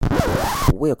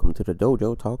Welcome to the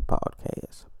Dojo Talk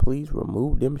Podcast. Please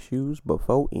remove them shoes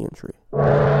before entry.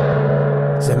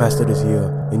 Zen Master is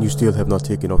here, and you still have not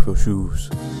taken off your shoes.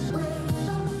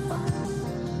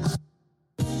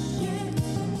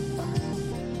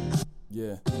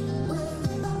 Yeah.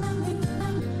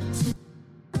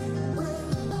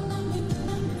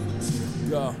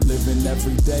 Living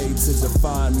every day to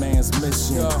define man's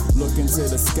mission. Look into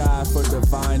the sky for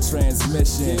divine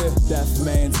transmission. Deaf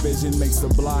man's vision makes the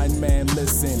blind man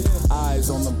listen. Eyes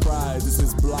on the prize, this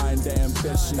is blind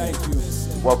ambition. Thank you.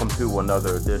 Welcome to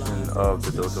another edition of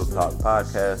the Dojo Talk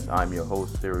Podcast. I'm your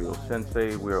host, Serial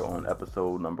Sensei. We're on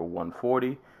episode number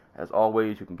 140. As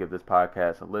always, you can give this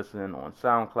podcast a listen on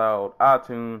SoundCloud,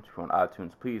 iTunes. If you're on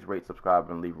iTunes, please rate,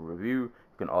 subscribe, and leave a review.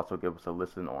 You can also give us a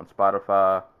listen on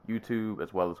Spotify, YouTube,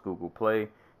 as well as Google Play.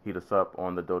 Hit us up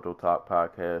on the Dojo Talk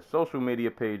Podcast social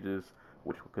media pages,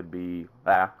 which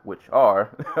are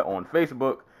on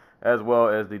Facebook, as well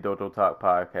as the Dojo Talk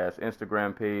Podcast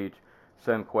Instagram page.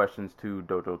 Send questions to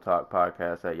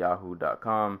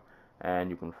dojotalkpodcast@yahoo.com, and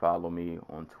you can follow me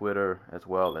on Twitter as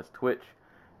well as Twitch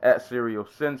 @Serial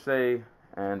Sensei.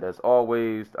 And as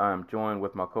always, I'm joined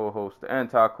with my co-host,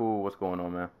 Antaku. What's going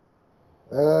on, man?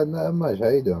 Not much. How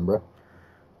you doing, bro?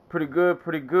 Pretty good.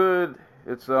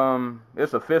 It's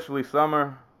officially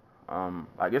summer.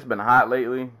 It's been hot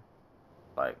lately.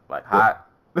 Like hot.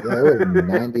 Yeah, it was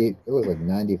 90. It was like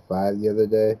 95 the other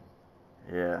day.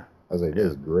 Yeah. I was like, this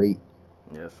is great.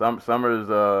 Yeah, summer's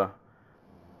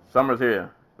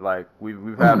here. Like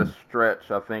we've had a stretch,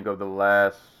 I think, of the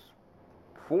last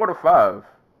 4 to 5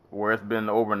 where it's been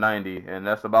over 90, and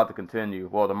that's about to continue.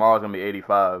 Well, tomorrow's gonna be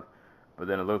 85, but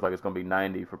then it looks like it's gonna be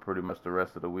 90 for pretty much the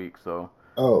rest of the week. So.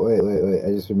 Oh wait!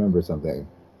 I just remembered something.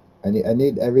 I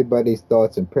need everybody's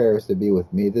thoughts and prayers to be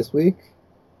with me this week.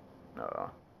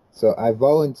 So I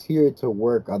volunteered to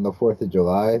work on the 4th of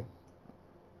July.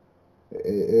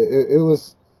 It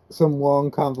was some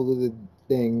long convoluted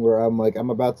thing where I'm like, I'm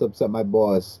about to upset my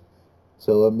boss,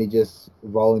 so let me just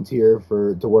volunteer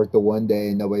to work the one day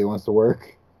and nobody wants to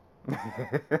work.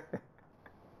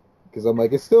 Because I'm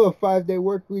like, it's still a 5-day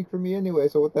work week for me anyway,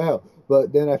 so what the hell?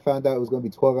 But then I found out it was going to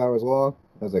be 12 hours long.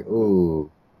 I was like,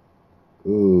 ooh.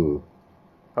 Oh,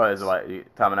 is it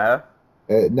like time and a half?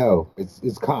 No,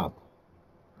 it's comp.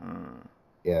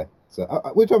 Yeah, so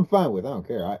which I'm fine with. I don't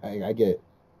care. I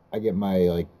get my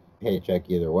like paycheck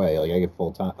either way. Like I get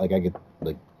full time. Like I get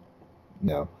like,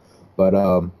 but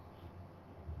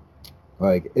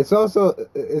like it's also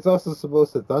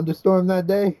supposed to thunderstorm that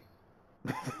day.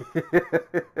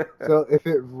 So if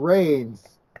it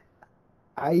rains,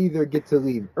 I either get to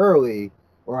leave early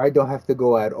or I don't have to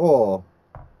go at all,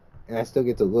 and I still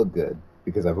get to look good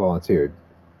because I volunteered.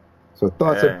 So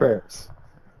thoughts and prayers.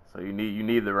 So you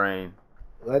need the rain.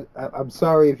 I'm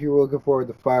sorry if you were looking forward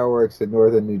to fireworks in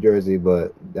northern New Jersey,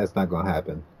 but that's not gonna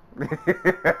happen.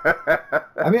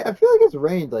 I mean, I feel like it's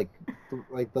rained like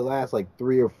the last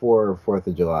 3 or 4 4th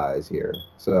of July's here,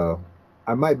 so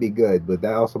I might be good, but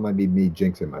that also might be me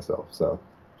jinxing myself. So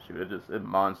shoot, it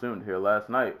monsooned here last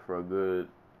night for a good.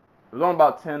 It was only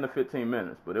about 10 to 15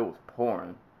 minutes, but it was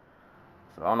pouring.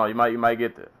 So I don't know. You might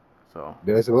get there. So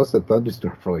they're supposed to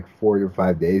thunderstorm for like 4 or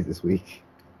 5 days this week.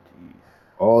 Jeez.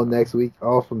 All next week,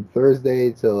 all from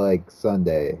Thursday to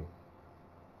Sunday.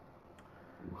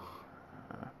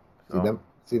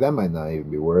 See, that might not even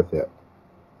be worth it.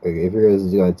 Like, if you're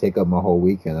just gonna take up my whole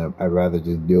weekend, I'd rather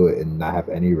just do it and not have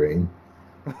any rain.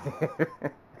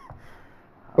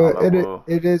 But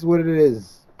it is what it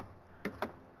is.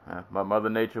 My Mother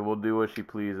Nature will do what she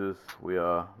pleases. We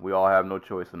all have no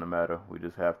choice in the matter. We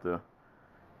just have to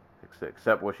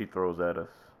accept what she throws at us.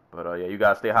 But yeah, you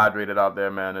gotta stay hydrated out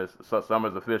there, man.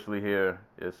 Summer's officially here.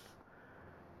 It's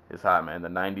hot, man. The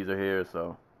 90s are here,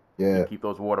 so yeah. Keep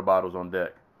those water bottles on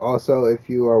deck. Also, if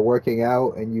you are working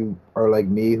out and you are like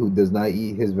me, who does not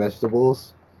eat his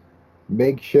vegetables,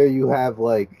 make sure you have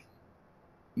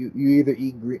you either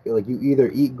eat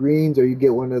greens or you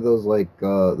get one of those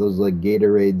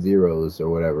Gatorade Zeros or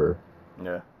whatever.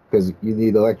 Yeah. Because you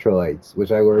need electrolytes,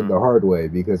 which I learned the hard way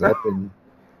because I've been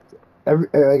I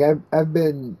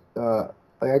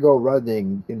go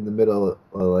running in the middle of,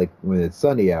 when it's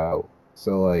sunny out.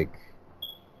 So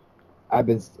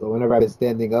whenever I've been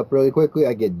standing up really quickly,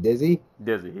 I get dizzy.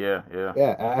 Dizzy, yeah.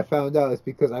 Yeah, I found out it's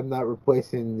because I'm not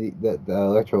replacing the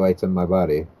electrolytes in my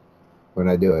body when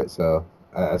I do it. So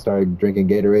I started drinking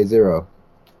Gatorade Zero.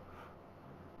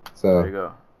 So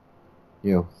there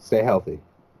you go. Stay healthy.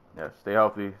 Yeah, stay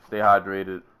healthy, stay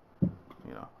hydrated.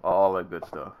 All that good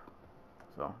stuff.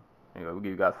 So we give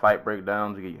you guys fight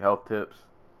breakdowns, we give you health tips,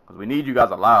 because we need you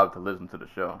guys alive to listen to the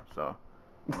show. So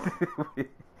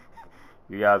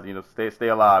You guys, stay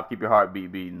alive. Keep your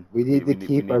heartbeat beating. We need to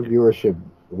keep our you. viewership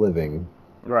living.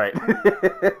 Right.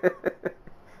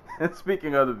 And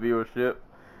speaking of the viewership,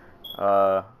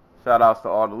 shout outs to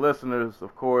all the listeners,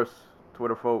 of course,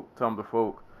 Twitter folk, Tumblr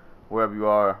folk, wherever you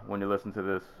are when you listen to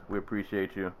this. We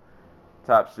appreciate you.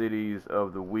 Top cities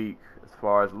of the week as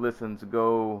far as listens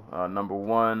go. Number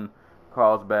 1,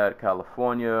 Carlsbad,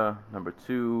 California. Number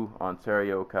 2,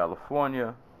 Ontario,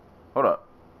 California. Hold up.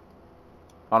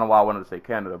 I don't know why I wanted to say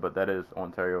Canada, but that is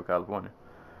Ontario, California.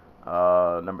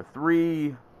 Number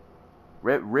 3,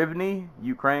 Rivne,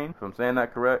 Ukraine, if I'm saying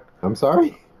that correct. I'm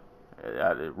sorry?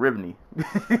 Rivne.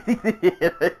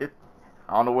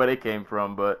 I don't know where they came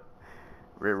from, but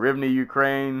Rivne,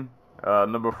 Ukraine.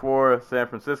 Number 4, San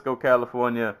Francisco,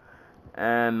 California.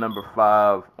 And number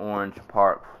 5, Orange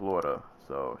Park, Florida.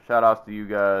 So shout outs to you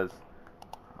guys.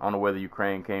 I don't know where the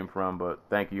Ukraine came from, but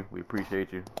thank you. We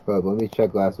appreciate you. But let me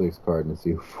check last week's card and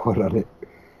see who fought on it.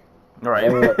 All right.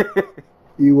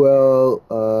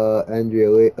 Andrea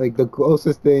Lee. Like, the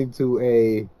closest thing to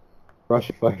a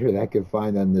Russian fighter that I can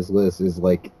find on this list is,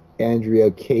 like, Andrea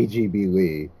KGB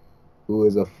Lee, who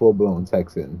is a full-blown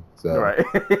Texan. So. Right.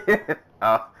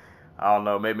 I don't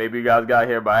know. Maybe you guys got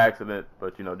here by accident,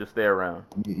 but, just stay around.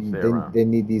 They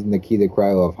need these Nikita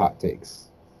Krylov hot takes.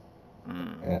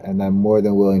 And I'm more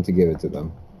than willing to give it to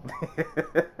them.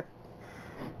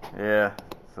 Yeah,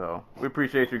 so we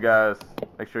appreciate you guys.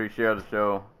 Make sure you share the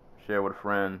show. Share with a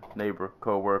friend, neighbor,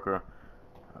 co-worker,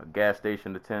 gas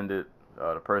station attendant,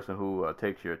 the person who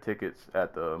takes your tickets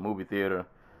at the movie theater,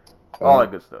 all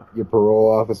that good stuff. Your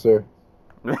parole officer.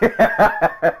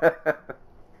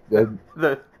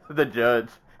 The judge,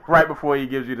 right before he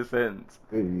gives you the sentence.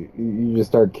 You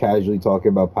just start casually talking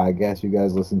about podcasts you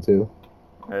guys listen to.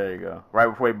 There you go. Right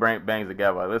before he bangs the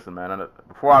gavel. Like, listen, man,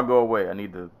 before I go away, I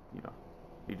need to,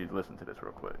 need you to listen to this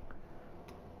real quick.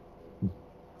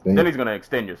 Then he's going to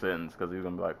extend your sentence because he's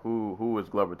going to be like, who is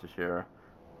Glover Teixeira?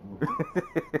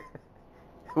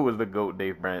 Who is the GOAT,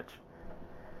 Dave Branch?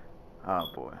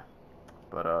 Oh, boy.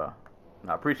 But I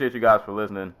appreciate you guys for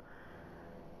listening.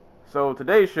 So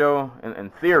today's show,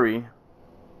 in theory,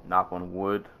 knock on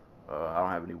wood. I don't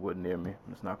have any wood near me.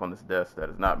 Just knock on this desk that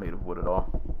is not made of wood at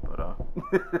all. But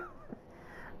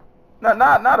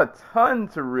not a ton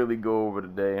to really go over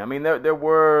today. I mean, there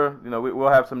were, we'll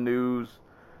have some news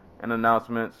and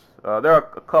announcements. There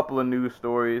are a couple of news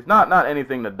stories. Not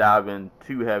anything to dive in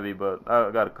too heavy, but I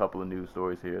got a couple of news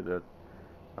stories here that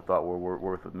I thought were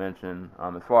worth a mention.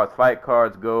 As far as fight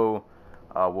cards go,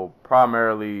 we'll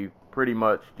primarily pretty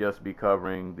much just be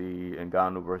covering the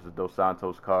Ngannou versus Dos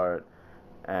Santos card.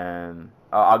 And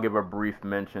I'll give a brief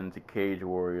mention to Cage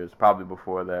Warriors probably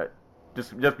before that,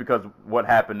 just because what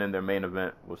happened in their main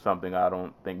event was something I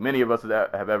don't think many of us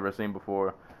have ever seen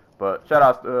before. But shout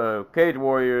outs to Cage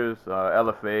Warriors,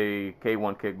 LFA,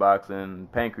 K1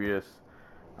 Kickboxing, Pancreas.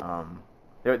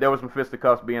 There was some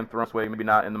fisticuffs being thrown this way, maybe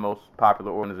not in the most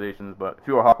popular organizations, but if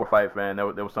you're a hardcore fight fan, there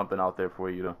was something out there for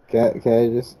you. Can I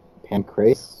just...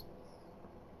 Pancreas?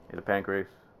 Is it Pancreas?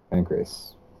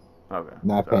 Pancreas. Okay.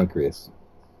 Not sorry. Pancreas.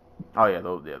 Oh yeah,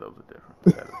 those are different.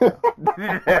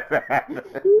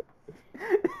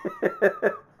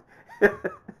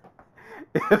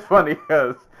 It's funny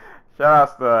because shout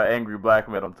outs to Angry Black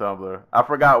Man on Tumblr. I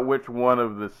forgot which one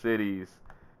of the cities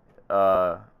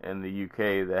in the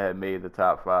UK that had made the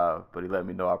top 5, but he let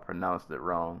me know I pronounced it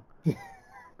wrong.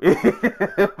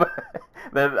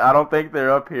 I don't think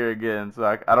they're up here again, so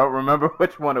I don't remember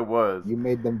which one it was. You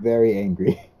made them very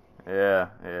angry. Yeah.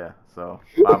 So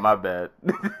my bad.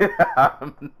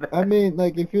 I mean,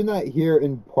 like, if you're not here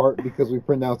in part because we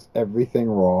pronounce everything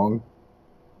wrong,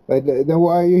 like, then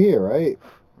why are you here, right?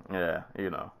 Yeah,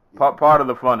 part of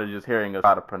the fun is just hearing us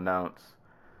how to pronounce.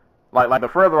 Like the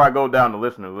further I go down the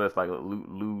listener list, like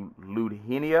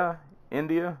Ludhiana,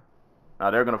 India. Now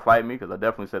they're gonna fight me because I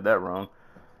definitely said that wrong.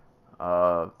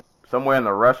 Somewhere in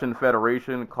the Russian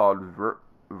Federation called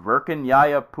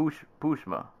Verkhnyaya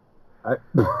Pushma.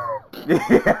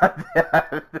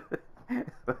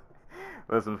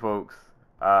 Listen, folks,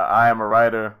 I am a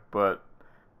writer, but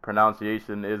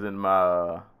pronunciation isn't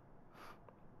my.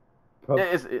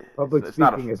 Public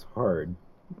speaking is hard.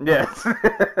 Yes.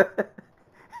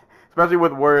 Especially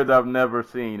with words I've never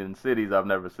seen and cities I've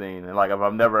never seen. And, like, if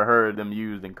I've never heard them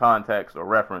used in context or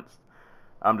referenced,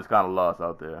 I'm just kind of lost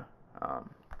out there.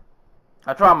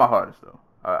 I try my hardest, though.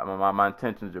 My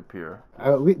intentions are pure.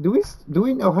 Do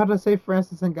we know how to say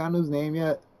Francis Ngannou's name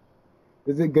yet?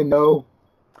 Is it Gano?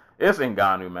 It's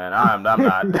Ngannou, man. I'm not.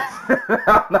 I'm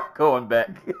not going back.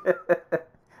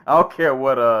 I don't care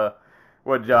what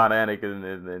what John Anik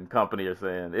and company are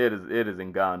saying. It is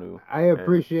Ngannou. I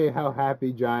appreciate how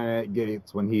happy Giant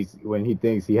gets when he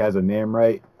thinks he has a name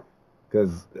right.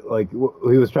 Because like he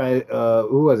was trying,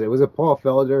 who was it? Was it Paul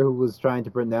Felder who was trying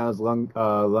to pronounce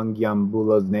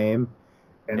Lungiambula's name?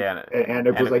 And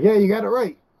Anik was like, "Yeah, you got it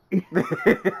right."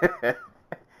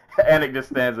 Anik just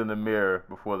stands in the mirror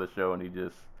before the show and he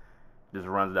just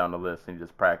runs down the list and he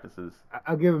just practices.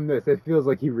 I'll give him this. It feels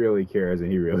like he really cares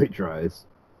and he really tries.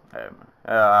 Hey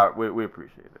man, we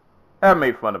appreciate it. I haven't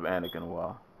made fun of Anik in a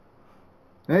while.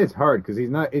 And it's hard because he's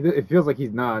not. It feels like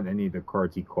he's not on any of the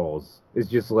cards he calls. It's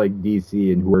just like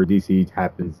DC and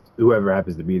whoever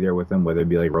happens to be there with him, whether it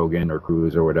be like Rogan or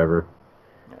Cruz or whatever.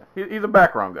 Yeah, he's a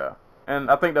background guy,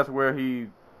 and I think that's where he,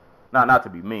 not to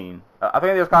be mean, I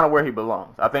think that's kind of where he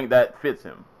belongs. I think that fits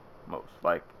him most.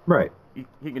 Like, right.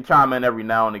 He can chime in every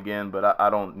now and again, but I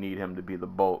don't need him to be the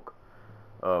bulk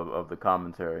of the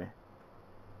commentary.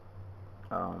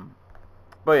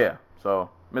 But yeah, so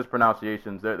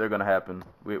mispronunciations, they're going to happen.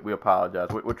 We apologize.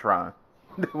 We're trying.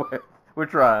 We're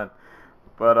trying.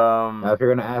 But now if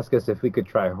you're going to ask us if we could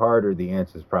try harder, the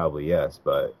answer is probably yes,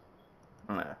 but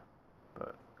yeah.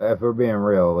 But if we're being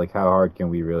real, like how hard can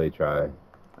we really try?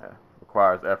 Yeah,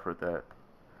 requires effort that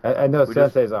I know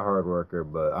Sensei's a hard worker,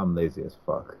 but I'm lazy as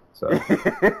fuck. So it's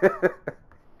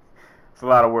a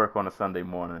lot of work on a Sunday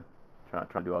morning trying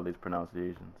to do all these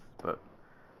pronunciations. But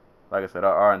like I said,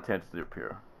 our intentions are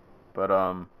pure. But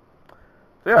so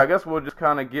yeah, I guess we'll just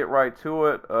kind of get right to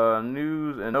it.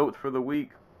 News and notes for the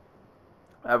week.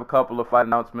 I have a couple of fight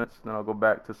announcements, then I'll go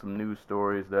back to some news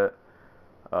stories that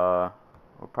are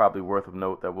probably worth of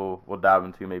note that we'll dive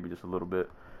into maybe just a little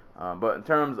bit. But in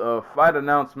terms of fight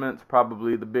announcements,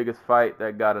 probably the biggest fight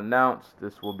that got announced,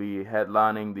 this will be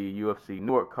headlining the UFC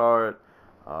Newark card.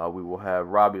 We will have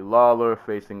Robbie Lawler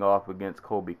facing off against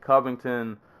Colby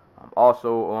Covington.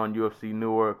 Also on UFC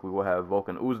Newark, we will have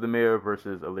Volkan Oezdemir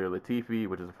versus Ilir Latifi,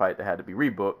 which is a fight that had to be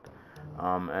rebooked.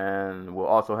 And we'll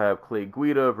also have Clay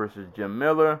Guida versus Jim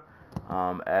Miller.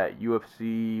 At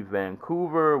UFC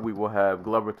Vancouver, we will have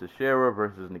Glover Teixeira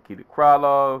versus Nikita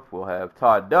Krylov. We'll have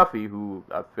Todd Duffy, who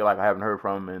I feel like I haven't heard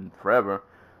from in forever.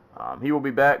 He will be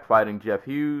back fighting Jeff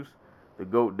Hughes. The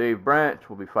GOAT Dave Branch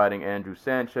will be fighting Andrew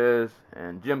Sanchez.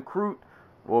 And Jim Crute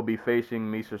will be facing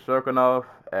Misha Cirkunov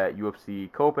at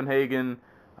UFC Copenhagen.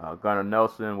 Gunnar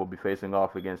Nelson will be facing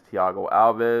off against Thiago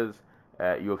Alves.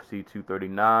 At UFC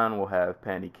 239, we'll have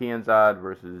Pannie Kianzad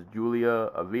versus Julia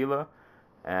Avila.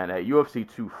 And at UFC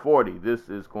 240, this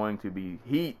is going to be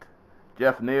heat.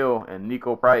 Jeff Neal and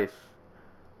Nico Price.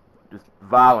 Just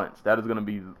violence. That is going to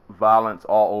be violence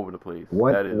all over the place.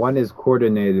 One is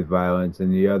coordinated violence,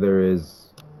 and the other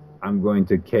is I'm going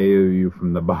to KO you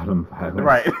from the bottom violence.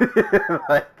 Right.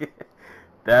 Like,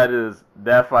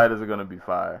 that fight is going to be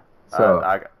fire. So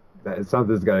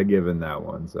something's got to give in that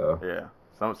one. So yeah,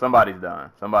 somebody's dying.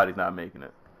 Somebody's not making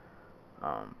it.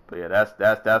 But yeah, that's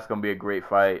going to be a great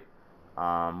fight.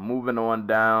 Moving on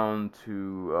down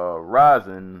to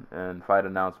Rizin and fight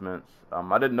announcements.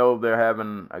 I didn't know they're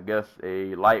having, I guess,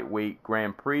 a lightweight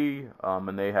Grand Prix,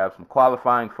 and they have some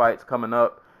qualifying fights coming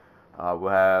up. We'll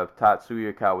have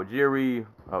Tatsuya Kawajiri,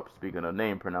 speaking of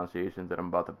name pronunciations that I'm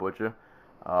about to butcher,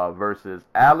 versus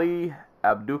Ali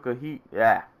Abdul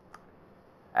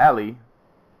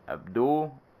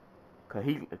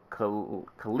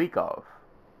Kalikov.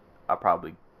 I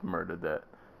probably murdered that,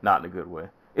 not in a good way.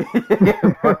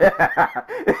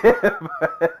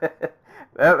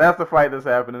 That's the fight that's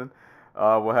happening.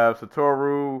 We'll have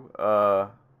Satoru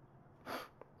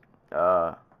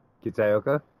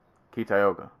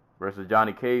Kitaoka versus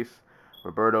Johnny Case,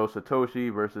 Roberto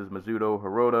Satoshi versus Mizuto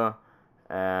Hirota,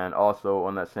 and also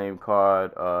on that same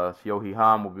card, Siohi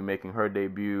Ham will be making her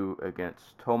debut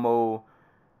against Tomo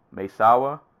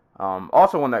Meisawa.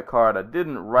 Also on that card, I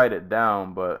didn't write it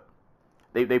down, but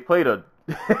they played a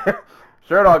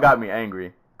Sherdog got me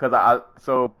angry because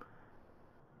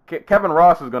Kevin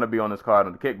Ross is going to be on this card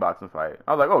in the kickboxing fight.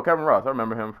 I was like, oh, Kevin Ross. I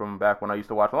remember him from back when I used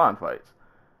to watch line fights.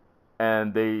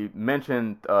 And they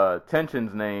mentioned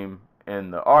Tenshin's name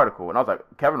in the article, and I was like,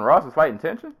 Kevin Ross is fighting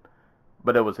Tenshin?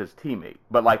 But it was his teammate.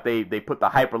 But like they put the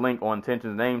hyperlink on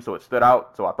Tenshin's name, so it stood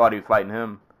out. So I thought he was fighting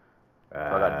him. So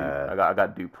I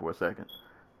got duped for a second.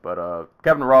 But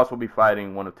Kevin Ross will be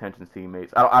fighting one of Tenshin's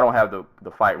teammates. I don't have the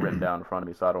fight written down in front of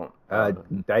me, so I don't.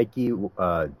 Daiki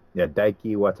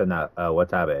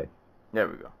Watabe. There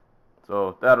we go.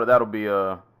 So that'll be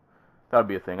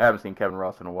a thing. I haven't seen Kevin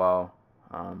Ross in a while.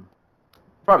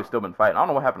 Probably still been fighting. I don't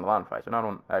know what happened to line fights, and I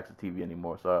don't access TV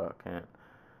anymore, so I can't.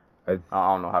 I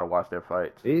don't know how to watch their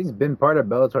fights. He's been part of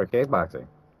Bellator kickboxing.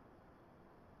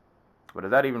 But is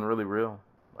that even really real?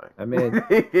 Like, I mean,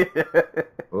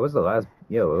 what was the last?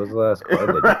 Yeah, what was the last card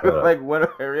that you put up? like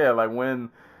when's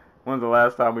the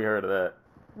last time we heard of that?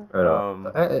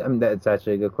 I mean, that's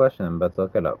actually a good question. I'm about to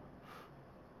look it up.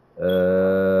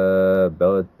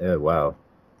 Wow,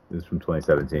 this is from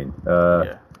 2017.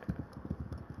 Yeah,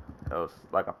 that was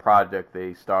like a project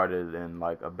they started and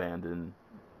like abandoned,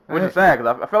 which is sad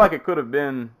because I feel like it could have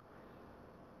been,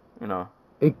 you know.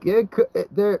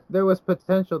 There was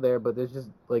potential there, but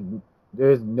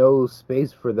there's no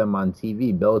space for them on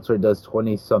TV. Bellator does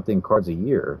 20-something cards a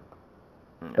year.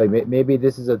 Yeah. Like maybe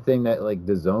this is a thing that like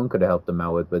DAZN could have helped them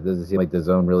out with, but it doesn't seem like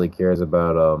DAZN really cares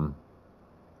about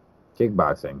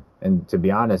kickboxing. And to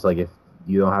be honest, like if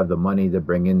you don't have the money to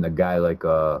bring in a guy like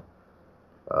I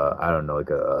don't know,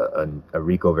 like a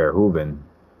Rico Verhoeven,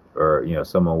 or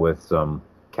someone with some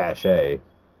cachet.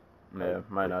 Yeah,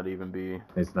 might not even be.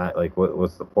 It's not like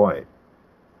what's the point?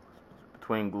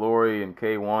 Between Glory and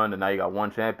K1, and now you got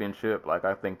one championship. Like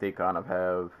I think they kind of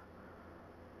have,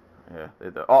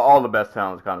 all the best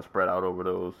talents kind of spread out over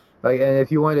those. Like, and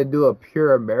if you want to do a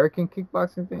pure American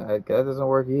kickboxing thing, that doesn't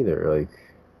work either. Like,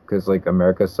 because like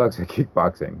America sucks at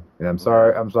kickboxing, and I'm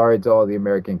sorry to all the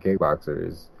American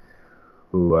kickboxers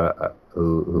who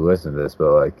listen to this,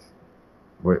 but like,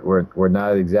 we're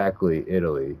not exactly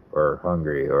Italy or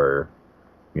Hungary or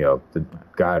the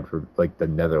for like the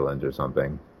Netherlands or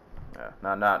something. Yeah,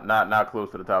 not close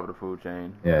to the top of the food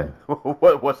chain. Yeah,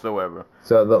 whatsoever.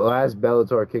 So the last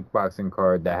Bellator kickboxing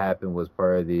card that happened was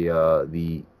part of the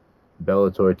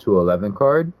Bellator 211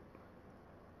 card,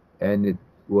 and it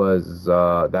was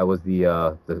that was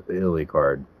the Italy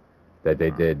card that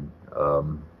they did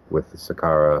with the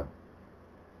Sakara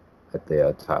at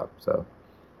the top. So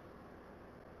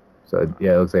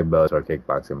yeah, it looks like Bellator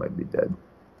kickboxing might be dead,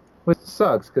 which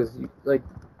sucks because like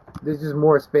there's just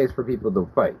more space for people to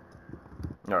fight.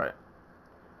 All right,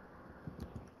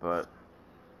 but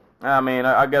I mean,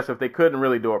 I guess if they couldn't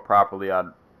really do it properly, I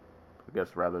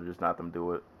guess rather just not them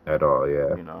do it at all.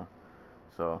 Yeah,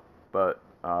 So, but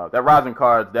that Rising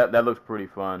cards that looks pretty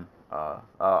fun.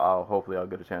 Hopefully I'll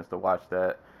get a chance to watch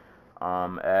that.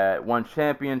 At One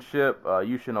Championship,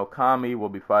 Yushin Okami will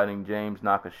be fighting James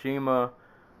Nakashima.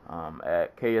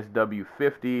 At KSW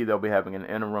 50, they'll be having an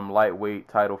interim lightweight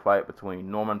title fight between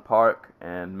Norman Park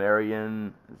and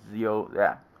Marian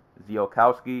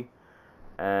Ziolkowski.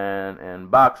 And in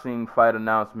boxing fight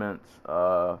announcements,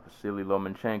 Vasily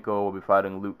Lomachenko will be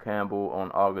fighting Luke Campbell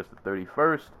on August the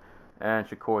 31st, and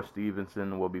Shakur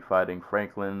Stevenson will be fighting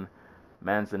Franklin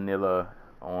Manzanilla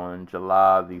on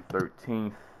July the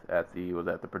 13th at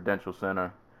the Prudential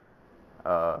Center.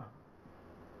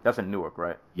 That's in Newark,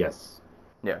 right? Yes.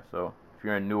 Yeah, so if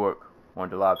you're in Newark on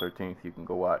July 13th, you can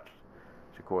go watch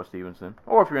Shakur Stevenson.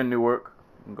 Or if you're in Newark,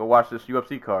 you can go watch this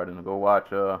UFC card and go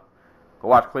watch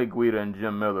Clay Guida and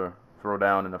Jim Miller throw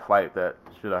down in a fight that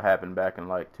should have happened back in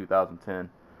like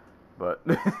 2010. But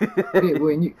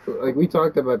we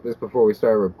talked about this before we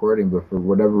started recording, but for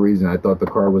whatever reason, I thought the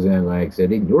card was in Atlantic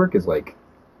City. Newark is like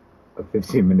a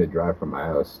 15-minute drive from my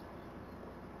house.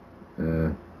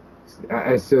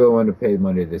 I still want to pay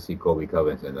money to see Colby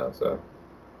Covington though, so.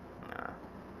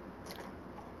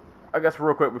 I guess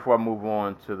real quick before I move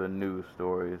on to the news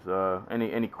stories,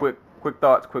 any quick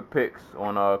thoughts, quick picks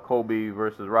on Colby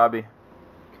versus Robbie?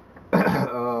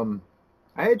 I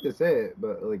hate to say it,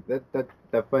 but like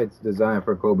that fight's designed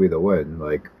for Colby to win.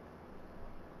 Like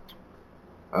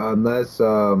unless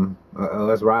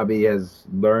Robbie has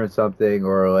learned something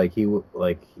or like he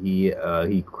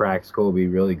cracks Colby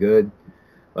really good.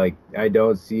 Like I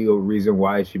don't see a reason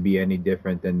why it should be any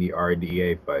different than the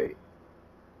RDA fight,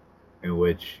 in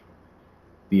which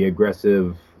the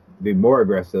more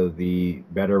aggressive, the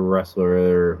better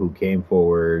wrestler who came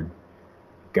forward,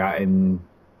 got in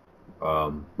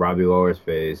Robbie Lawler's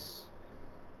face,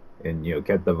 and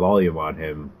kept the volume on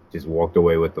him, just walked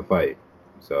away with the fight.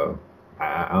 So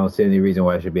I don't see any reason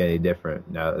why it should be any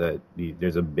different now that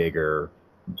there's a bigger,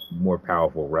 more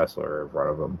powerful wrestler in front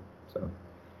of him. So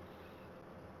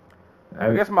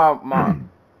I guess my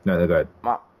no, go ahead.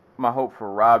 My hope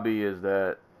for Robbie is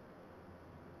that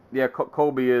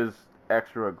Colby is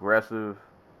extra aggressive,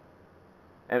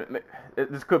 and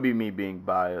this could be me being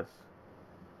biased.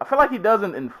 I feel like he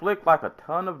doesn't inflict like a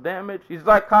ton of damage. He's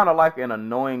like kind of like an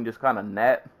annoying, just kind of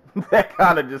gnat that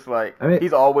kind of just like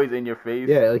he's always in your face.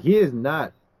 Yeah, like he is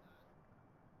not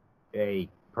a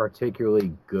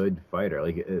particularly good fighter.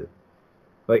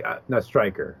 Not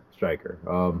striker.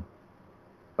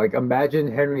 Like imagine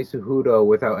Henry Cejudo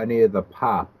without any of the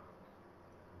pop,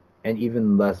 and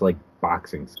even less like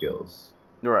boxing skills.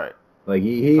 Right. Like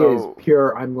he is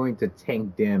pure. I'm going to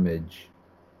tank damage.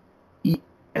 Eat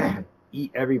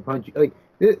every punch. Like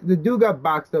The dude got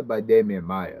boxed up by Damian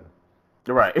Maia.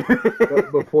 Right.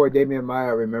 But before Damian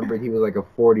Maia remembered he was like a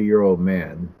 40-year-old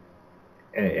man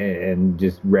and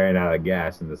just ran out of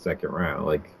gas in the second round.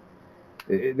 Like,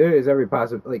 there is every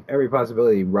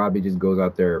possibility Robbie just goes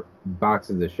out there,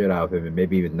 boxes the shit out of him, and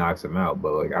maybe even knocks him out.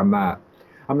 But like, I'm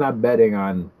not betting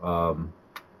on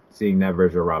seeing that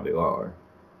version of Robbie Lawler.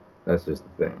 That's just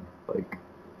the thing. Like,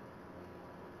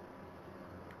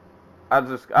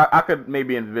 I could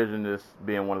maybe envision this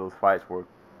being one of those fights where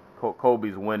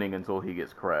Colby's winning until he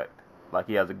gets cracked. Like,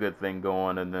 he has a good thing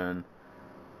going, and then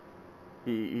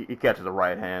he catches a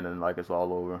right hand, and like it's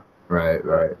all over. Right.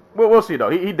 Well, we'll see though.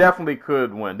 He definitely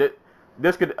could win.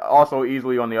 This could also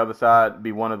easily, on the other side,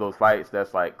 be one of those fights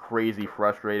that's like crazy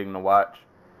frustrating to watch,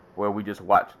 where we just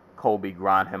watch Colby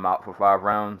grind him out for 5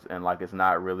 rounds, and like it's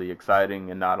not really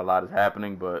exciting and not a lot is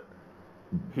happening, but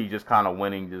he just kind of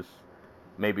winning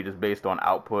maybe just based on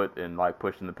output and like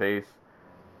pushing the pace.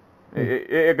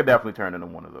 It could definitely turn into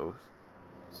one of those.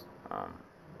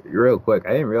 Real quick,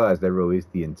 I didn't realize they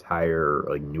released the entire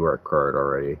like New York card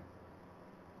already.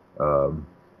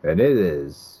 And it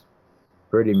is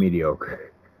pretty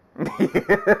mediocre.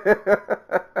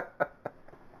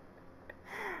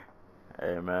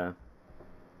 Hey man,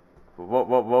 what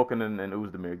Volkan and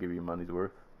Uzdemir give you money's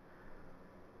worth?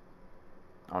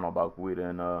 I don't know about Guida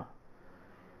and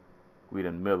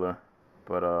Miller,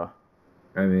 but I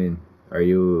mean, are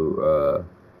you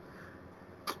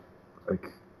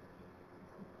like?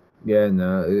 Yeah,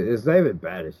 no, it's not even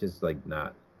bad. It's just like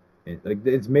not.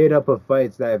 It's made up of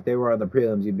fights that if they were on the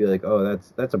prelims, you'd be like, oh,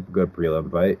 that's a good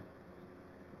prelim fight.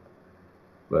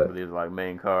 But it's like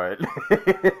main card.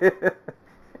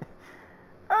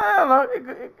 I don't know.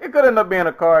 It could end up being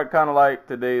a card kind of like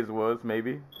today's was,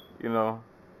 maybe. You know.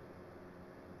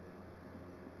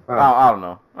 I don't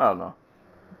know.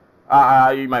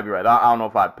 You might be right. I don't know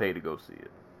if I'd pay to go see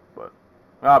it, but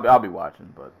I'll be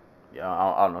watching. But yeah,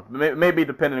 I don't know. Maybe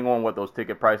depending on what those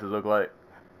ticket prices look like.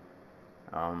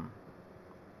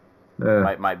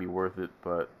 Might be worth it,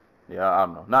 but yeah, I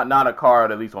don't know. Not a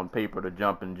card, at least on paper, to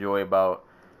jump and joy about.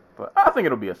 But I think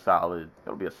it'll be a solid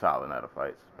night of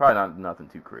fights. Probably nothing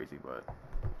too crazy, but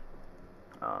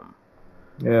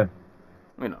yeah,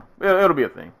 you know, it'll be a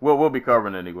thing. We'll be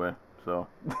covering it anyway. So,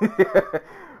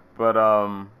 but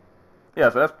yeah.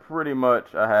 So that's pretty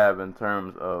much I have in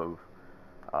terms of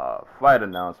fight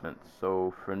announcements.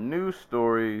 So for news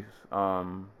stories,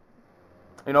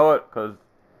 you know what? Because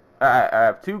I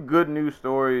have 2 good news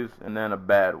stories and then a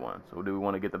bad one. So do we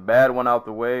want to get the bad one out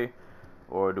the way,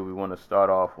 or do we want to start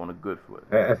off on a good foot?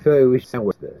 I feel like we should start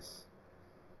with this.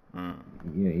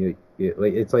 You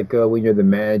like it's like when you're the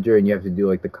manager and you have to do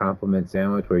like the compliment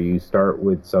sandwich, where you start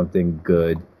with something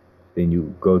good, then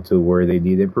you go to where they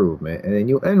need improvement, and then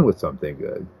you end with something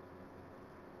good.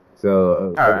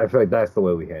 So I feel like that's the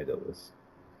way we handle this.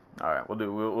 All right,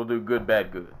 we'll do good,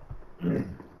 bad, good.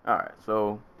 All right,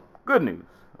 so good news.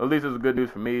 At least it's good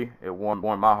news for me. It warmed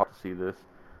my heart to see this.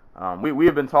 We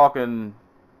have been talking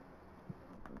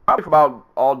probably for about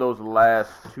all those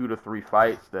last 2 to 3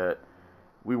 fights that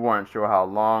we weren't sure how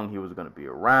long he was going to be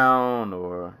around,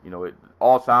 or you know,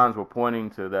 all signs were pointing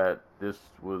to that this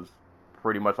was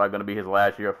pretty much like going to be his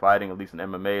last year of fighting, at least in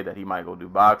MMA, that he might go do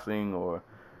boxing, or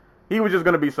he was just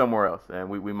going to be somewhere else, and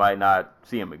we might not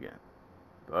see him again.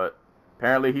 But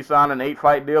apparently he signed an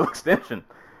 8-fight deal extension.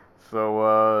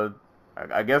 So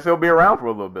I guess he'll be around for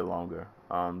a little bit longer.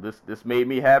 This made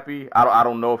me happy. I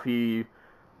don't know if he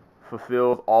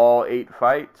fulfills all 8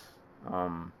 fights.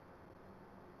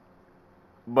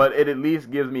 But it at least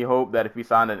gives me hope that if he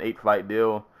signed an 8-fight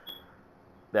deal,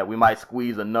 that we might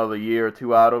squeeze another year or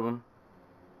 2 out of him.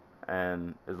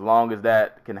 And as long as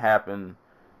that can happen,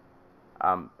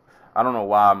 I don't know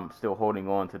why I'm still holding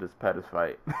on to this Pettis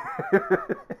fight.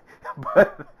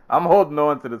 But I'm holding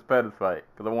on to this Pettis fight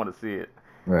because I want to see it.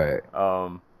 Right.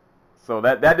 So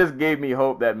that just gave me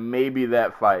hope that maybe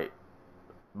that fight,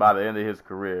 by the end of his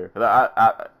career, because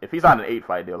if he's on an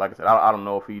 8-fight deal, like I said, I don't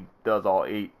know if he does all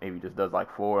 8, maybe he just does like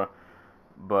 4,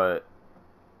 but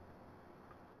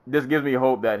this gives me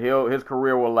hope that his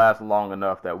career will last long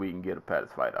enough that we can get a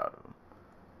Pettis fight out of him.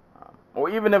 Or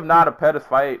even if not a Pettis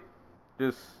fight,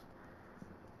 just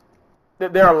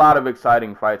there are a lot of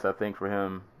exciting fights, I think, for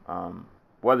him.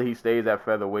 Whether he stays at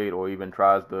featherweight or even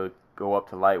tries to go up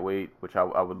to lightweight, which I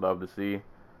would love to see.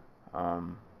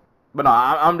 But no,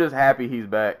 I'm just happy he's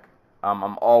back.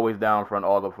 I'm always down for an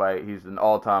all-the fight. He's an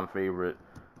all-time favorite.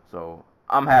 So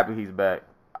I'm happy he's back.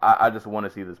 I just want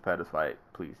to see this Pettis fight,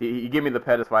 please. You give me the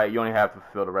Pettis fight, you only have to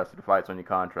fulfill the rest of the fights on your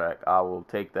contract. I will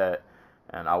take that,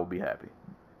 and I will be happy.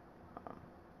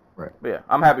 Right. But yeah,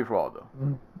 I'm happy for Aldo.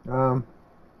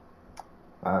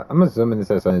 I'm assuming this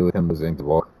has something to do with him losing the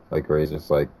ball. Like, where he's just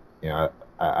like, you know,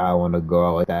 I want to go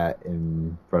out like that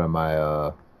in front of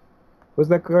my was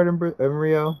that card in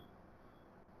Rio?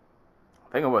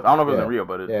 I think it was. I don't know if it was Yeah, in Rio,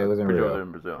 but yeah, it was in pretty sure it Rio. was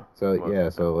in Brazil. So It was. yeah,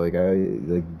 so like I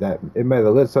like that. It might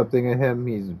have lit something in him.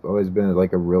 He's always been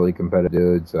like a really competitive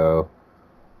dude. So,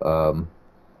 um,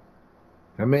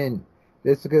 I mean,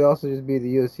 this could also just be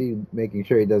the UFC making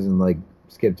sure he doesn't like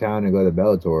skip town and go to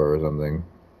Bellator or something,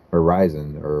 or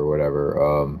Ryzen or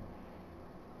whatever.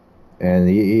 And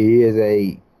he is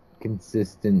a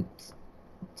consistent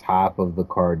top of the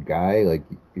card guy. Like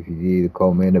if you need a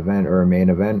co-main event or a main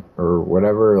event or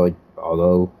whatever, like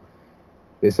although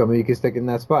there's somebody you can stick in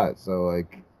that spot. So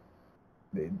like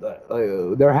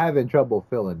they're having trouble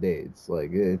filling dates.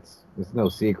 Like it's no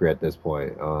secret at this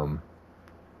point. I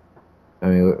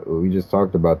mean we just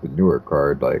talked about the Newark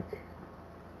card. Like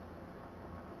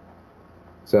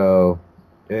so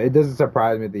it doesn't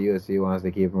surprise me that the UFC wants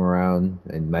to keep him around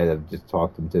and might have just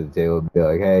talked him to the table and be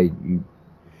like, hey,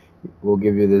 we'll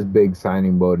give you this big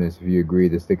signing bonus if you agree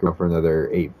to stick around for another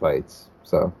 8 fights.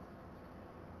 So,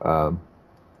 um,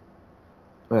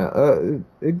 yeah,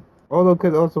 although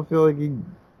could also feel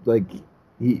like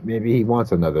he maybe he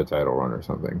wants another title run or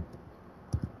something.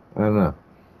 I don't know.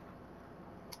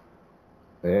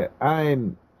 Yeah,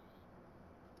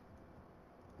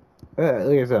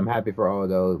 like I said, I'm happy for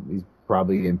Aldo. He's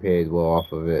probably getting paid well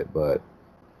off of it, but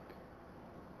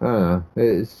I don't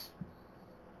know.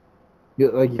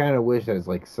 Like you kind of wish that it's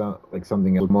like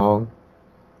something else wrong.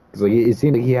 Cause like it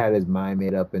seemed like he had his mind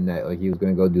made up in that like he was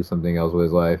gonna go do something else with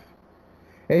his life.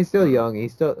 And he's still young.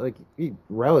 He's still like he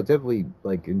relatively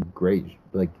like in great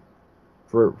like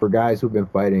for guys who've been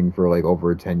fighting for like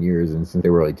over 10 years and since they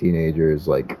were like teenagers,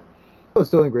 like he's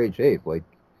still in great shape. Like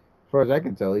as far as I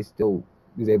can tell, he's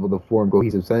able to form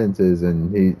cohesive sentences,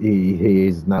 and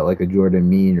he's not like a Jordan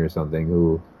Mean or something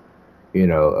who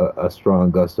a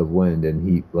strong gust of wind and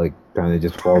he like kind of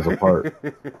just falls apart.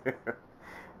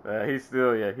 He's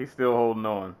still holding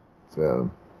on.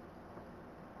 So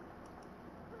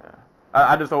Yeah.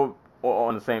 I just hope,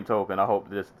 on the same token, I hope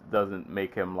this doesn't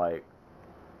make him like,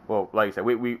 well, like you said,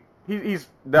 he's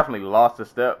definitely lost a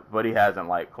step, but he hasn't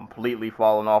like completely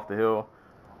fallen off the hill.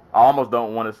 I almost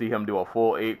don't want to see him do a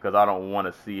full 8 because I don't want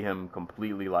to see him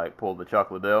completely like pull the Chuck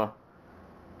Liddell.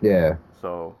 yeah,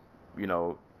 So, maybe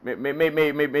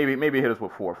hit us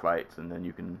with 4 fights and then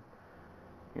you can,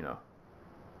 you know,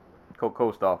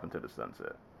 coast off into the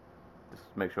sunset. Just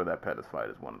make sure that Pettis fight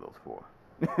is one of those 4.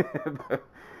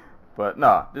 But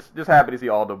nah, just happy to see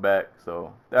Aldo back.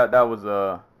 So that was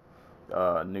a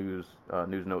news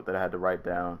note that I had to write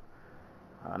down.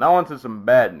 Now on to some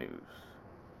bad news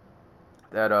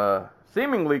that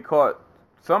seemingly caught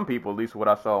some people, at least what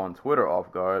I saw on Twitter,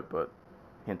 off guard. But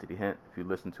hintity hint, if you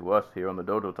listen to us here on the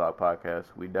Dojo Talk podcast,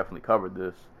 we definitely covered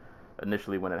this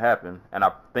initially when it happened, and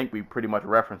I think we pretty much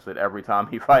reference it every time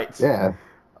he fights. yeah.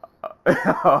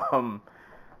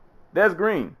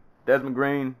 Desmond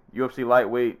Green, UFC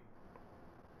lightweight.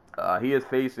 He is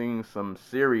facing some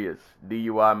serious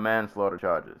DUI manslaughter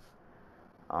charges.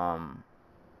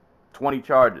 20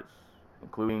 charges,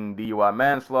 including DUI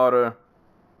manslaughter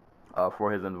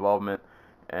for his involvement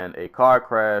in a car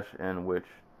crash in which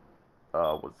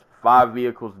was 5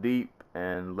 vehicles deep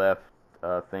and left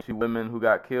 2 women who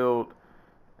got killed.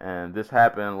 And this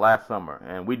happened last summer.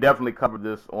 And we definitely covered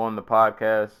this on the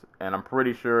podcast. And I'm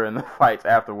pretty sure in the fights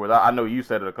afterwards, I know you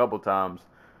said it a couple times,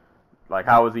 like,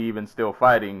 how is he even still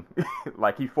fighting?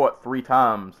 Like, he fought 3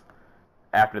 times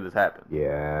after this happened.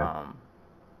 Yeah.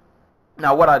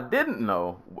 Now, what I didn't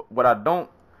know,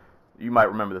 you might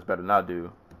remember this better than I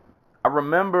do. I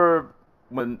remember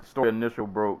when the story initially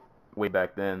broke way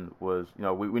back then was,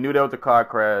 we knew there was a car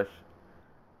crash.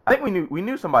 I think we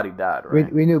knew somebody died,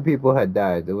 right? We knew people had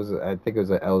died. I think it was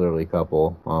an elderly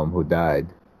couple who died.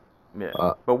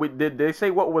 Yeah. But did they say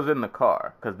what was in the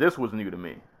car? Because this was new to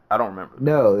me. I don't remember.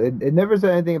 No, it never said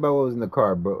anything about what was in the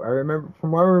car. But I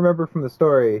remember from the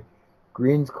story,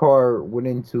 Green's car went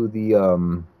into the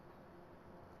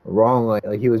wrong lane.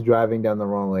 Like he was driving down the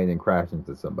wrong lane and crashed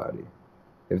into somebody.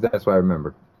 If that's what I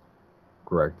remember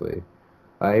correctly,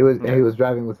 he was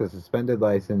driving with a suspended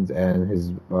license and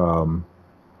his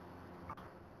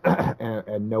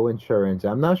and no insurance.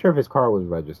 I'm not sure if his car was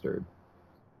registered.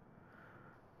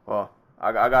 Well,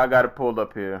 I got it pulled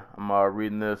up here. I'm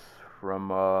reading this from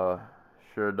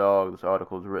Sure Dog. This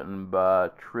article is written by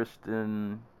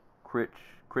Tristan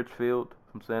Critchfield,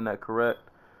 if I'm saying that correct.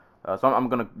 So I'm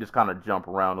going to just kind of jump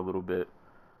around a little bit.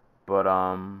 But,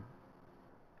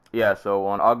 yeah, so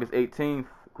on August 18th,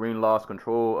 Green lost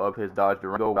control of his Dodge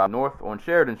Durango North on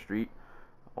Sheridan Street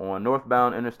on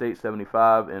northbound Interstate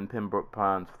 75 in Pembroke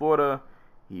Pines, Florida.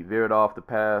 He veered off the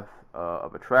path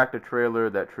of a tractor trailer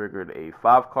that triggered a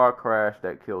 5-car crash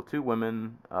that killed 2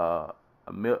 women,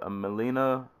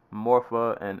 Melina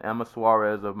Morfa and Emma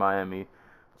Suarez of Miami.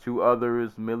 2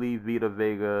 others, Millie Vita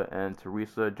Vega and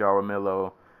Teresa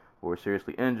Jaramillo, were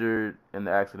seriously injured in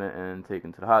the accident and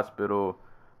taken to the hospital.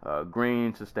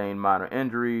 Green sustained minor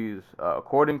injuries.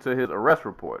 According to his arrest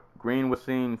report, Green was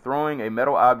seen throwing a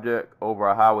metal object over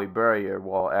a highway barrier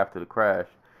wall after the crash.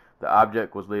 The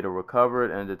object was later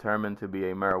recovered and determined to be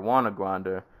a marijuana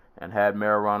grinder and had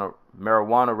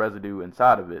marijuana residue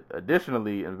inside of it.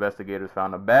 Additionally, investigators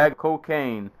found a bag of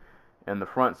cocaine in the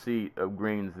front seat of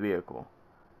Green's vehicle.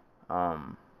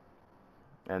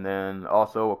 And then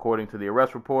also, according to the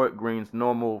arrest report, Green's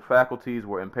normal faculties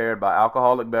were impaired by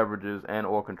alcoholic beverages and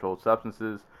or controlled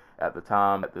substances at the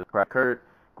time that the crash occurred.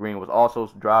 Green was also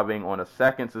driving on a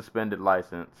second suspended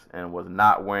license and was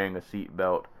not wearing a seat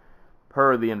belt,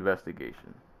 per the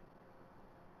investigation.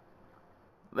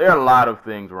 There are a lot of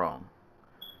things wrong.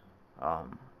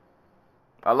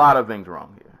 A lot of things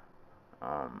wrong here.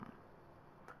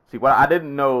 See, what I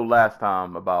didn't know last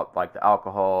time about like the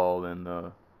alcohol and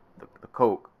the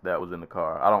coke that was in the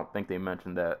car. I don't think they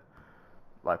mentioned that,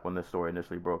 like when this story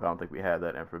initially broke. I don't think we had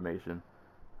that information.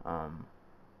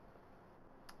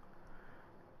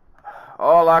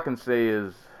 All I can say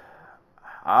is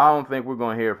I don't think we're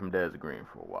going to hear from Des Green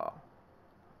for a while.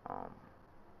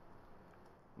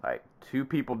 Like 2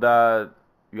 people died.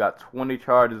 You got 20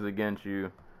 charges against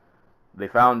you. They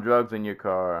found drugs in your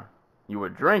car. You were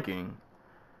drinking.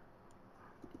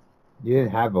 You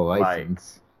didn't have a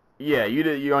license. Yeah,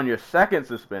 you're on your second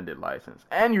suspended license,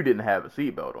 and you didn't have a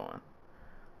seatbelt on.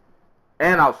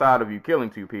 And outside of you killing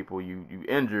 2 people, you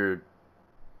injured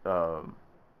some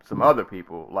other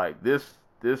people. Like this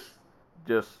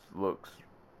just looks.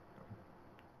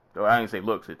 So I ain't say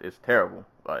looks. It's terrible.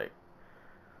 Like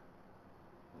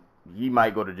he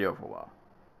might go to jail for a while,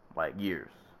 like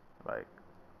years. Like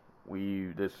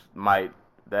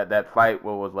that fight.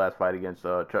 What was the last fight against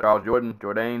Charles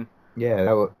Jourdain?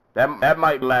 Yeah, that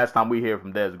might be the last time we hear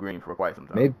from Des Green for quite some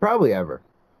time. Maybe probably ever,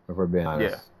 if we're being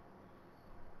honest. Yeah.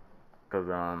 Cause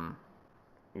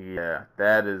yeah,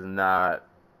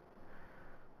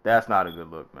 that's not a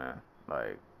good look, man.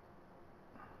 Like,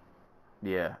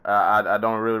 yeah, I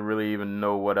don't really even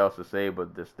know what else to say, but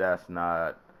that's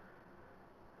not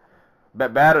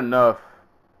bad enough.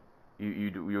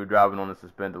 You were driving on a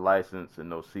suspended license and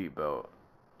no seatbelt.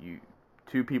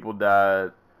 2 people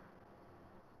died.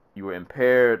 You were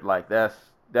impaired. Like that's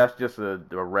just a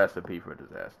recipe for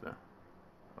disaster.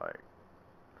 Like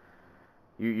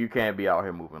you can't be out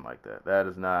here moving like that.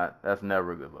 That's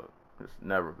never a good look. It's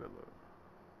never a good look.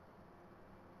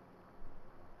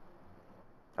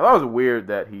 I thought it was weird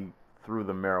that he threw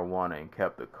the marijuana and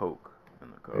kept the coke in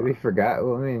the car. Maybe he forgot.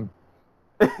 Well, I mean,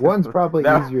 one's probably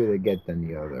easier to get than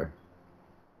the other.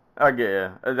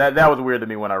 Yeah, that was weird to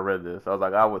me when I read this. I was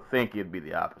like, I would think it'd be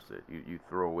the opposite. You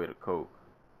throw away the coke.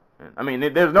 And, I mean,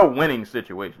 there's no winning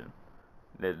situation.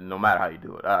 No matter how you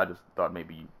do it. I just thought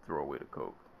maybe you throw away the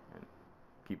coke and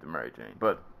keep the Mary Jane.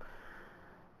 But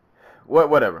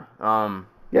whatever.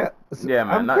 Yeah, man.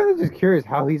 I'm kind of just curious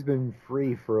how he's been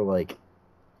free for like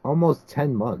almost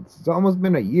 10 months. It's almost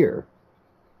been a year.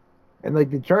 And like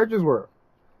the charges were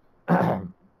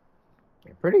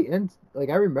pretty like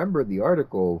I remember the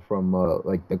article from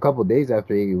like a couple days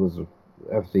after the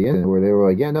incident where they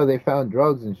were like, yeah, no, they found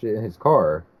drugs and shit in his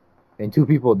car and 2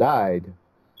 people died.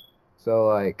 So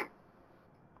like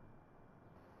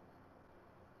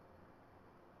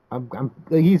I'm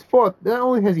like he's fought. Not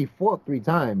only has he fought 3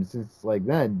 times since like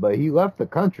then, but he left the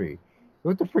country. He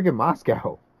went to freaking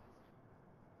Moscow.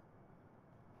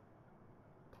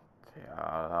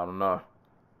 Yeah, I don't know.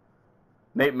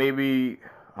 Maybe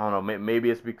I don't know. Maybe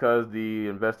it's because the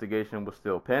investigation was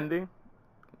still pending.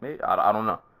 Maybe I don't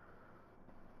know.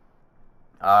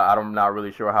 I'm not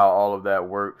really sure how all of that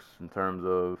works in terms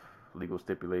of legal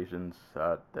stipulations.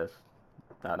 That's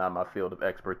not my field of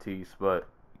expertise, but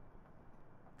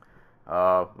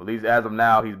at least as of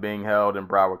now, he's being held in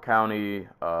Broward County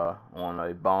on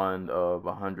a bond of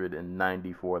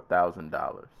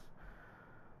 $194,000,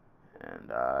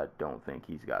 and I don't think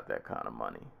he's got that kind of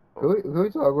money. Can we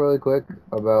talk really quick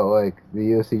about like the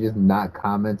UFC just not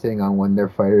commenting on when their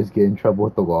fighters get in trouble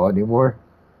with the law anymore?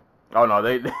 Oh no,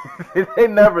 they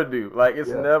never do. Like it's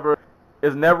never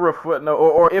a footnote,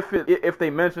 or if they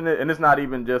mention it, and it's not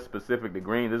even just specific to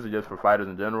Green. This is just for fighters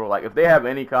in general. Like if they have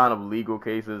any kind of legal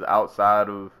cases outside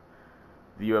of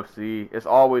the UFC, it's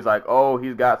always like, oh,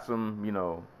 he's got some,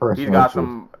 he's got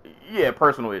some, Yeah,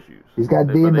 personal issues. He's got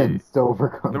demons to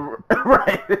overcome.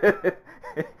 Right. It's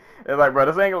like, bro,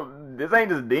 this ain't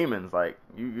just demons. Like,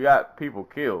 you got people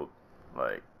killed.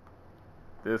 Like,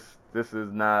 this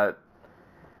is not.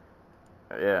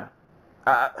 Yeah.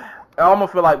 I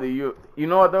almost feel like you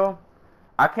know what though?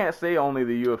 I can't say only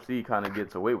the UFC kind of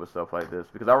gets away with stuff like this,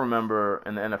 because I remember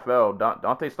in the NFL,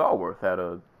 Dante Stallworth had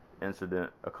a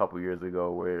incident a couple years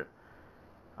ago where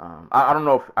I don't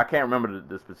know if I can't remember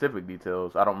the specific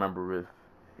details. I don't remember if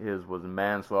his was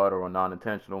manslaughter or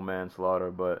non-intentional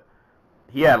manslaughter, but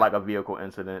he had like a vehicle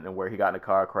incident and where he got in a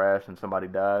car crash and somebody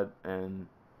died and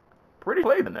pretty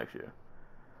played the next year.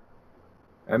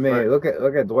 I mean, look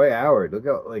at Dwight Howard. Look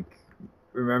at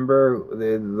remember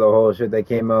the whole shit that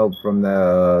came out from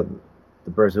the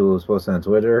person who was posting on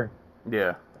Twitter?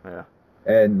 Yeah.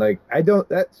 And like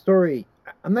that story,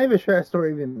 I'm not even sure that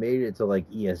story even made it to like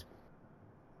ESPN.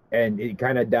 And it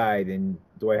kind of died, and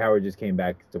Dwight Howard just came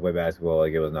back to play basketball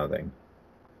like it was nothing.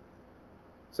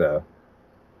 So,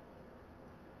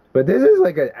 but this is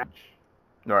like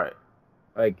Right.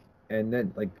 Like, and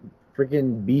then like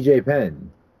freaking BJ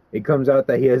Penn, it comes out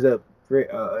that he has a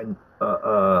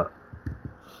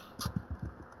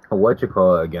what you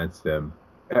call it against him.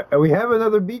 And we have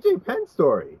another BJ Penn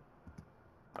story.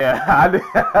 Yeah,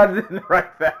 I didn't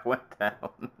write that one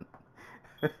down.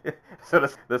 So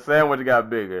the sandwich got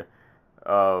bigger.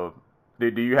 Do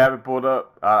you have it pulled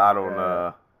up? I don't.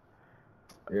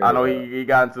 I know he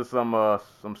got into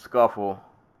some scuffle.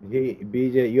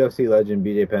 UFC legend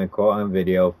BJ Penn caught on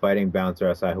video fighting bouncer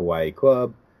outside Hawaii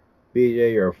club.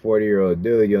 BJ, you're a 40-year-old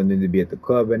dude. You don't need to be at the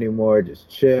club anymore. Just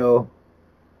chill.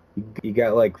 You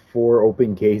got like 4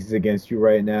 open cases against you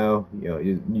right now. You know,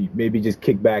 you maybe just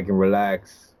kick back and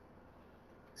relax.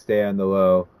 Stay on the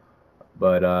low.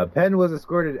 But Penn was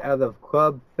escorted out of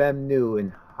Club Fem Nu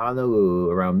in Honolulu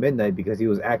around midnight because he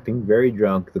was acting very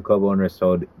drunk, the club owners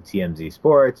told TMZ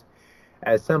Sports.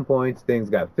 At some points, things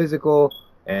got physical,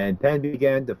 and Penn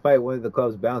began to fight one of the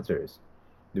club's bouncers.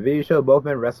 The video showed both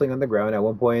men wrestling on the ground. At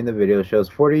one point in the video, shows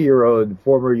 40-year-old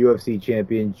former UFC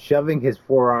champion shoving his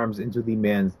forearms into the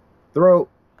man's throat.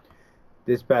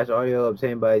 Dispatch audio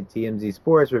obtained by TMZ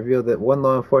Sports revealed that one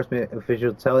law enforcement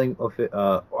official telling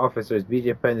officers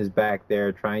BJ Penn is back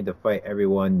there trying to fight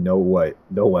everyone, no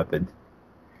weapon.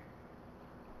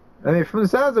 I mean, from the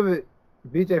sounds of it,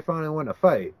 BJ finally won a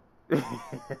fight.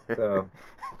 So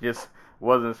just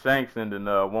wasn't sanctioned and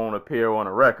won't appear on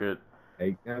a record.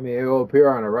 I mean, it will appear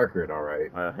on a record, all right.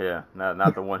 Yeah,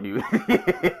 not the one he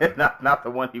not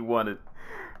the one he wanted,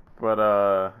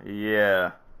 but yeah.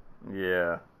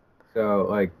 So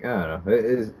like I don't know, it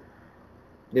is,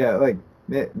 yeah, like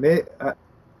I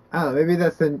don't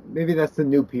know, maybe that's the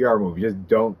new PR move. Just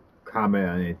don't comment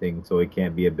on anything so it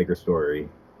can't be a bigger story.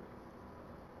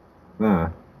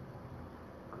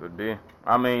 Could be.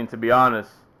 I mean, to be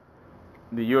honest,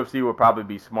 the UFC would probably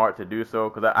be smart to do so,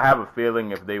 because I have a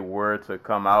feeling if they were to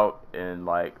come out and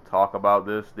like talk about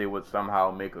this, they would somehow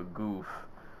make a goof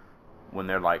when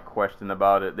they're like questioned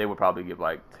about it. They would probably give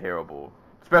like terrible,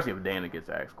 especially if Dana gets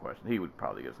asked questions, he would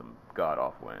probably give some god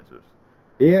awful answers.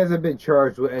 He hasn't been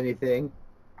charged with anything.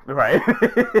 Right.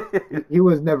 He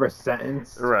was never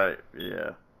sentenced. Right.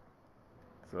 Yeah.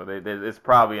 So it's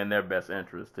probably in their best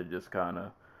interest to just kind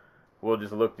of, we'll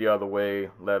just look the other way,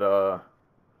 let the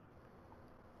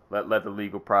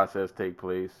legal process take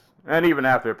place, and even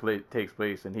after it takes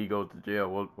place and he goes to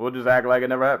jail, we'll just act like it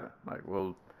never happened. Like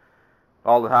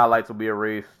all the highlights will be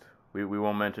erased. We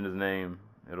won't mention his name.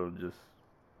 It'll just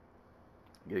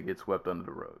get swept under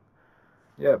the rug.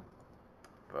 Yep.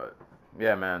 But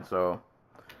yeah, man. So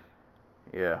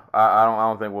yeah, I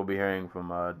don't think we'll be hearing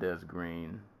from Des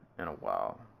Green in a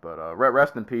while. But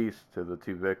rest in peace to the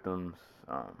 2 victims.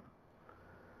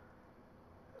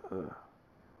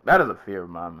 That is a fear of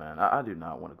mine, man. I do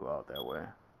not want to go out that way.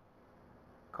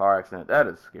 Car accident, that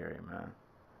is scary, man.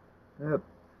 Yep.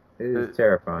 It is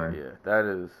terrifying. Yeah,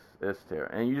 it's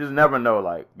terrifying. And you just never know,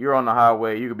 like, you're on the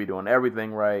highway, you could be doing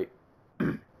everything right,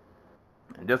 and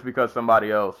just because somebody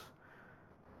else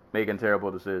making terrible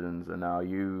decisions, and now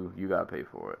you got to pay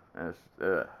for it. And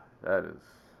that is...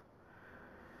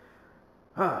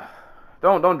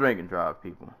 Don't drink and drive,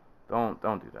 people. Don't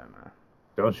do that, man.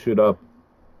 Don't shoot up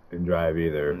and drive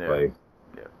either. Yeah. Like,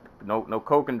 yeah. No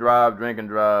coke and drive, drink and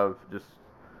drive.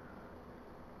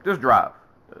 Just drive.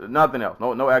 Nothing else.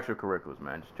 No extracurriculars,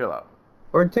 man. Just chill out.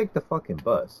 Or take the fucking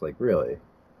bus. Like, really.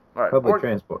 All right.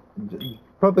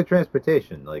 Public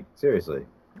transportation. Like, seriously.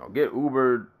 Get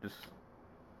Uber. Just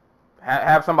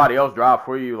have somebody else drive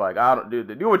for you. Like, I don't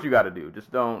do what you got to do.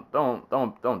 Just don't do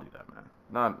that, man.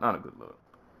 Not a good look.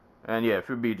 And yeah, if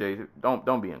you're BJ,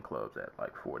 don't be in clubs at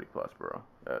like 40 plus, bro.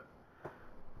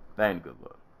 That ain't good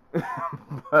luck.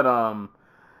 But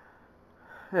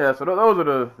yeah. So those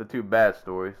are the two bad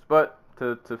stories. But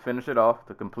to finish it off,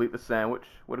 to complete the sandwich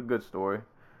with a good story.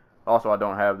 Also, I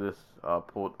don't have this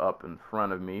pulled up in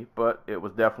front of me, but it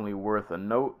was definitely worth a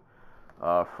note.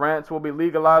 France will be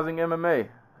legalizing MMA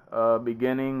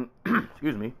beginning,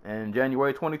 excuse me, in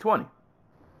January 2020.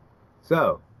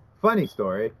 So, funny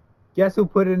story. Guess who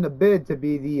put in a bid to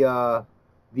be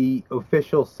the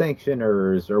official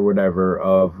sanctioners or whatever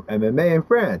of MMA in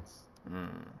France?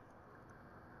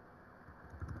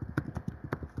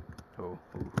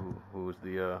 Who's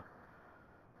the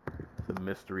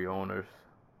mystery owners?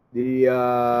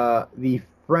 The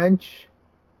French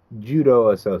Judo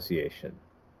Association.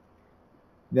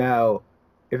 Now,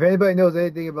 if anybody knows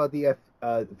anything about the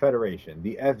Federation,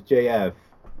 the FJF,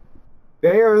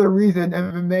 they are the reason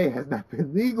MMA has not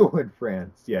been legal in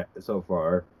France yet so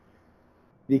far,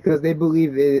 because they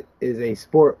believe it is a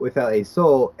sport without a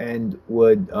soul and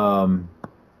would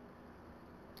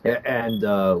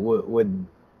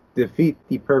defeat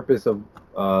the purpose of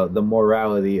the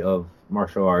morality of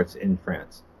martial arts in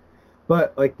France.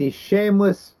 But like the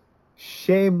shameless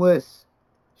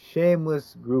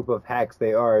group of hacks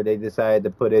they decided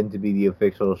to put in to be the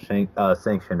official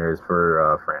sanctioners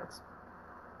for France.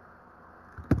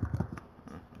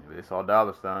 Maybe they saw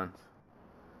dollar signs.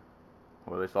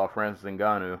 Or they saw Francis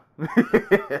Ngannou.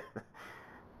 They're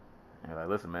like,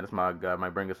 listen, man, this my guy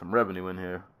might bring us some revenue in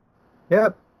here.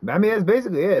 Yep. I mean, that's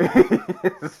basically it.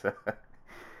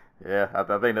 Yeah, I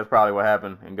think that's probably what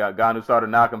happened. And Ngannou started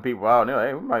knocking people out. And they're like,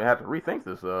 hey, we might have to rethink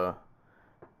this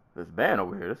ban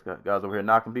over here. This guy's over here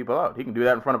knocking people out. He can do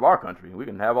that in front of our country. We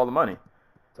can have all the money.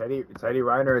 Teddy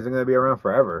Reiner isn't going to be around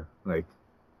forever. Like,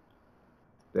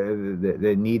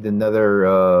 they need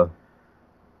another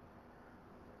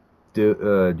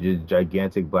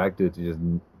gigantic black dude to just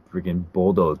freaking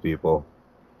bulldoze people.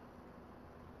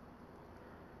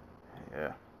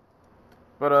 Yeah,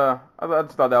 but I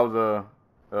just thought that was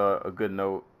a good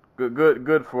note.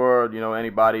 Good for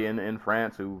anybody in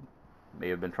France who may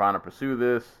have been trying to pursue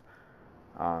this.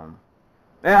 And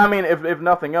I mean, if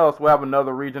nothing else, we'll have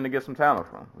another region to get some talent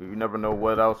from. You never know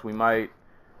what else we might,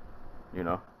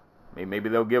 maybe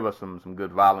they'll give us some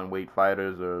good violent weight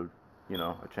fighters or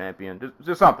a champion,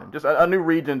 just something, just a new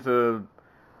region to.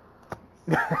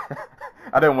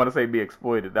 I didn't want to say be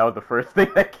exploited. That was the first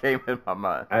thing that came in my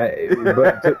mind.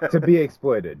 But to be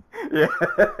exploited. Yeah,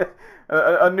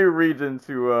 a new region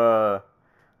to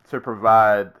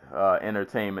provide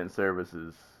entertainment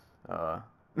services. Well,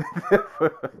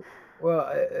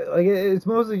 like it's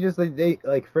mostly just like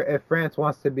if France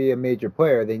wants to be a major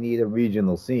player, they need a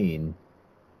regional scene,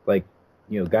 like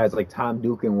guys like Tom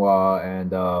Duquesnoy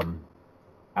and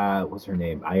what's her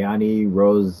name, Ayani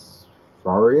Rose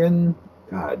Florian.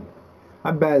 God,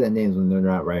 I'm bad at names when they're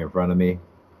not right in front of me,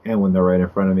 and when they're right in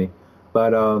front of me.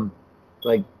 But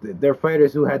like they're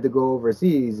fighters who had to go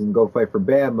overseas and go fight for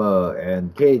Bama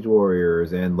and Cage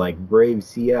Warriors and like Brave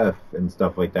CF and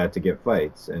stuff like that to get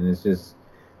fights, and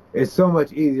it's so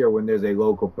much easier when there's a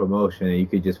local promotion and you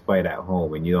could just fight at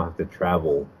home and you don't have to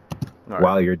travel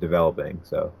while you're developing.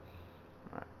 So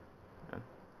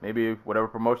maybe whatever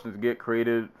promotions get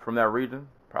created from that region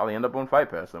probably end up on Fight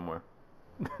Pass somewhere.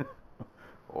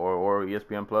 or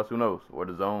ESPN Plus, who knows? Or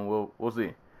the Zone, we'll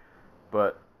see.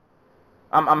 But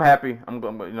I'm happy. I'm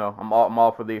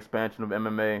all for the expansion of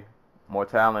MMA, more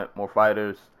talent, more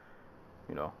fighters.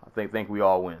 I think we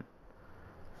all win.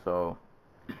 So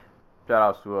shout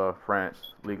outs to France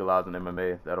legalizing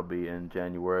MMA. That'll be in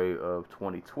January of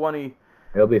 2020.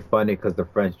 It'll be funny because the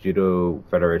French Judo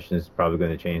Federation is probably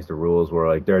going to change the rules where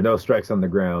like there are no strikes on the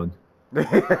ground.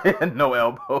 No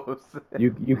elbows.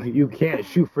 You can't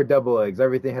shoot for double legs.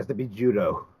 Everything has to be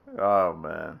judo. Oh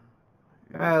man,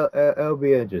 it'll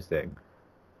be interesting.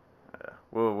 Yeah,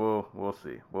 we'll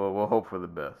see. We'll hope for the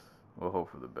best.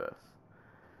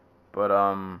 But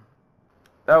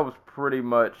that was pretty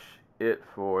much it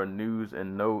for news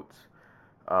and notes.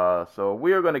 So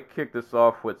we are gonna kick this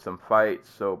off with some fights.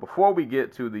 So before we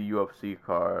get to the UFC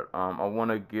card, I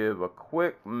want to give a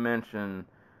quick mention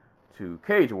to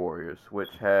Cage Warriors, which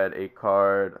had a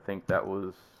card, I think that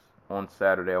was on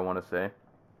Saturday, I want to say.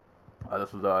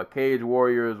 This was Cage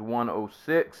Warriors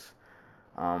 106.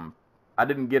 I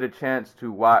didn't get a chance to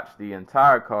watch the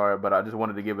entire card, but I just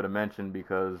wanted to give it a mention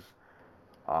because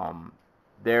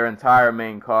their entire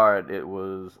main card, it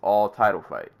was all title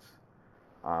fights.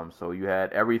 So you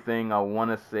had everything, I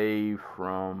want to say,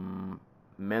 from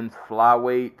men's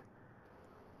flyweight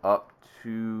up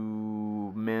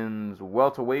to men's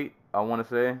welterweight, I want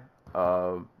to say.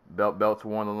 Belts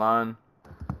were on the line.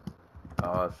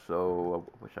 So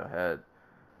I wish I had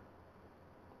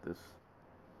this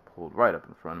pulled right up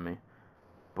in front of me.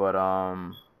 But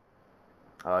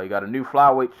you got a new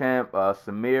flyweight champ,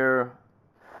 Samir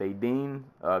Fadine,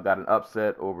 got an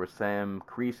upset over Sam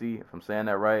Creasy, if I'm saying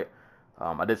that right.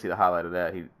 I did see the highlight of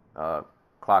that. He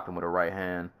clocked him with a right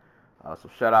hand. So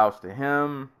shout outs to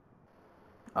him.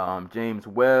 James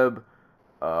Webb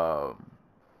walked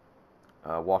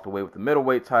away with the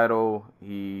middleweight title.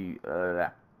 He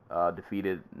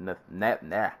defeated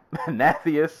Nathius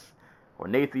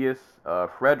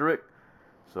Frederick.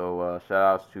 So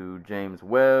shout outs to James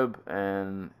Webb,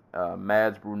 and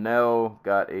Mads Brunel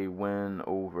got a win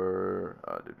over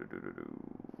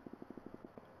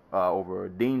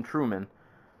Dean Truman.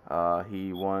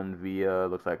 He won via,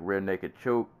 looks like, rear naked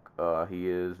choke. He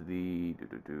is the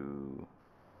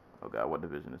oh god, what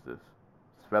division is this?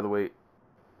 It's featherweight.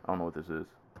 I don't know what this is.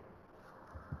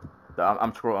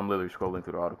 I'm literally scrolling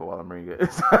through the article while I'm reading it.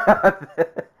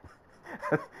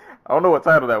 I don't know what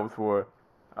title that was for.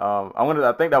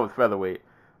 I think that was featherweight.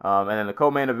 And in the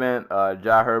co-main event,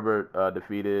 Jai Herbert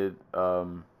defeated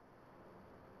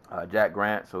Jack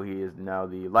Grant, so he is now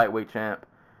the lightweight champ.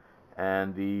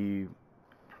 And the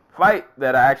fight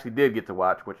that I actually did get to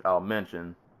watch, which I'll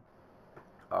mention,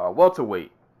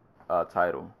 welterweight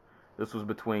title. This was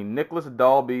between Nicholas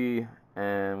Dalby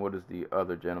and what is the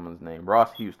other gentleman's name?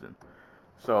 Ross Houston.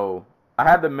 So I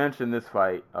had to mention this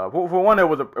fight. For one, it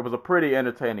was a pretty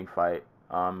entertaining fight.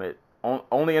 It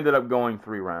only ended up going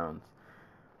 3 rounds.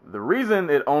 The reason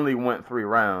it only went 3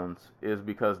 rounds is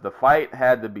because the fight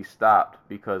had to be stopped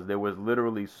because there was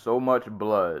literally so much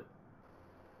blood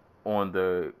on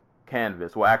the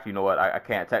canvas. Well, actually, you know what? I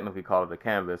can't technically call it a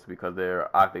canvas because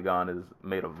their octagon is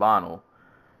made of vinyl,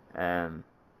 and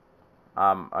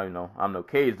I'm no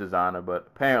cage designer, but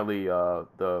apparently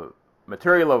the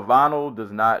material of vinyl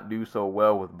does not do so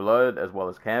well with blood as well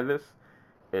as canvas.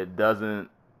 It doesn't,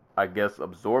 I guess,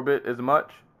 absorb it as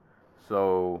much.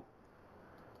 So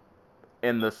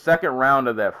in the second round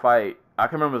of that fight, I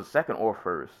can remember the second or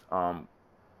first,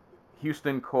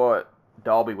 Houston caught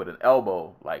Dalby with an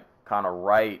elbow, like kind of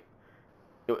right.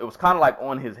 It was kind of like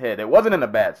on his head. It wasn't in a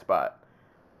bad spot,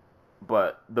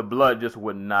 but the blood just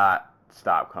would not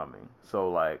stop coming. So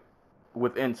like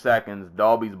within seconds,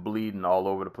 Dalby's bleeding all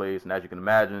over the place, and as you can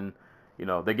imagine,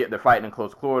 they're fighting in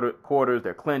close quarters.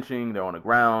 They're clinching. They're on the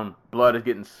ground. Blood is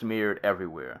getting smeared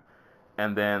everywhere.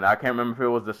 And then I can't remember if it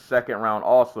was the second round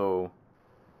also.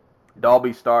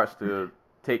 Dalby starts to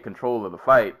take control of the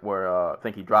fight, where I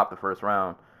think he dropped the first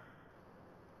round,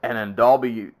 and then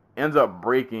Dalby ends up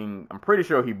breaking. I'm pretty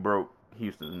sure he broke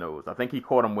Houston's nose. I think he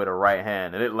caught him with a right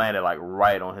hand, and it landed like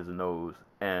right on his nose.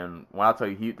 And when I tell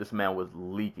you, this man was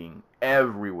leaking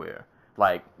everywhere.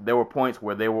 Like there were points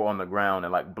where they were on the ground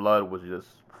and like blood was just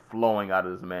flowing out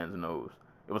of this man's nose.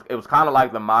 It was kind of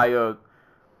like the Maya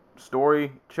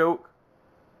story choke,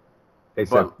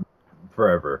 except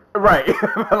forever. Right,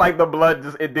 like the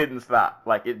blood it didn't stop.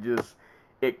 Like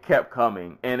it kept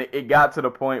coming, and it got to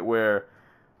the point where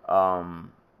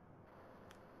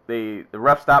the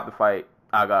ref stopped the fight.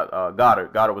 I got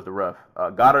Goddard. Goddard was the ref.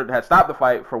 Goddard had stopped the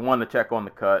fight for one to check on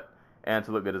the cut and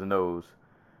to look at his nose.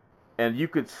 And you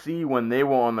could see when they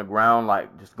were on the ground,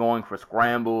 like just going for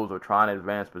scrambles or trying to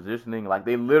advance positioning, like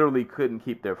they literally couldn't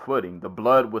keep their footing. The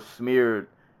blood was smeared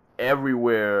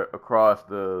everywhere across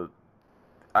the.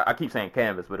 I keep saying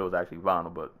canvas, but it was actually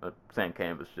vinyl. But saying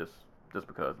canvas just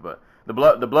because. But the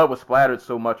blood was splattered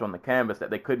so much on the canvas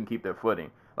that they couldn't keep their footing.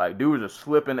 Like dudes are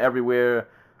slipping everywhere,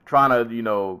 trying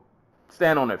to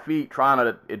stand on their feet, trying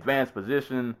to advance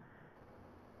position.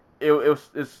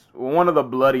 It's one of the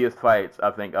bloodiest fights I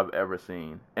think I've ever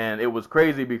seen. And it was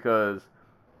crazy because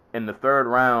in the third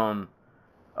round,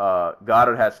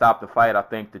 Goddard had stopped the fight, I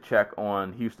think, to check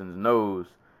on Houston's nose.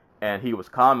 And he was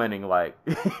commenting like,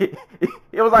 it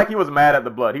was like he was mad at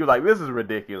the blood. He was like, this is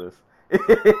ridiculous.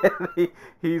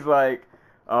 He's like,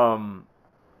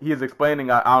 he is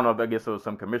explaining, I don't know, I guess it was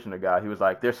some commissioner guy. He was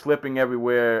like, they're slipping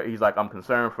everywhere. He's like, I'm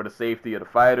concerned for the safety of the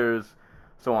fighters,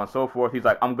 so on and so forth. He's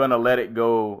like, I'm going to let it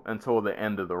go until the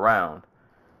end of the round.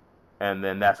 And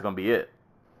then that's going to be it.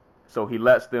 So he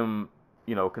lets them,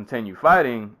 continue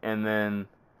fighting. And then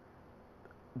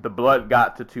the blood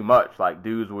got to too much. Like,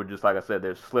 dudes were just, like I said,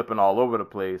 they're slipping all over the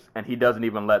place. And he doesn't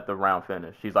even let the round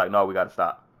finish. He's like, no, we got to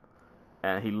stop.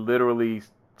 And he literally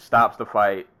stops the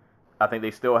fight. I think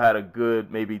they still had a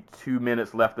good maybe 2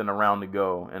 minutes left in the round to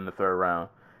go in the third round.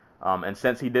 And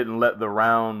since he didn't let the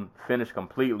round finish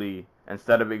completely,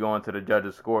 instead of it going to the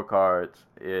judges' scorecards,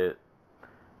 it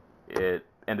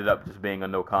ended up just being a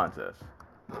no contest.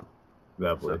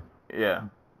 Lovely. So, yeah.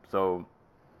 So,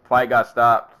 fight got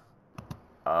stopped.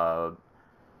 I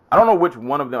I don't know which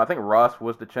one of them. I think Ross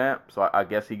was the champ, so I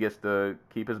guess he gets to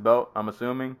keep his belt, I'm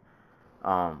assuming.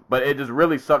 But it just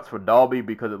really sucks for Dalby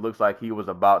because it looks like he was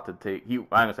about to take. He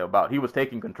was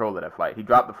taking control of that fight. He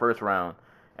dropped the first round,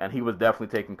 and he was definitely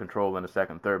taking control in the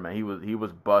second, third. Man, he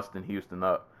was busting Houston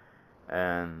up,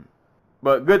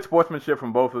 but good sportsmanship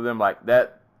from both of them. Like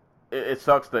that, it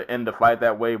sucks to end the fight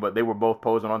that way. But they were both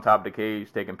posing on top of the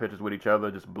cage, taking pictures with each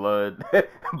other, just blood,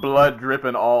 blood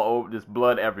dripping all over, just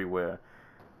blood everywhere.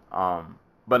 But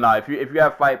nah, if you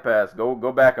have Fight Pass,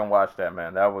 go back and watch that,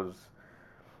 man. That was.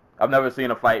 I've never seen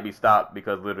a fight be stopped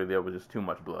because literally there was just too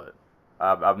much blood.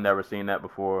 I've never seen that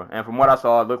before. And from what I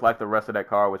saw, it looked like the rest of that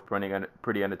card was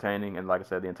pretty entertaining. And like I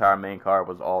said, the entire main card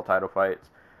was all title fights.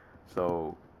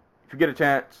 So if you get a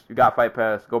chance, you got Fight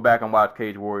Pass, go back and watch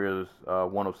Cage Warriors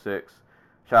 106.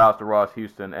 Shout outs to Ross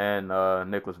Houston and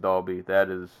Nicholas Dalby.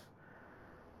 That is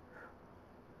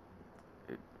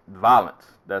violence.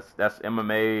 That's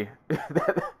MMA.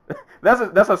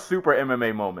 That's a super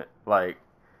MMA moment. Like,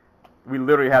 we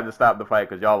literally had to stop the fight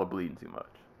because y'all are bleeding too much.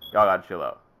 Y'all gotta chill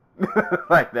out.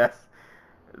 Like that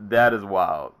is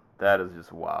wild. That is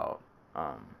just wild.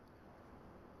 So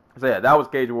yeah, that was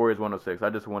Cage Warriors 106. I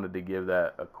just wanted to give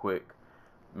that a quick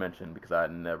mention because I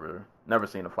had never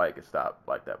seen a fight get stopped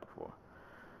like that before.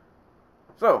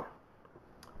 So,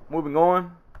 moving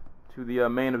on to the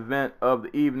main event of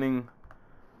the evening.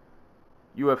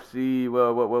 UFC.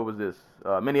 Well, what was this?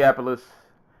 Minneapolis.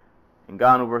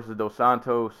 Ngannou versus Dos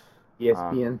Santos.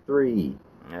 ESPN 3.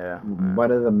 Yeah.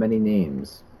 One of the many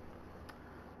names.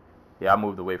 Yeah, I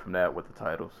moved away from that with the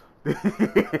titles.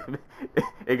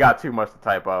 It got too much to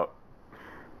type out.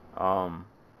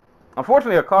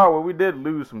 Unfortunately, a card where we did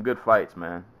lose some good fights,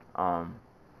 man.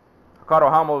 Ricardo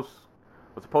Ramos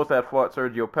was supposed to have fought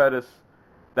Sergio Pettis.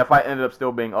 That fight ended up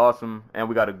still being awesome, and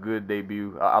we got a good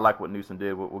debut. I like what Newsom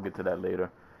did. We'll get to that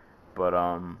later. But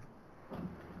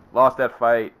lost that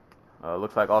fight.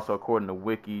 Looks like also according to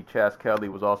Wiki, Chas Kelly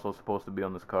was also supposed to be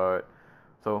on this card.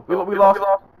 So we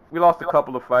lost a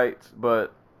couple of fights,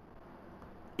 but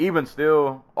even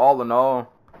still, all in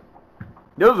all,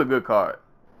 it was a good card.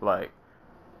 Like,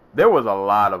 there was a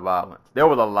lot of violence. There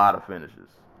was a lot of finishes.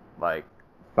 Like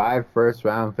 5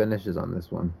 first-round finishes on this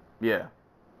one. Yeah,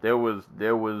 there was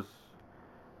death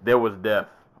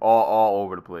all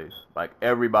over the place. Like,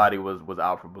 everybody was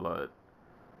out for blood.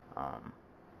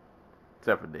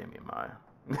 Except for Damian Maia.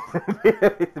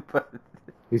 But,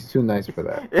 he's too nice for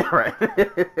that. Yeah, right.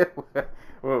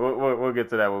 We'll get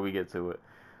to that when we get to it.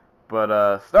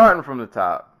 But starting from the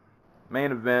top,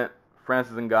 main event,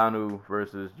 Francis Ngannou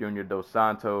versus Junior Dos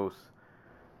Santos.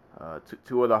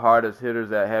 Two of the hardest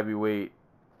hitters at heavyweight.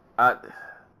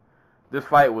 This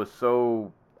fight was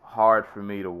so hard for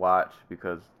me to watch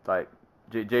because, like,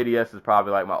 JDS is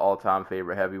probably like my all-time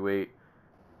favorite heavyweight,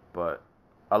 but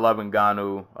I love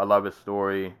Ngannou. I love his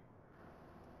story.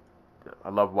 I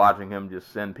love watching him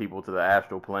just send people to the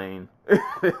astral plane.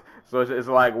 So it's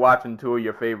like watching two of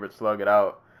your favorites slug it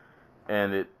out.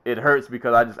 And it hurts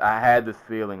because I had this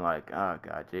feeling like, oh,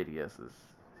 God, JDS is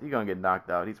he going to get knocked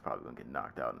out? He's probably going to get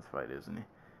knocked out in this fight, isn't he?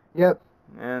 Yep.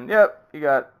 And, yep, he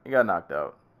got knocked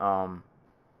out.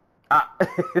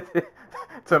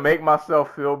 To make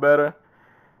myself feel better,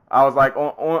 I was like,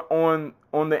 on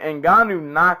the Ngannou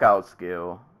knockout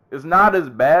scale, it's not as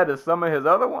bad as some of his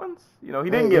other ones. You know, he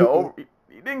didn't get overeemed.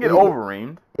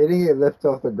 He didn't get lifted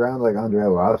off the ground like Andrei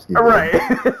Arlovski. Right.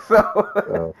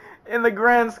 So, in the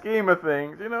grand scheme of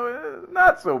things, you know,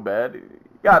 not so bad. He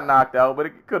got knocked out, but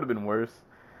it could have been worse.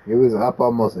 He was up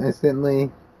almost instantly.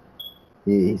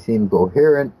 He seemed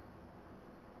coherent.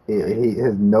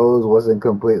 His nose wasn't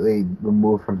completely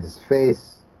removed from his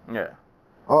face. Yeah.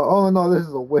 Oh no, this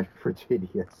is a win for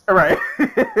JDS. Right.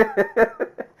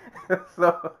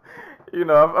 So, you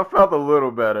know, I felt a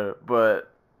little better, but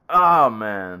oh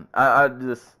man, I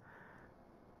was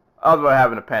about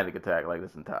having a panic attack like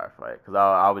this entire fight because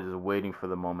I was just waiting for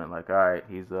the moment. Like, all right,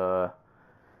 he's gonna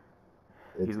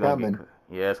coming.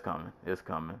 It's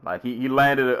coming. Like he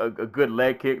landed a good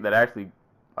leg kick that actually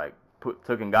like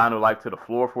took Ngannou like to the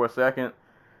floor for a second,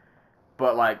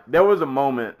 but like there was a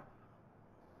moment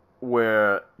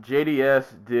where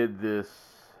JDS did this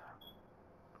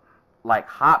like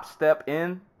hop step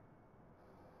in,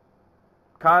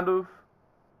 kind of.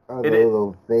 Oh, the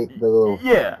little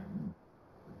yeah.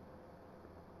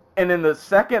 And then the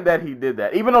second that he did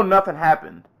that, even though nothing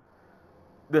happened,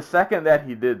 the second that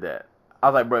he did that, I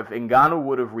was like, bro, if Ngannou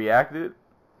would have reacted,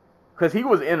 because he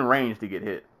was in range to get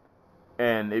hit.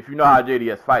 And if you know how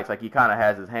JDS fights, like he kind of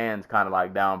has his hands kind of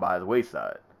like down by his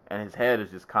waist-side, and his head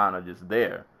is just kind of just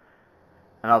there.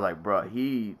 And I was like, bro,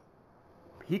 he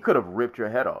could have ripped your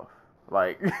head off.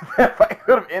 Like, that fight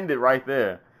could have ended right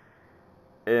there.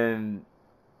 And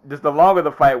just the longer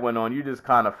the fight went on, you just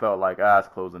kind of felt like, it's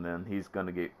closing in. He's going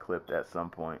to get clipped at some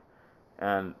point.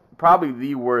 And probably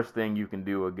the worst thing you can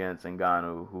do against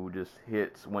Ngannou, who just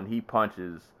hits, when he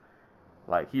punches,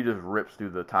 like, he just rips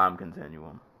through the time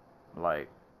continuum. Like,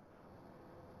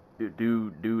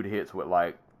 dude hits with,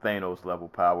 like, Thanos level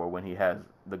power when he has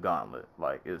the gauntlet.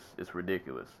 Like, it's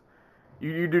ridiculous.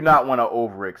 You do not want to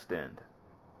overextend.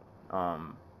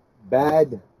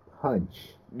 Bad punch.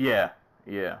 Yeah.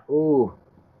 Ooh.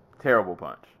 Terrible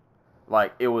punch.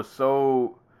 Like, it was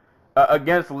so...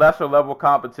 against lesser level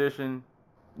competition,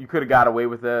 you could have got away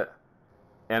with that.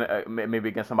 And maybe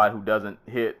against somebody who doesn't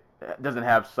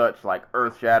have such, like,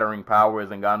 earth-shattering power as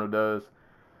Ngannou does.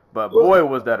 But boy,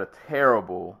 was that a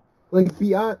terrible... Like,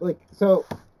 beyond... Like, so,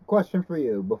 question for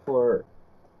you before...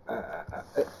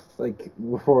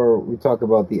 before we talk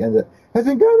about the end of... Has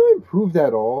Ngannou improved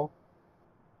at all?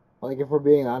 Like, if we're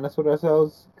being honest with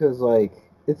ourselves? Because, like,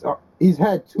 he's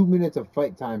had 2 minutes of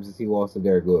fight time since he lost to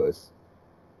Derek Lewis.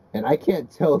 And I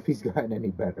can't tell if he's gotten any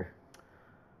better.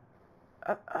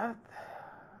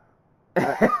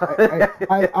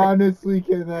 I honestly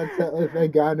cannot tell if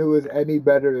Ngannou is any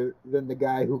better than the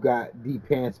guy who got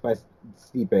de-pantsed by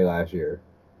Stipe last year.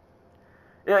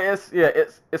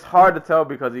 It's hard to tell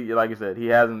because he, like you said, he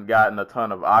hasn't gotten a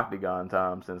ton of octagon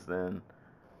time since then.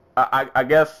 I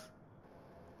guess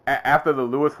after the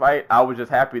Lewis fight, I was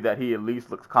just happy that he at least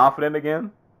looks confident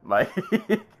again. Like,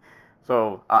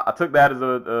 so I took that as a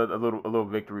little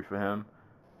victory for him.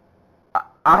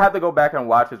 I had to go back and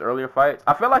watch his earlier fights.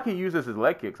 I feel like he uses his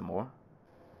leg kicks more.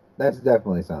 That's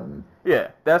definitely something.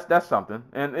 Yeah, that's something,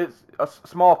 and it's a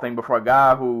small thing. But for a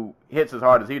guy who hits as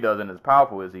hard as he does and as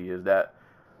powerful as he is, that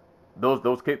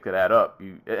those kicks could add up.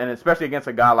 And especially against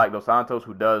a guy like Dos Santos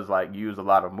who does like use a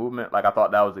lot of movement. Like, I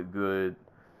thought that was a good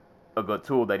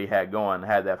tool that he had going.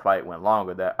 Had that fight went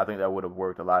longer, that I think that would have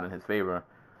worked a lot in his favor.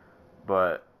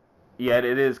 But yeah, it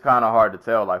is kind of hard to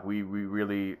tell. Like,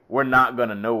 we're not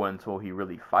gonna know until he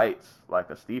really fights like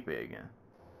a Stipe again.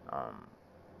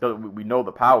 So we know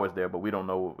the power is there, but we don't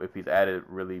know if he's added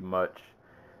really much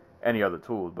any other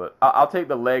tools. But I'll take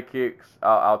the leg kicks.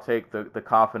 I'll take the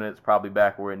confidence probably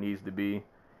back where it needs to be.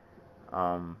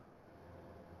 Yeah,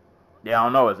 I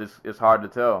don't know. It's hard to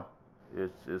tell.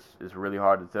 It's really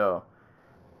hard to tell.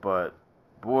 But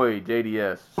boy,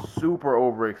 JDS super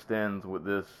overextends with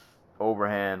this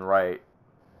overhand right,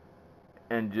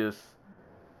 and just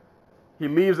he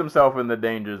leaves himself in the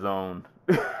danger zone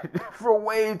for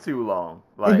way too long.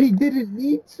 Like, and he didn't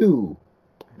need to.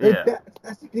 Like, yeah,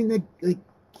 that's the thing that, like,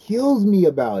 kills me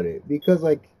about it, because,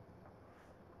 like,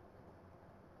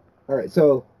 all right,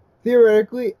 so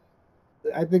theoretically,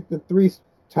 I think the three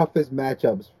toughest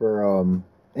matchups for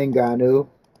Ngannou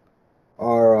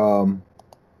are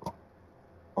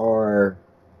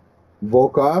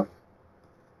Volkov,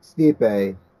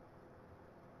 Stipe,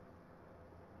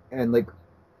 and, like,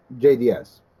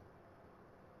 JDS.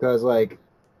 Because, like,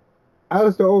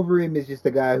 Alistair Overeem is just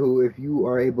a guy who, if you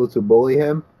are able to bully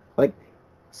him, like,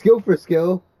 skill for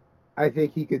skill, I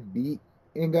think he could beat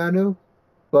Ngannou,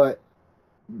 but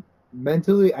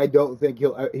mentally, I don't think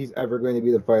he's ever going to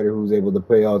be the fighter who's able to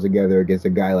play all together against a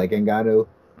guy like Ngannou,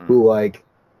 who, like,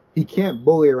 he can't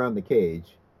bully around the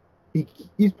cage.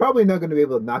 He's probably not going to be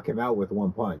able to knock him out with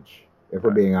one punch, if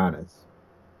we're being honest.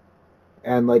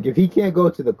 And, like, if he can't go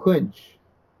to the clinch,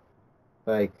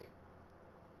 like,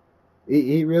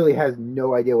 he really has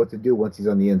no idea what to do once he's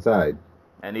on the inside.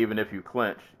 and even if you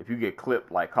clinch, if you get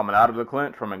clipped like coming out of the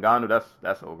clinch from Ngannou,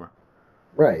 that's over.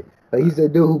 Right. Like, he's a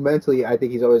dude who mentally, I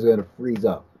think he's always going to freeze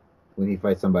up when he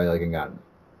fights somebody like Ngannou.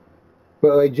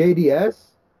 But, like, JDS,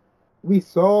 we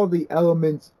saw the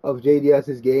elements of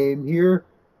JDS's game here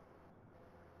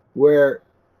where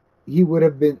he would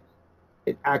have been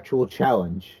an actual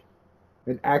challenge,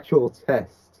 an actual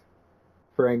test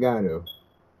for Ngannou.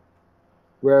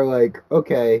 Where, like,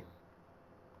 okay,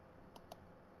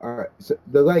 all right, so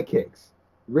the leg kicks,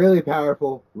 really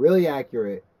powerful, really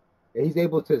accurate, and he's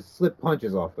able to slip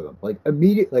punches off of them. Like,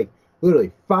 immediately, like,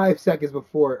 literally 5 seconds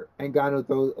before Ngannou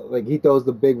throws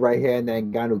the big right hand that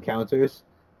Ngannou counters,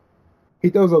 he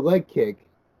throws a leg kick,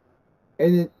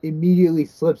 and then immediately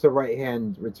slips a right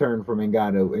hand return from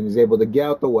Ngannou and is able to get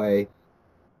out the way,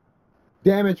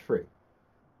 damage free.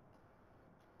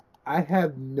 I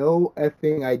have no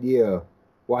effing idea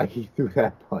why he threw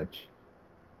that punch,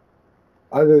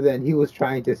 other than he was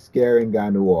trying to scare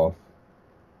Ngannou off.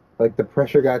 Like, the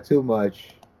pressure got too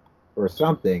much or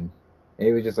something, and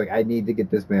he was just like, I need to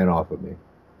get this man off of me.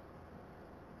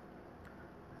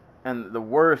 And the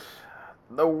worst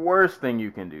thing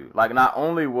you can do, like, not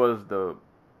only was the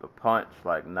the punch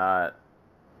like not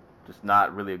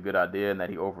really a good idea, and that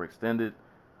he overextended.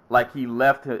 Like he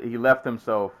left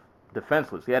himself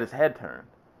defenseless. He had his head turned.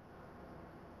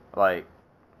 Like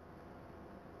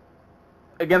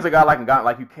against a guy like Ngannou,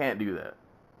 like you can't do that.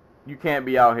 You can't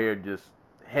be out here just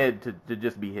head to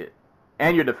just be hit,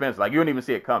 and your defense like you don't even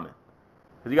see it coming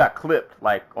because he got clipped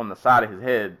like on the side of his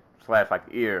head / like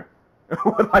ear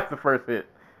with like the first hit,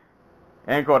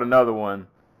 and caught another one,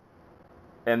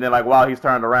 and then like while he's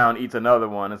turned around eats another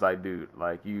one. It's like, dude,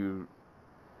 like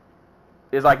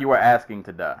it's like you were asking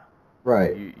to die.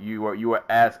 Right. You were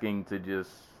asking to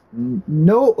just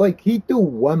no, like he threw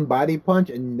one body punch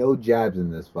and no jabs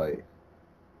in this fight.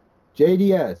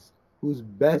 JDS, whose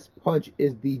best punch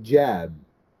is the jab,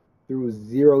 threw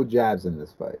 0 jabs in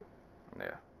this fight.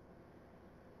 Yeah.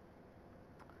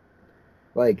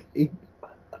 Like,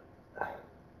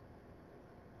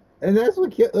 and that's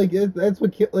what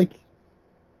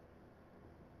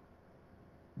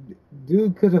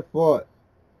dude could have fought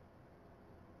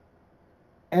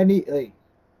any, like,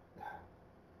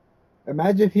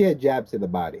 imagine if he had jabs to the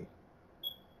body.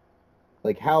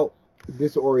 Like, how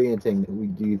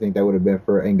disorienting do you think that would have been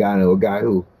for Ngannou, a guy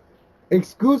who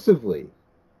exclusively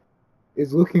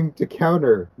is looking to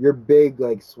counter your big,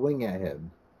 like, swing at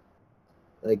him?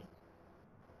 Like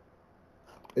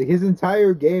his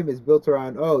entire game is built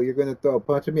around, oh, you're going to throw a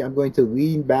punch at me, I'm going to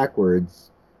lean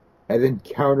backwards and then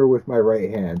counter with my right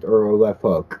hand or a left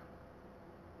hook.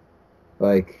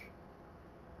 Like,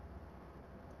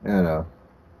 I don't know.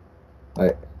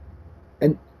 I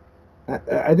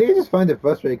think I just find it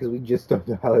frustrating because we just don't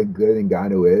know how like, good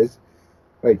Ngannou is.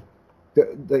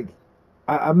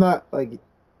 I'm not like.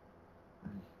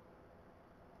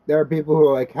 There are people who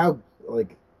are like, how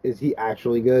like is he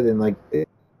actually good? And like, I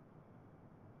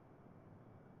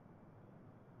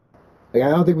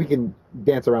don't think we can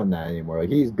dance around that anymore. Like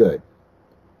he's good.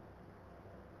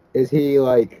 Is he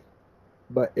like?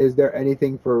 But is there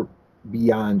anything for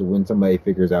beyond when somebody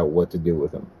figures out what to do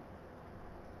with him?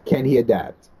 Can he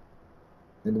adapt?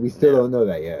 And we still don't know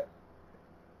that yet.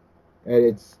 And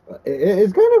it's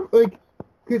kind of like,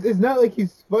 because it's not like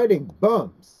he's fighting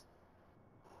bumps.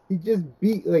 He just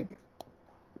beat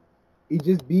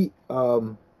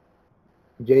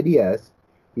JDS.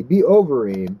 He beat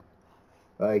Overeem.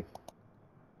 Like,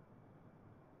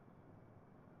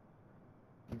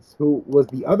 who was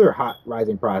the other hot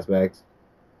rising prospects.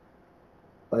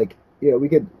 Like, yeah, we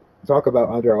could talk about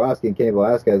Andre Arlovski and Cain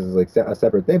Velasquez as like a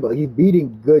separate thing, but he's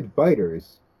beating good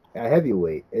fighters at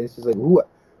heavyweight, and it's just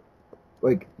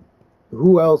like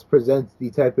who else presents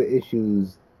the type of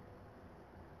issues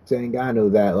to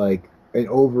Ngannou that like an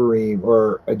Overeem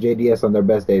or a JDS on their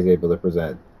best days able to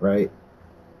present, right?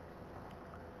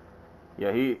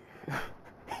 Yeah,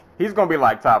 he's gonna be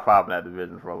like top 5 in that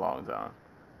division for a long time,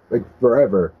 like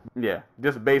forever. Yeah,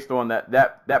 just based on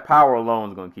that power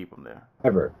alone is gonna keep him there.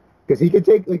 Ever. Because he could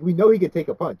take, like, we know he could take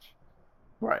a punch.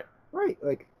 Right. Right.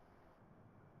 Like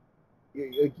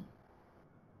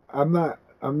I'm not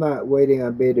waiting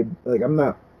on bated, like, I'm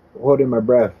not holding my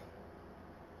breath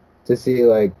to see,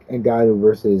 like, Ngannou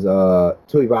versus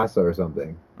Tuivasa or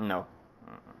something. No.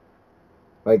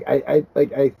 Like, I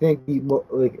think,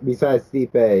 besides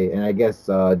Stipe and I guess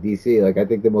DC, like, I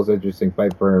think the most interesting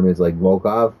fight for him is, like,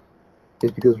 Volkov.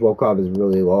 Just because Volkov is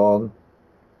really long.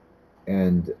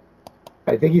 And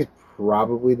I think he's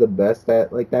probably the best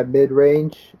at like that mid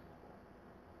range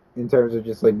in terms of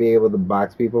just like being able to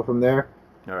box people from there.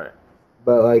 All right.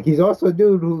 But like he's also a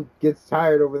dude who gets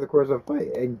tired over the course of a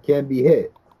fight and can be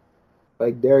hit.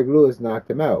 Like Derek Lewis knocked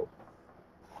him out.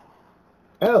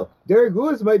 Hell, Derek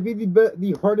Lewis might be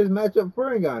the hardest matchup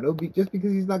for Ngannou just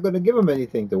because he's not going to give him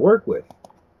anything to work with.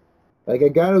 Like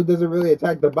Ngannou doesn't really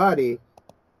attack the body,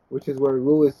 which is where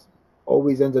Lewis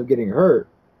always ends up getting hurt.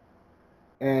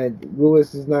 And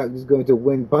Lewis is not just going to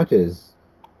wing punches,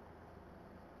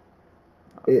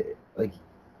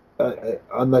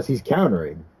 unless he's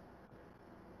countering.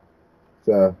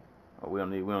 So we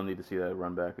don't need to see that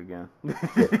run back again.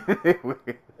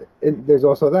 And there's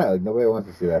also that, like nobody wants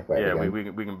to see that fight. Yeah,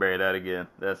 again. we can bury that again.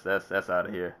 That's out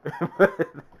of here.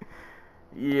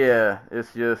 Yeah,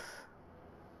 it's just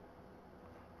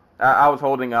I was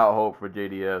holding out hope for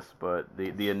JDS, but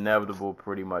the inevitable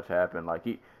pretty much happened. Like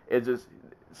it's just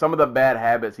some of the bad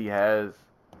habits he has.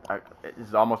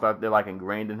 It's almost like they're like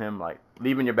ingrained in him, like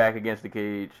leaving your back against the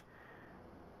cage,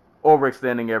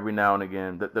 overextending every now and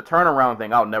again. The turnaround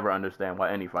thing, I'll never understand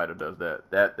why any fighter does that.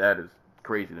 That is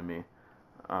crazy to me.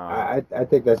 I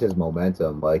think that's just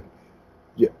momentum. Like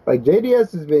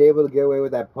JDS has been able to get away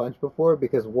with that punch before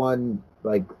because one,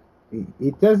 like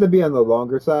he tends to be on the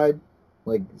longer side,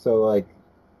 like so like,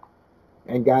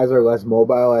 and guys are less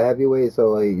mobile at heavyweight, so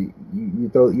like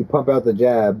you pump out the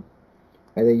jab,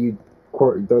 and then you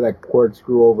throw that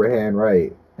corkscrew overhand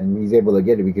right, and he's able to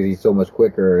get it because he's so much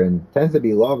quicker and tends to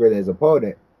be longer than his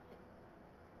opponent.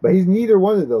 But he's neither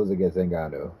one of those against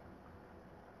Ngannou.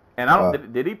 And I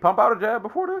don't. Did he pump out a jab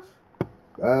before this?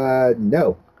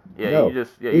 No. Yeah, no. he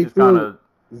just kind of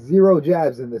 0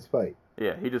 jabs in this fight.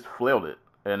 Yeah, he just flailed it,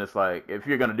 and it's like if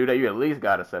you're gonna do that, you at least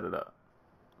gotta set it up.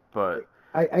 But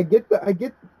I get the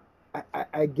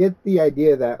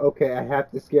idea that okay, I have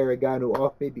to scare Ngannou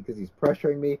off me because he's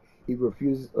pressuring me. He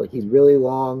refuses, like he's really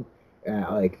long, and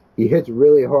like he hits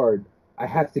really hard. I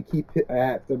have to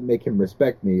make him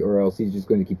respect me, or else he's just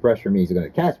going to keep pressuring me. He's going to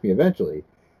catch me eventually.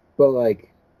 But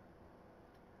like,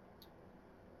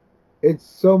 it's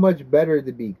so much better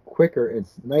to be quicker and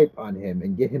snipe on him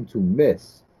and get him to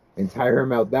miss and tire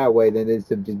him out that way than it is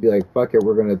to just be like, fuck it,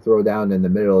 we're going to throw down in the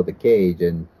middle of the cage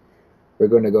and we're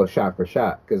going to go shot for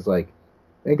shot. Because like,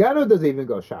 Ngannou doesn't even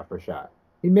go shot for shot.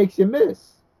 He makes you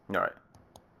miss. All right.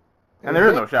 And there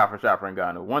is no shot for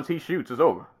Ngannou. Once he shoots, it's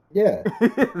over. Yeah.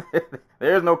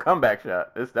 There's no comeback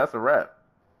shot. That's a wrap.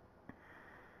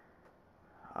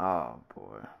 Oh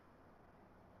boy.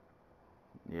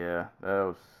 Yeah, that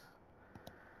was.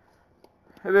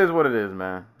 It is what it is,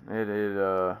 man. It is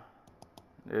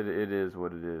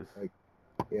what it is. Like,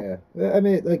 yeah. I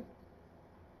mean, like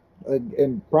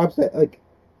and props that like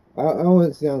I don't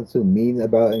want to sound too mean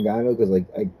about Ngannou because like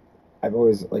I've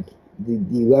always like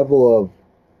the level of.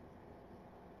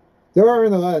 There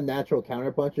aren't a lot of natural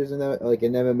counterpunchers in that, like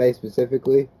in MMA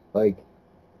specifically, like,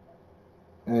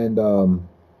 and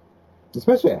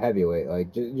especially at heavyweight,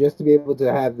 like just to be able to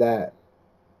have that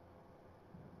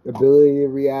ability to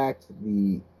react,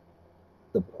 the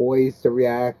poise to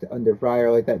react under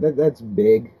fire like that's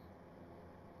big.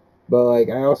 But like,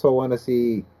 I also want to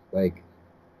see like,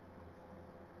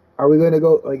 are we going to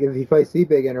go like if he fights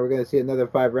Stipe again, are we going to see another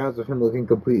 5 rounds of him looking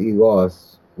completely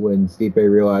lost? When Stipe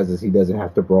realizes he doesn't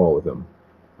have to brawl with him.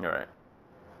 All right.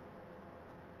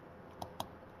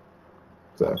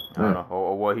 So I don't know,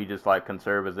 or will he just like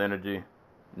conserve his energy,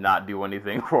 not do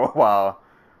anything for a while,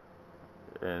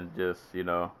 and just I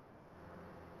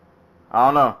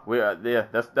don't know.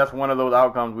 That's one of those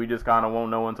outcomes we just kind of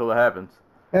won't know until it happens.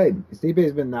 Hey,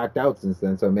 Stipe's been knocked out since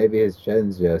then, so maybe his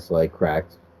chin's just like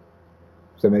cracked.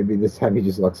 So maybe this time he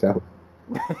just lucks out.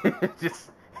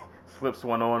 Just slips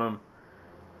one on him.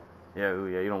 Yeah,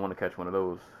 you don't want to catch one of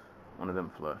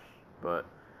them flush. But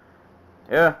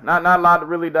yeah, not a lot to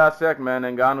really dissect, man.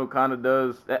 Ngannou kind of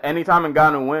does. Anytime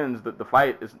Ngannou wins, the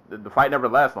fight never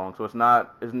lasts long. So it's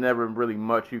never really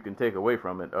much you can take away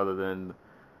from it, other than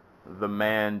the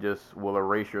man just will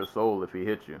erase your soul if he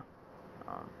hits you.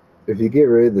 If you get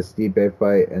rid of the Stipe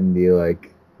fight and the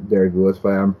like Derrick Lewis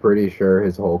fight, I'm pretty sure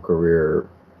his whole career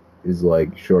is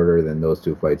like shorter than those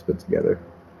 2 fights put together.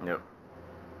 Yep.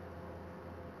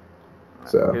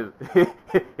 So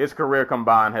his career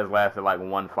combined has lasted like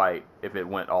 1 fight if it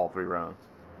went all 3 rounds.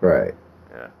 Right.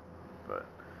 Yeah. But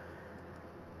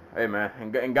hey, man,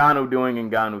 Ngannou doing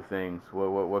Ngannou things.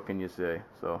 What can you say?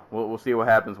 So we'll see what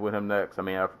happens with him next. I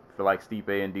mean, I feel like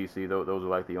Stipe and DC, those are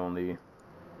like the only,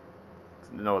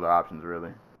 no other options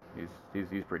really.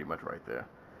 He's pretty much right there.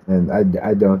 And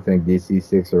I don't think DC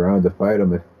sticks around to fight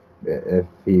him if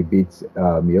he beats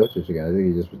Miocic again. I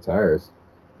think he just retires.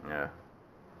 Yeah.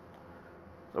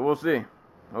 So we'll see.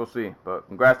 But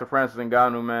congrats to Francis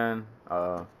Ngannou, man.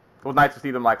 It was nice to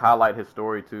see them like highlight his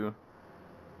story too.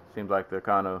 Seems like they're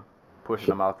kind of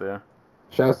pushing him out there.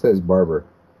 Shout says Barber.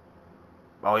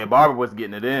 Oh yeah, Barber was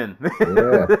getting it in.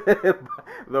 Yeah.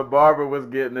 The Barber was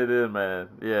getting it in, man.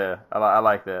 Yeah, I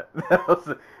like that. That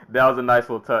was a nice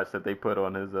little touch that they put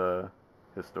on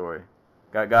his story.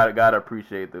 Gotta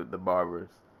appreciate the Barbers.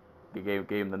 They gave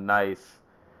him the nice,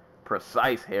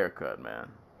 precise haircut, man.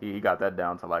 He got that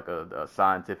down to like a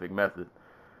scientific method.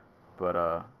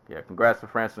 But yeah, congrats to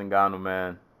Francis Ngannou,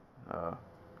 man.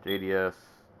 JDS.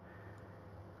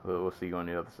 We'll see you on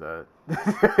the other side.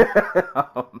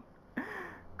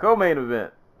 Co-main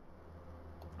event.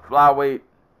 Flyweight.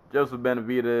 Joseph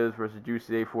Benavidez versus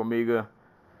Jussier Formiga.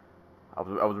 I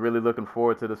was really looking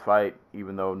forward to this fight,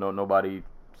 even though nobody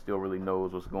still really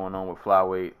knows what's going on with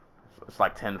flyweight. It's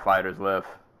like 10 fighters left,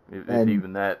 if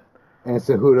even that. And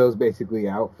Cejudo's basically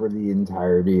out for the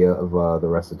entirety of the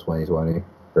rest of 2020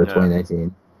 or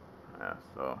 2019. Yeah,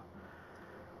 so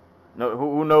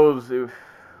who knows if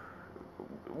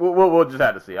we'll just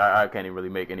have to see. I can't even really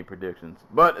make any predictions.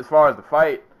 But as far as the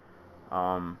fight,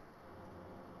 I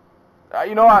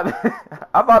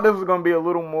thought this was gonna be a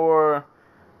little more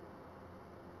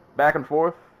back and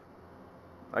forth,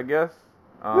 I guess.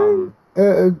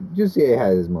 Jussier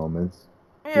had his moments.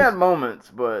 He had moments,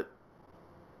 but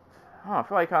I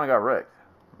feel like he kind of got wrecked.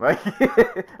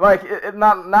 Like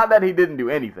not that he didn't do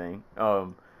anything.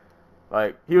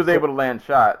 Like he was able to land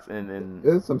shots and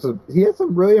he had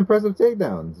some really impressive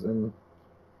takedowns, and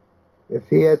if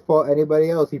he had fought anybody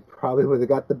else, he probably would have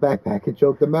got the backpack and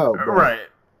choked him out. But... Right.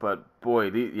 But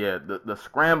boy, the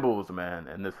scrambles, man,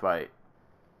 in this fight.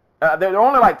 There are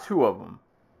only like 2 of them,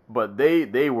 but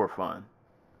they were fun.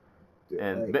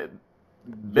 And like,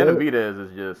 Benavidez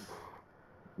is just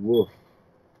woof.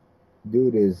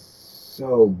 Dude is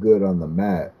so good on the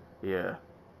mat. Yeah.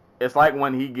 It's like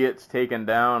when he gets taken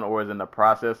down or is in the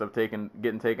process of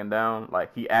getting taken down,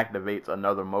 like he activates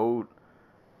another mode.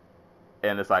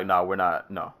 And it's like, no,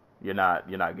 you're not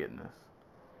getting this.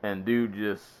 And dude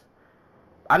just,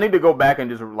 I need to go back and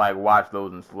just like watch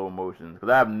those in slow motion because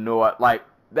I have no, like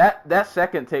that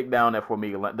second takedown that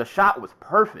Formiga, the shot was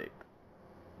perfect.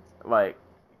 Like,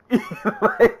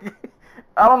 like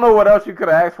I don't know what else you could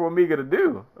have asked Formiga to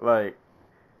do. Like,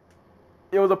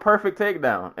 it was a perfect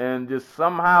takedown, and just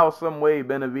somehow, some way,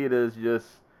 Benavidez just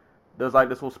does like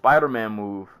this whole Spider-Man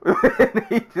move. And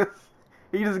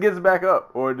he just gets back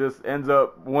up, or just ends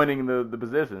up winning the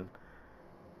position.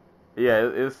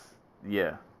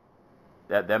 Yeah,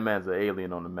 that man's an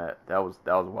alien on the mat. That was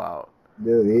wild.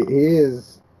 Dude, he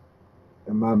is,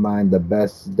 in my mind, the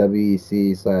best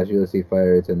WEC/UFC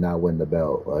fighter to not win the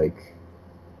belt. Like,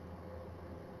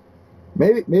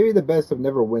 maybe the best to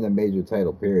never win a major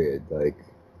title. Period. Like,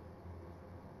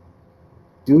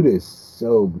 dude is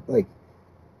so like,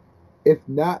 if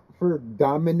not for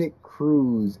Dominic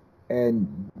Cruz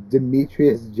and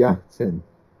Demetrius Johnson,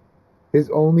 his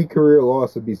only career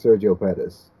loss would be Sergio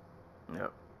Pettis.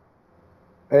 Yep.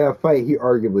 And a fight he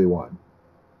arguably won.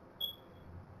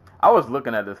 I was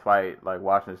looking at this fight, like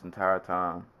watching this entire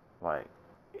time, like,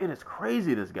 it is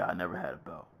crazy this guy never had a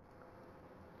belt.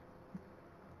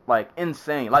 Like,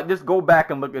 insane. Like, just go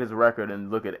back and look at his record and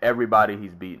look at everybody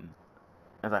he's beaten.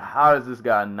 It's like, how does this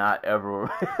guy not ever...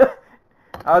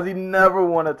 how has he never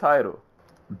won a title?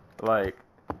 Like,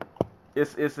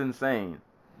 it's insane.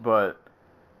 But,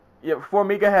 yeah,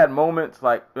 Formiga had moments,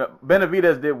 like,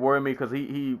 Benavidez did worry me because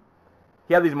he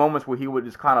had these moments where he would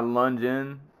just kind of lunge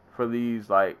in for these,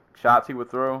 like, shots he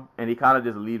would throw, and he kind of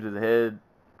just leaves his head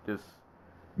just...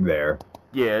 there.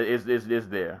 Yeah, it's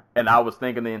there. And I was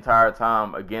thinking the entire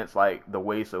time against, like, the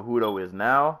way Cejudo is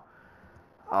now,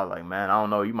 I was like, man, I don't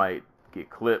know, you might get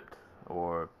clipped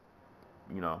or,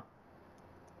 you know,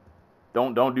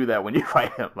 don't do that when you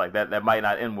fight him. Like, that might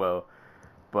not end well.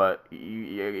 But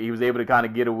he was able to kind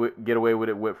of get away with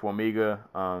it with Formiga.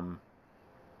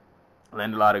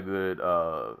 Landed a lot of good,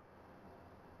 a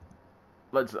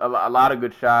lot of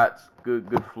good shots,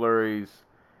 good flurries.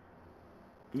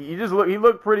 He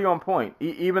looked pretty on point.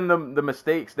 Even the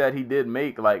mistakes that he did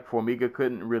make, like Formiga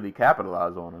couldn't really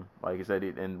capitalize on him. Like I said,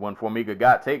 and when Formiga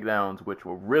got takedowns, which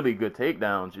were really good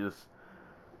takedowns, just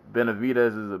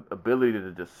Benavidez's ability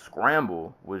to just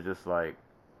scramble was just like,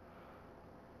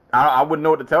 I wouldn't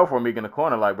know what to tell Formiga in the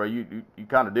corner. Like, bro, you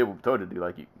kind of did what we told you to do.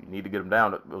 Like, you need to get him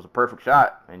down. It was a perfect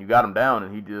shot, and you got him down,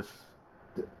 and he just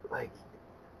like.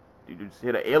 You just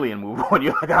hit an alien move on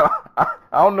you. Like, I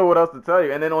don't know what else to tell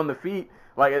you. And then on the feet,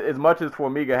 like, as much as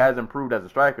Formiga has improved as a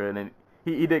striker, and then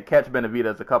he did catch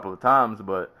Benavidez a couple of times,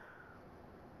 but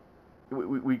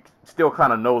we still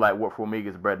kind of know, like, what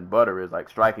Formiga's bread and butter is. Like,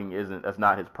 striking that's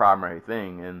not his primary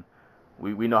thing. And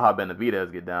we know how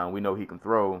Benavidez get down. We know he can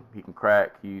throw, he can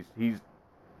crack. He's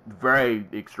very,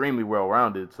 extremely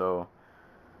well-rounded. So,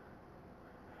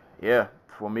 yeah,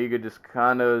 Formiga just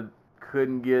kind of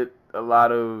couldn't get a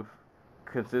lot of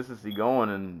consistency going,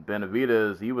 and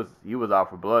Benavidez, he was out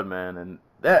for blood, man. And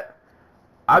that,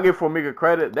 I'll give Formiga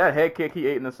credit, that head kick he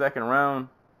ate in the second round,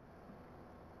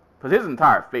 because his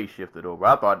entire face shifted over.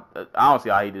 I don't see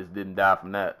how he just didn't die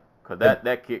from that, because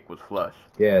that kick was flush.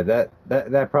 Yeah, that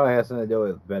probably has something to do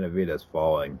with Benavidez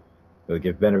falling. Like,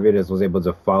 if Benavidez was able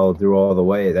to follow through all the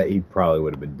way, that he probably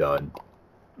would have been done.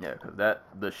 Yeah, because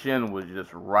the shin was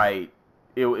just right.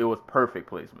 It was perfect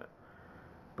placement.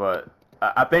 But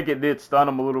I think it did stun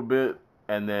him a little bit,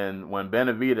 and then when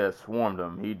Benavidez swarmed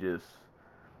him, he just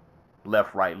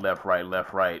left, right. It was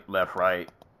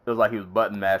like he was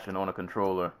button mashing on a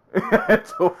controller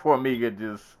until Formiga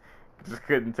just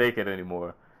couldn't take it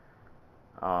anymore.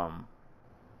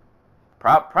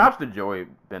 Props to Joey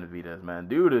Benavidez, man.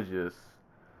 Dude is just,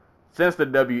 since the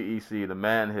WEC, the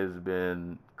man has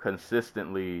been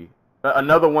consistently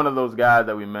another one of those guys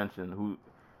that we mentioned who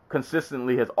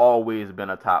consistently has always been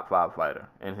a top 5 fighter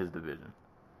in his division.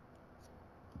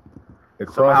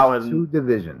 Across 2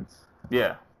 divisions.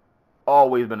 Yeah.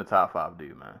 Always been a top 5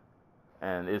 dude, man.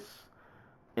 And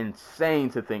insane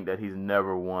to think that he's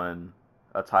never won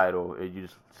a title. And you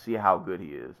just see how good he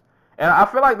is. And I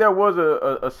feel like there was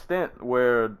a stint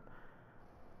where,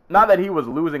 not that he was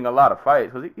losing a lot of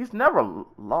fights, because he's never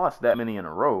lost that many in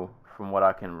a row, from what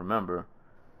I can remember.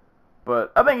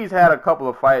 But I think he's had a couple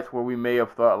of fights where we may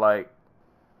have thought, like,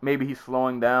 maybe he's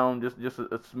slowing down just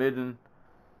a smidgen.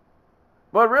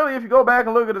 But really, if you go back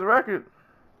and look at his record,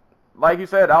 like you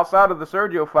said, outside of the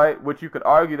Sergio fight, which you could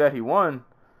argue that he won,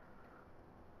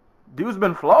 dude's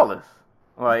been flawless.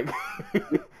 Like,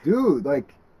 dude,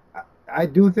 like, I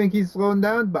do think he's slowing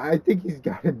down, but I think he's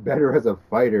gotten better as a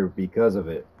fighter because of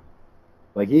it.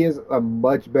 Like, he is a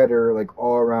much better, like,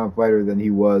 all-around fighter than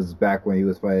he was back when he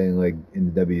was fighting, like,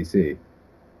 in the WEC.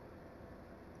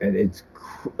 And it's,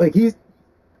 like, he's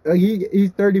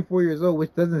 34 years old,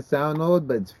 which doesn't sound old,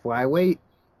 but it's flyweight,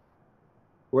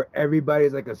 where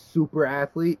everybody's, like, a super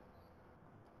athlete.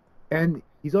 And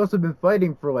he's also been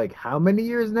fighting for, like, how many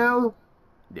years now?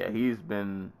 Yeah, he's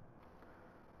been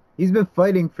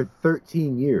fighting for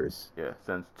 13 years. Yeah,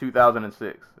 since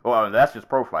 2006. Well, that's just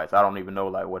pro fights. I don't even know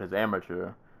like what his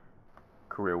amateur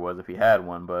career was, if he had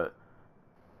one. But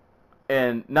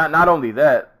and not only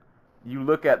that, you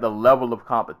look at the level of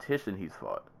competition he's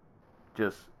fought.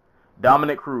 Just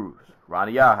Dominic Cruz,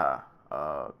 Ronnie Yaha,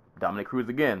 Dominic Cruz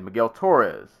again, Miguel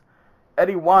Torres,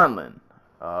 Eddie Wineland,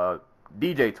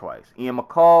 DJ Twice, Ian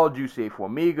McCall, Jussier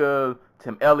Formiga,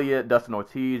 Tim Elliott, Dustin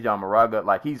Ortiz, John Moraga.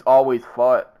 Like, he's always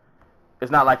fought. It's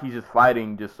not like he's just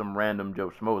fighting just some random Joe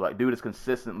Schmo. Like, dude has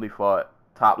consistently fought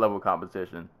top-level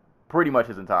competition pretty much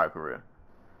his entire career.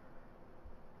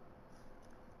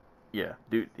 Yeah,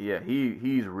 dude. Yeah,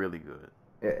 he's really good.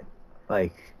 Yeah,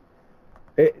 like,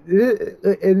 and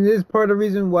this is part of the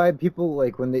reason why people,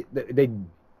 like, when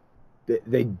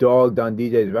they dogged on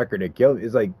DJ's record and killed him.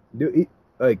 It's like, dude,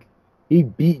 he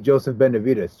beat Joseph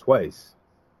Benavidez twice.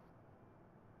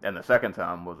 And the second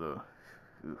time was a...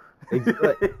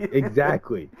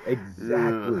 Exactly.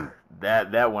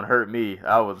 That one hurt me.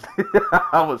 I was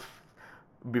I was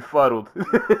befuddled.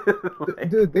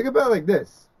 Dude, think about it like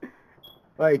this.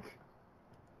 Like,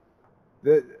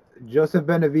 the Joseph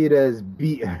Benavidez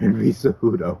beat Henry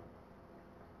Cejudo.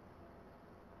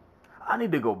 I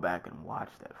need to go back and watch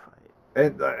that fight.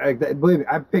 And believe me,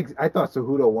 I thought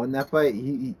Cejudo won that fight.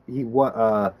 He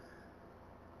won.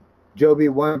 Joby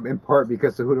won in part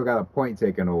because Cejudo got a point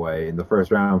taken away in the first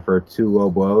round for 2 low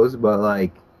blows. But,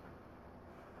 like,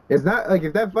 it's not like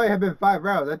if that fight had been 5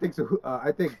 rounds, I think Joseph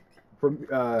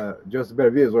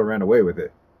Benavidez would have ran away with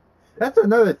it. That's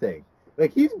another thing.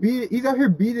 Like, he's out here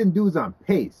beating dudes on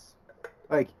pace.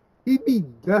 Like, he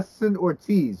beat Dustin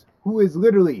Ortiz, who is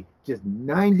literally just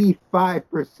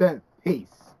 95% pace,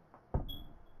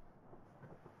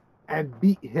 and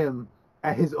beat him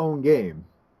at his own game.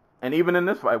 And even in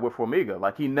this fight with Formiga,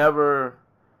 like, he never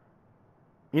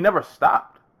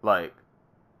stopped. Like,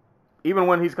 even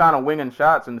when he's kind of winging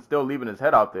shots and still leaving his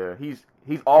head out there, he's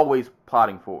always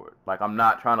plotting forward. Like, I'm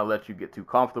not trying to let you get too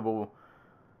comfortable.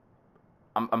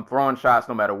 I'm throwing shots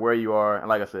no matter where you are. And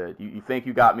like I said, you think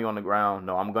you got me on the ground.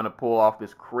 No, I'm going to pull off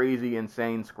this crazy,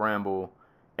 insane scramble,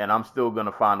 and I'm still going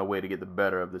to find a way to get the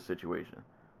better of the situation.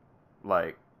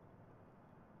 Like,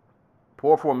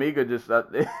 poor Formiga just...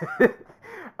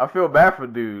 I feel bad for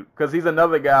dude, because he's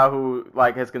another guy who,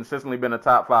 like, has consistently been a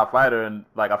top 5 fighter, and,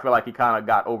 like, I feel like he kind of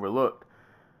got overlooked.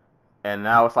 And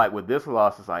now it's like, with this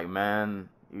loss, it's like, man,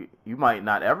 you might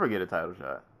not ever get a title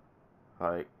shot.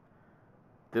 Like,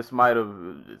 this might have,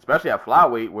 especially at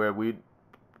flyweight, where we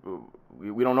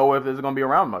don't know if this is going to be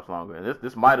around much longer. And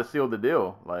this might have sealed the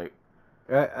deal. Like,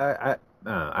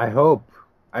 I hope,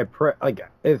 I pray, like,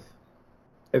 if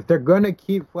they're going to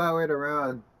keep flyweight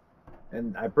around,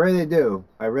 and I pray they do.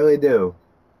 I really do.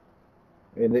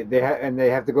 And they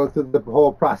have to go through the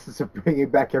whole process of bringing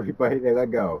back everybody they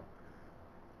let go.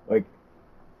 Like,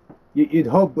 you'd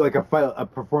hope like a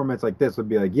performance like this would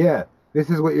be like, yeah, this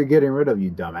is what you're getting rid of,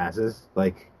 you dumbasses.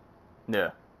 Like,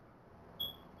 yeah.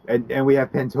 And we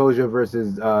have Pantoja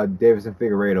versus Davison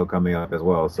Figueiredo coming up as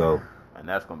well. So. And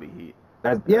that's gonna be heat.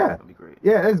 That's gonna be great.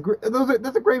 Yeah, that's great.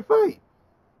 That's a great fight.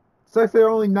 Sucks there are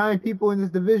only 9 people in this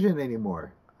division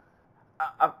anymore.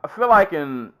 I feel like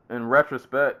in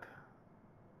retrospect,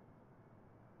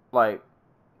 like,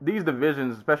 these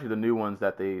divisions, especially the new ones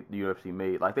that the UFC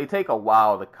made, like, they take a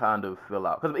while to kind of fill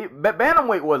out. Because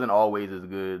bantamweight wasn't always as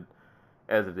good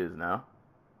as it is now.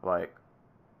 Like,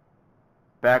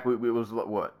 back it was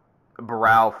what,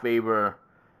 Barral, Faber,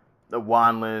 the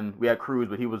Wineland. We had Cruz,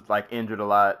 but he was like injured a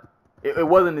lot. It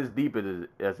wasn't as deep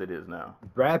as it is now.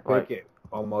 Brad Pickett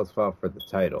almost fought for the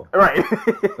title. Right.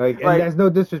 Like, and there's no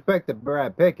disrespect to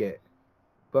Brad Pickett,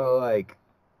 but like,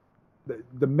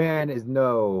 the man is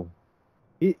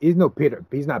he's not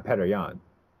Petr Yan.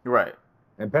 Right.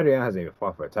 And Petr Yan hasn't even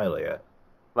fought for a title yet.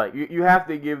 Like, you have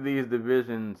to give these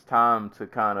divisions time to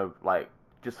kind of, like,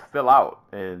 just fill out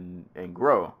and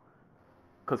grow.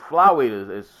 Because flyweight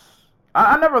is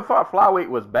I never thought flyweight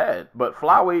was bad, but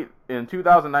flyweight in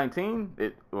 2019,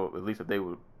 well, at least if they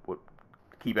would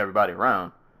keep everybody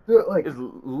around, So, like, is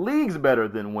leagues better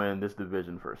than when this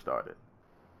division first started.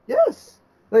 yes,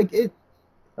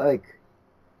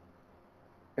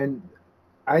 and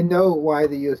I know why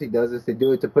the UFC does this. They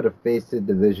do it to put a face to the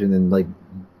division and like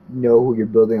know who you're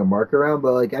building a mark around.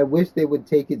 But like, I wish they would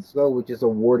take it slow with just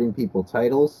awarding people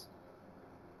titles.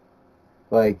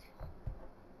 Like,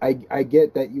 I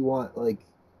get that you want like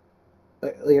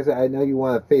I said, I know you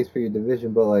want a face for your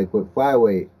division, but like with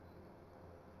flyweight,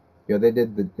 they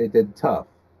did tough,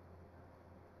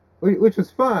 which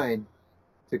was fine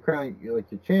to crown your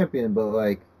champion, but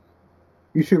like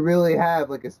you should really have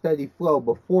like a steady flow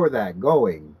before that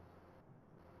going,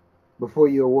 before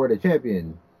you award a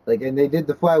champion. Like, and they did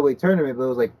the flyweight tournament, but it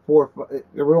was like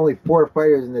there were only 4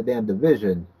 fighters in the damn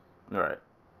division. All right.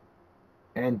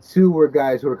 And 2 were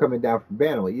guys who were coming down from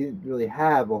bantamweight. You didn't really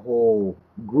have a whole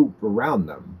group around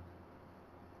them.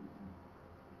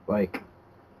 Like,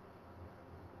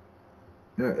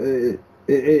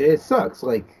 it sucks.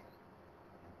 Like,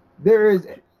 there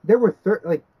were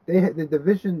they had the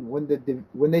division when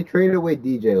they traded away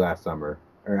DJ last summer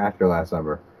or after last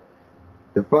summer.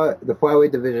 The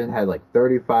flyweight division had like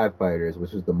 35 fighters,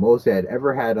 which was the most they had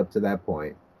ever had up to that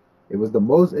point. It was the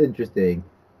most interesting.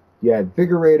 You had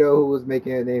Figueiredo, who was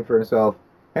making a name for himself.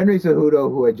 Henry Cejudo,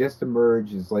 who had just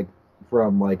emerged, is like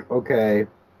from like, okay,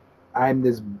 I'm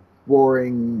this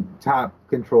boring top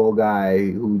control guy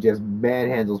who just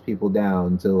manhandles people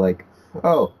down, to like,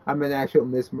 oh, I'm an actual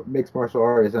mixed martial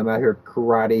artist. I'm out here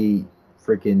I'm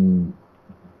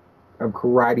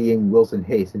karateing Wilson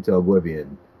Hayes into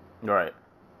oblivion. Right.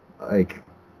 Like,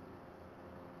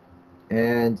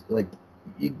 and like,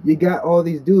 you got all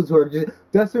these dudes who are just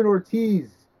Dustin Ortiz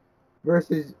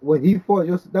versus when he fought.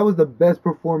 That was the best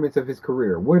performance of his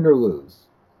career, win or lose.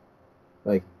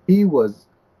 Like, he was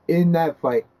in that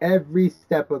fight every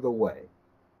step of the way,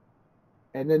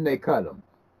 and then they cut him.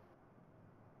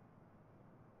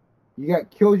 You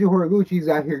got Kyoji Horiguchi's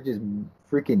out here just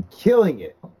freaking killing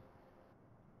it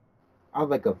on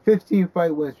like a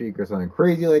 15-fight win streak or something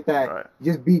crazy like that. Right.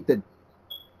 Just beat the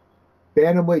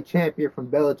bantamweight champion from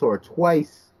Bellator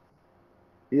twice.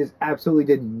 He just absolutely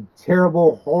did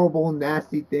terrible, horrible,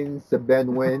 nasty things to Ben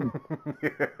Nguyen.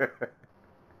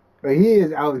 But he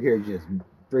is out here just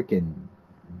freaking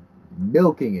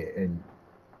milking it, and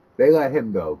they let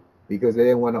him go because they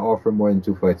didn't want to offer more than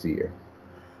 2 fights a year.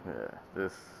 Yeah,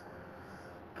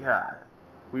 God,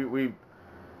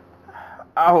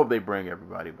 I hope they bring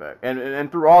everybody back.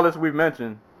 And through all this we've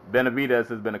mentioned, Benavidez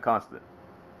has been a constant.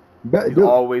 He's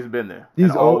always been there.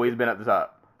 He's always been at the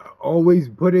top. Always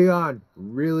putting on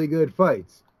really good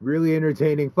fights, really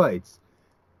entertaining fights.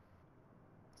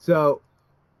 So,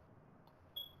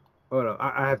 hold on,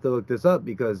 I have to look this up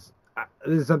because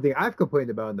this is something I've complained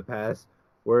about in the past,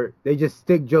 where they just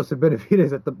stick Joseph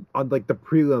Benavidez on like the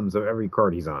prelims of every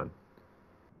card he's on.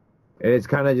 And it's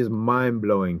kind of just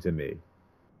mind-blowing to me.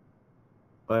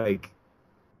 Like,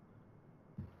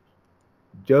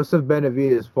 Joseph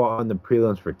Benavidez fought on the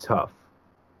prelims for TUF.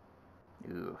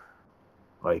 Ew.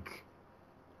 Like,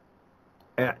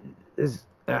 this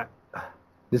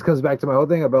comes back to my whole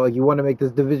thing about, like, you want to make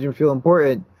this division feel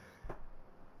important.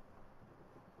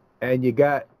 And you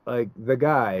got, like,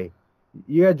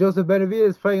 you got Joseph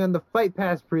Benavidez fighting on the Fight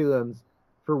Pass prelims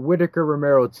for Whittaker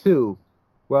Romero 2.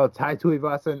 Well, Tai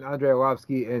Tuivasa and Andrei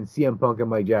Arlovsky and CM Punk and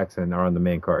Mike Jackson are on the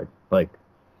main card. Like,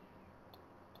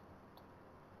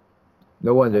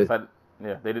 no wonder.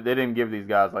 Yeah, they didn't give these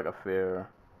guys like a fair.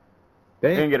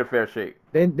 They didn't get a fair shake.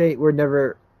 They were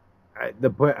never. The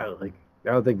point, I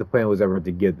don't think the plan was ever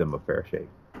to give them a fair shake.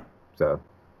 So.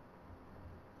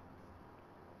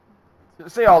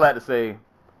 Say all that to say,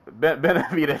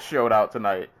 Benavidez showed out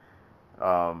tonight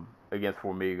against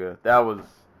Formiga. That was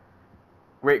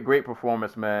great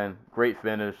performance, man. Great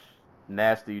finish.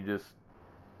 Nasty, just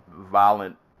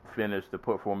violent finish to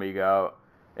put Formiga out.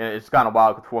 And it's kind of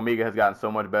wild because Formiga has gotten so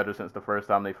much better since the first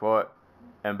time they fought,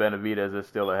 and Benavidez is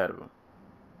still ahead of him.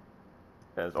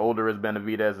 As older as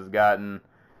Benavidez has gotten,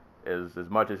 as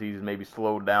much as he's maybe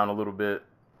slowed down a little bit,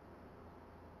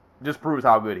 just proves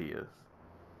how good he is.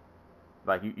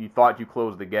 Like, you thought you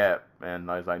closed the gap, and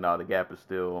I was like, no, the gap is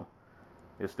still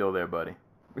there, buddy.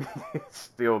 It's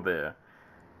still there.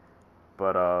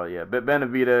 But yeah,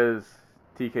 Benavidez,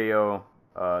 TKO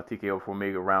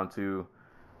Formiga round 2.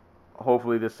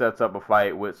 hopefully this sets up a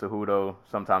fight with Cejudo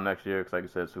sometime next year. Because like I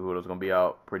said, Cejudo's going to be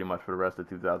out pretty much for the rest of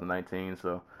 2019.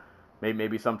 So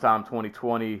maybe sometime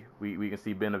 2020 we can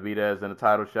see Benavidez in a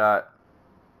title shot.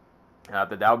 And I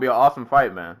think that would be an awesome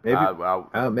fight, man.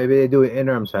 Maybe they do an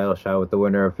interim title shot with the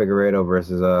winner of Figueiredo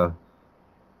versus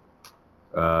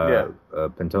Pantoja.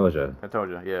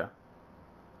 Pantoja, yeah.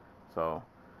 So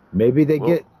maybe they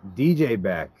get DJ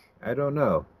back. I don't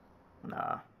know.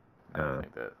 Nah, I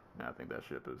think that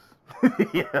ship is.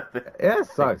 Yeah, it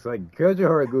sucks. Like Kyoji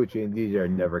Horiguchi and DJ are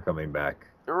never coming back.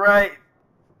 Right.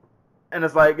 And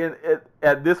it's like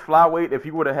at this flyweight, if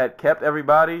you would have had kept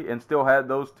everybody and still had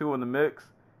those two in the mix,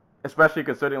 especially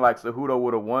considering like Cejudo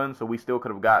would have won, so we still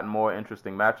could have gotten more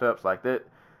interesting matchups like that.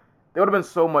 There would have been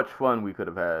so much fun we could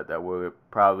have had that we're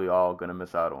probably all gonna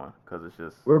miss out on because it's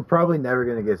just. We're probably never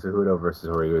gonna get Cejudo versus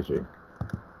Horiguchi.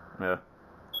 Yeah.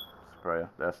 Right.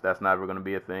 That's never going to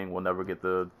be a thing. We'll never get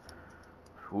the.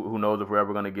 Who knows if we're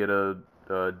ever going to get a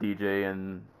DJ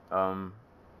and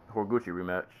Horiguchi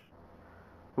rematch?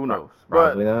 Who knows?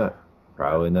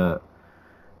 Probably not.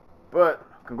 But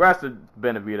congrats to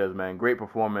Benavidez, man. Great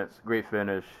performance, great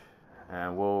finish,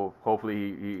 and we'll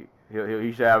hopefully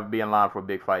he should be in line for a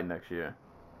big fight next year.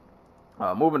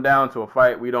 Moving down to a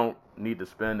fight we don't need to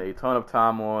spend a ton of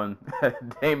time on.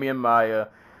 Damian Maia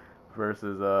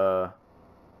versus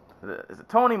is it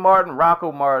Tony Martin,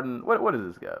 Rocco Martin? What is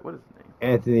this guy? What is his name?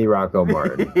 Anthony Rocco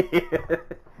Martin.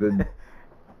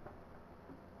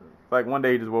 Like one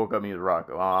day he just woke up and he was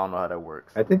Rocco. I don't know how that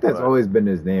works. I think that's always been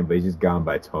his name, but he's just gone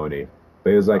by Tony.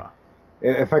 But he was like,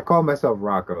 if I call myself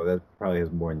Rocco, that probably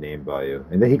has more name value.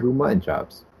 And then he grew mutton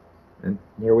chops. And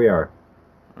here we are.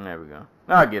 There we go.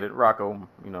 I get it. Rocco,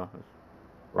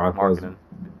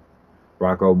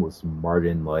 Rocco was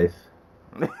Martin life.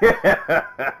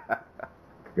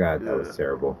 God, that was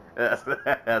terrible.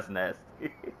 That's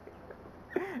nasty.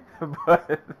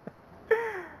 But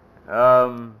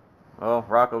well,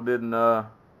 Rocco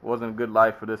wasn't a good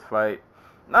life for this fight.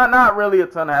 Not really a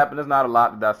ton happened. There's not a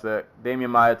lot to dissect.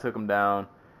 Damian Maia took him down,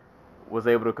 was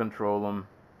able to control him.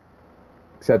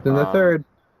 Except in the third.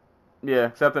 Yeah,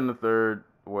 except in the third,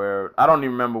 where I don't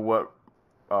even remember what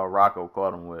Rocco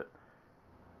caught him with,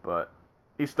 but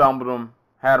he stumbled him,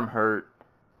 had him hurt.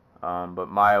 But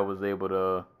Maia was able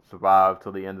to survive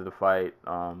till the end of the fight.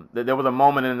 There was a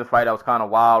moment in the fight that was kind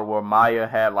of wild where Maia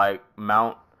had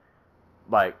Mount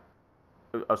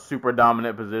a super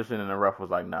dominant position, and the ref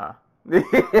was like, nah.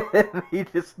 He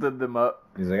just stood them up.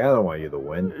 He's like, I don't want you to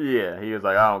win. Yeah, he was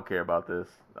like, I don't care about this.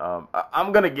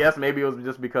 I'm gonna guess maybe it was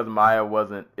just because Maia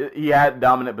he had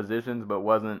dominant positions, but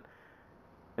wasn't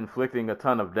inflicting a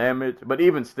ton of damage. But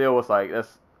even still, it's like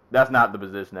that's not the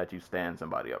position that you stand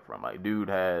somebody up from. Like, dude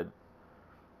had,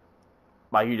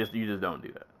 you just don't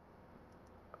do that.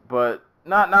 But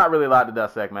not really a lot to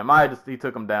dissect, man. Maia he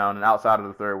took him down, and outside of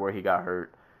the third where he got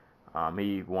hurt,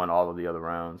 he won all of the other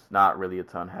rounds. Not really a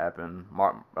ton happened.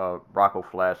 Rocco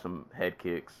flashed some head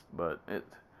kicks, but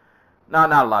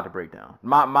not a lot to break down.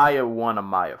 Maia won a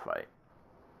Maia fight,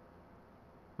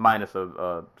 minus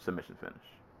a submission finish.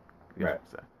 Right.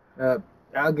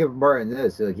 I'll give Martin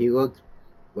this. He looked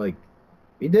like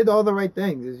he did all the right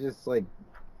things. It's just like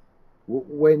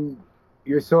when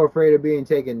you're so afraid of being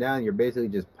taken down, you're basically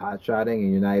just pot-shotting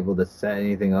and you're not able to set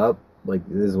anything up. Like,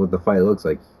 this is what the fight looks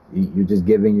like. You're just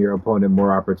giving your opponent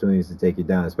more opportunities to take you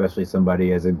down, especially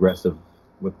somebody as aggressive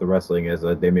with the wrestling as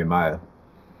Damian Maia.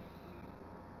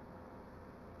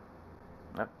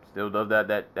 Yep, still does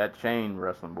that chain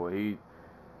wrestling, boy.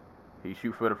 He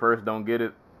shoot for the first, don't get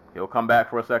it. He'll come back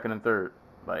for a second and third.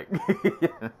 Like,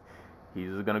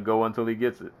 he's just gonna go until he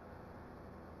gets it.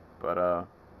 But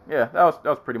yeah, that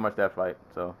was pretty much that fight.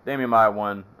 So Damian Maia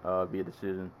won via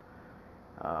decision.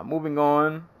 Moving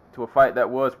on to a fight that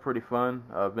was pretty fun.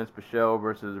 Vince Pichel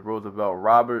versus Roosevelt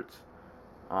Roberts.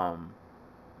 I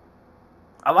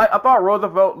thought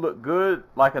Roosevelt looked good,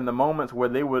 like in the moments where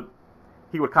he would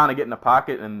kind of get in the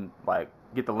pocket and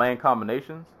get the land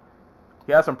combinations.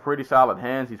 He has some pretty solid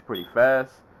hands. He's pretty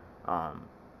fast.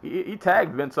 He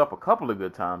tagged Vince up a couple of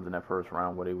good times in that first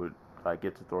round where they would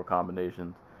get to throw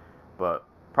combinations. But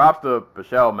props to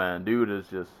Pichel, man. Dude is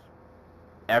just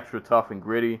extra tough and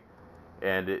gritty,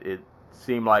 and it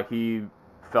seemed like he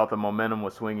felt the momentum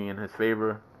was swinging in his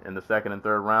favor in the second and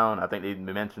third round. I think they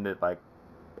mentioned it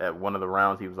at one of the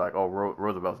rounds. He was like, "Oh,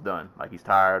 Roosevelt's done. He's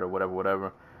tired or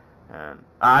whatever." And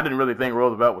I didn't really think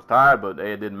Roosevelt was tired, but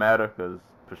it didn't matter because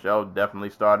Pichel definitely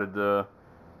started to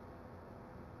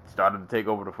take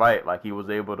over the fight. He was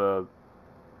able to.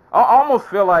 I almost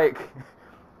feel like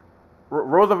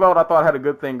Roosevelt, I thought, had a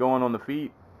good thing going on the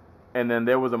feet, and then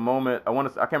there was a moment I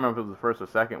can't remember if it was the first or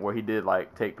second where he did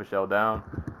take Pichel down.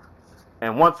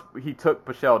 And once he took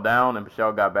Pichel down and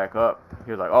Pichel got back up,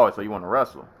 he was like, oh, so you want to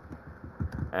wrestle?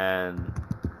 And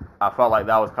I felt like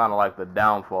that was kind of like the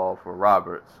downfall for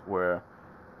Roberts, where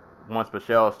once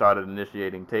Pichel started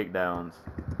initiating takedowns,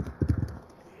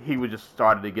 he would just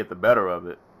started to get the better of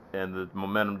it, and the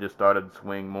momentum just started to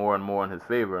swing more and more in his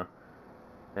favor.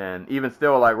 And even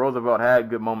still, like, Roosevelt had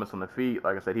good moments on the feet.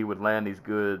 Like I said, he would land these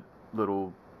good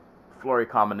little flurry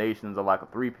combinations of like a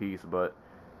three-piece, but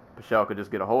Pichel could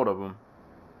just get a hold of him,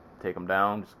 take him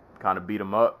down, just kind of beat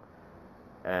him up.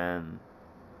 And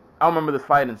I don't remember this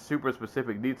fight in super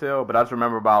specific detail, but I just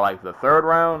remember by like the third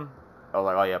round, I was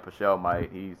like, oh yeah, Pichel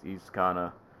might. He's kind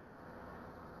of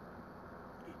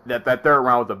that third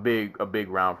round was a big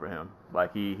round for him.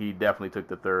 Like he definitely took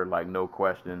the third, like no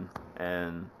question.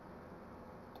 And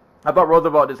I thought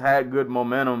Roosevelt just had good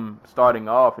momentum starting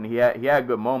off, and he had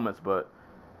good moments, but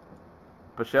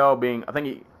Pichel being,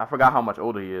 I forgot how much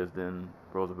older he is than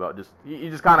Roosevelt. He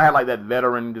just kind of had like that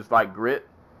veteran, just like grit,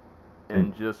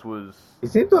 and just was. He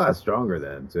seemed a lot stronger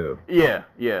then too. Yeah,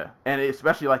 and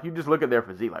especially like you just look at their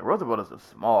physique. Like Roosevelt is a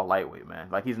small lightweight, man.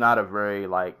 Like he's not a very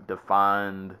like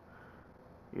defined,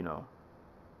 you know,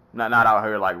 not out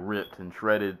here like ripped and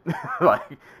shredded.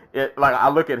 Like I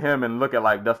look at him and look at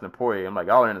like Dustin Poirier. I'm like,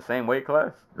 y'all are in the same weight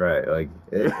class. Right. Like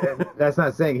that's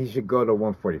not saying he should go to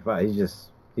 145. He's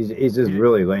just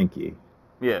really lanky.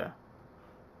 Yeah.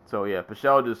 So yeah,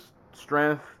 Pichel just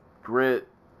strength, grit,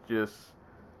 just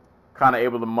kind of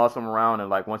able to muscle him around, and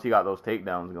like once he got those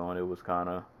takedowns going, it was kind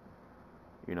of,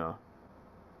 you know,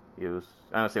 it was.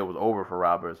 I don't say it was over for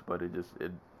Roberts, but it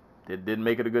didn't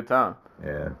make it a good time.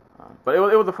 Yeah. But it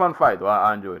was a fun fight though.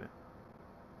 I enjoyed it.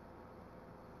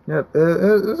 Yeah,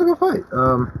 it was a good fight.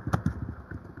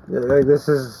 Like this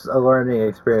is a learning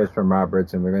experience from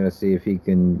Roberts, and we're gonna see if he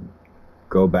can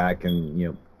go back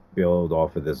and build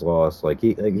off of this loss. Like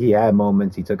he had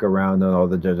moments. He took a round on all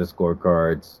the judges'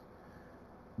 scorecards,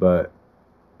 but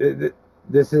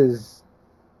this is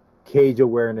cage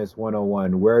awareness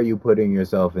 101. Where are you putting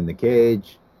yourself in the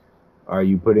cage? Are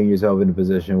you putting yourself in a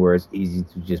position where it's easy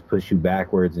to just push you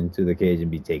backwards into the cage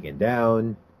and be taken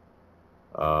down?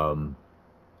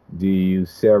 Do you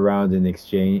sit around and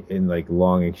exchange in like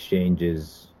long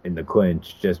exchanges in the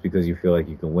clinch just because you feel like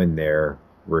you can win there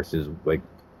versus like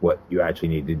what you actually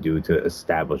need to do to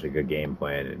establish like a game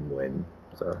plan and win?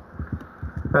 So,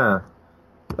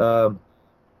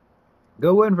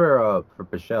 good win for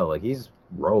Pichel. Like he's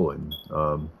rolling.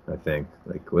 I think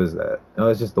like what is that? No,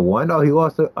 it's just the one. Oh, he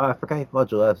lost. I forgot he fought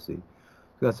Gillespie. I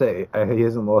was gonna say he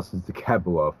hasn't lost since the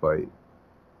Kapilov fight,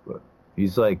 but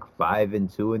he's like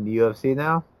 5-2 in the UFC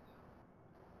now,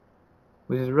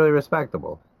 which is really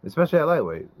respectable, especially at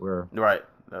lightweight. Where right,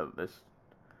 a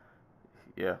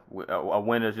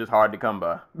win is just hard to come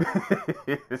by.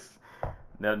 It's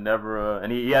never,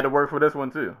 and he had to work for this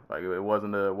one too. Like it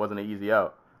wasn't an easy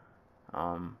out.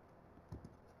 Oh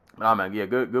man, yeah,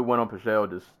 good win on Pichel.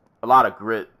 Just a lot of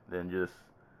grit and just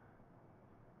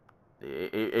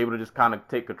able to just kind of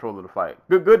take control of the fight.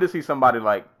 Good to see somebody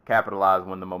like capitalize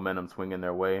when the momentum swinging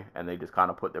their way and they just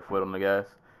kind of put their foot on the gas.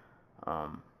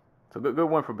 So good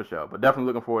win for Pichel, but definitely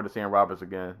looking forward to seeing Roberts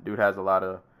again. Dude has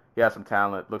he has some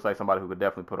talent. Looks like somebody who could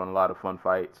definitely put on a lot of fun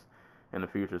fights in the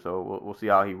future. So we'll see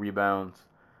how he rebounds.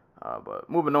 But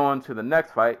moving on to the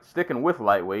next fight, sticking with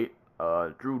lightweight,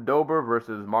 Drew Dober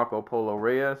versus Marco Polo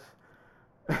Reyes.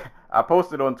 I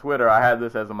posted on Twitter, I had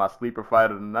this as my sleeper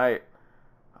fight of the night.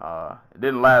 It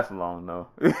didn't last long, though.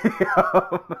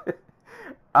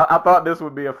 I thought this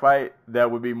would be a fight that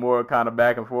would be more kind of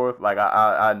back and forth. Like,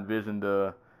 I envisioned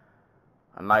a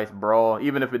nice brawl,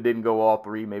 even if it didn't go all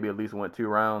three, maybe at least went 2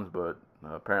 rounds, but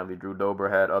apparently Drew Dober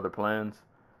had other plans.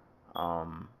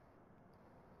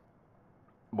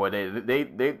 Boy, they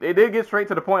did get straight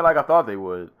to the point like I thought they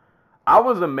would. I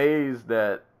was amazed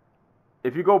that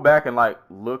if you go back and like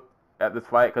look at this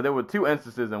fight, because there were 2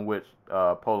 instances in which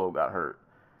Polo got hurt.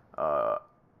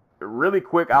 Really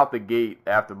quick out the gate,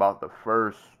 after about the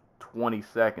first 20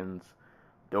 seconds,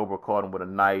 Dober caught him with a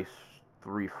nice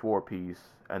 3-4 piece,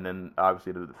 and then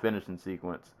obviously the finishing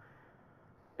sequence.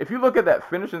 If you look at that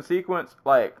finishing sequence,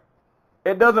 like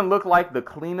it doesn't look like the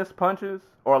cleanest punches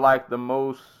or like the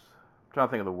most. I'm trying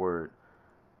to think of the word.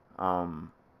 I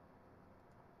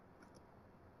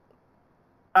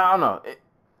don't know.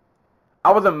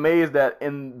 I was amazed that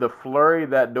in the flurry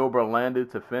that Dober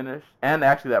landed to finish, and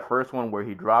actually that first one where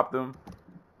he dropped him,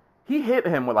 he hit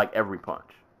him with like every punch.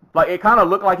 Like it kind of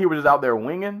looked like he was just out there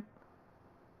winging.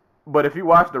 But if you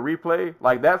watch the replay,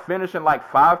 like that finishing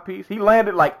like 5 piece, he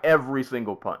landed like every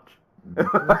single punch.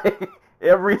 Like,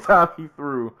 every time he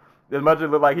threw, as much as it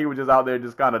looked like he was just out there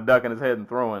just kind of ducking his head and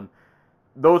throwing,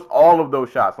 all of those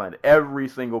shots landed. Every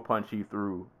single punch he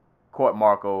threw caught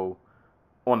Marco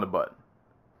on the button.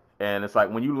 And it's like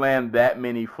when you land that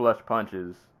many flush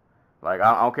punches, like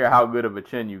I don't care how good of a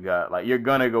chin you got, like you're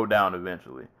gonna go down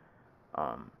eventually.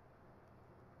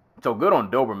 So good on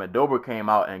Doberman. Dober came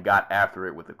out and got after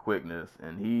it with the quickness,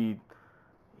 and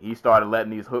he started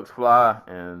letting these hooks fly,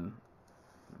 and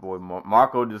boy,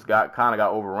 Marco just got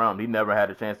overwhelmed. He never had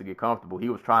a chance to get comfortable. He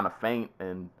was trying to feint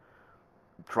and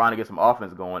trying to get some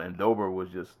offense going, and Dober was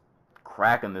just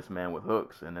cracking this man with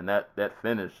hooks, and then that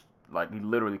finish, like he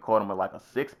literally caught him with like a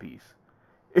 6-piece.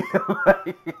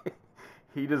 Like,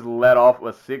 he just let off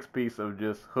a 6-piece of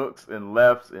just hooks and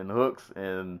lefts and hooks,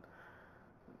 and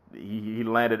he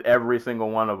landed every single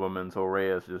one of them until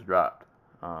Reyes just dropped.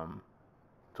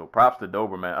 So props to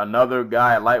Doberman. Another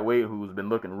guy at lightweight who's been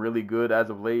looking really good as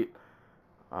of late.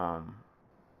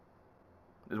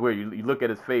 Is where you look at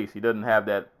his face. He doesn't have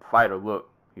that fighter look.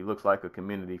 He looks like a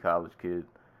community college kid.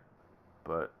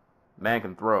 But man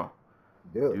can throw.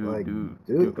 Dude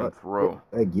can throw.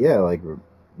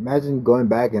 Imagine going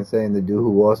back and saying the dude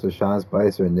who lost to Sean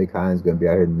Spicer and Nick Hines going to be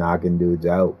out here knocking dudes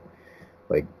out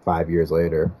like 5 years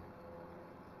later.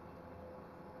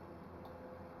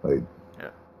 Like, yeah.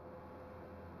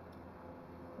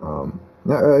 I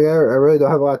really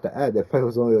don't have a lot to add. That fight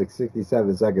was only like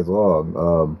 67 seconds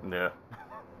long. Yeah.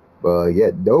 But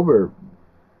Dober,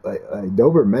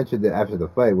 Dober mentioned it after the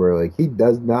fight, where like he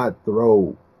does not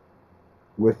throw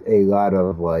with a lot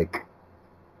of like.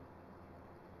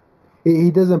 He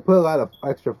doesn't put a lot of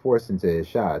extra force into his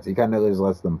shots. He kind of just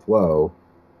lets them flow,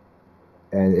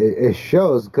 and it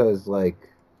shows because like.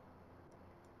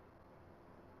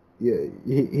 Yeah,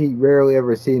 he rarely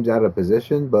ever seems out of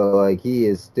position, but like he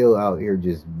is still out here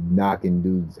just knocking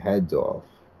dudes' heads off.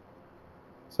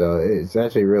 So it's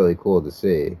actually really cool to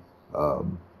see.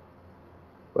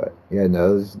 But yeah,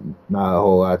 no, there's not a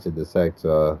whole lot to dissect.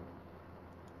 Polo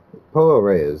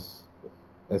Reyes,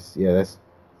 he's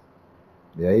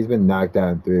been knocked out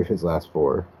in 3 of his last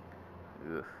 4.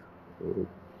 Ugh.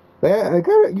 But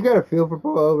you got to feel for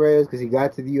Polo Reyes because he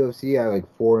got to the UFC at like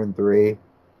 4-3.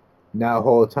 Not a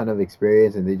whole ton of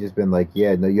experience, and they just been like,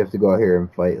 yeah, no, you have to go out here and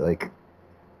fight like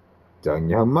Dong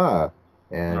Ma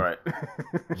and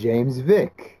James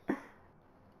Vick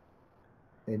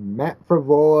and Matt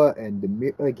Frivola and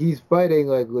Demir. Like he's fighting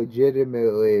like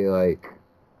legitimately like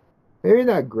maybe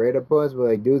not great opponents, but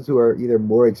like dudes who are either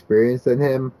more experienced than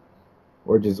him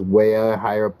or just way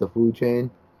higher up the food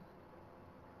chain.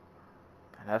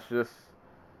 That's just.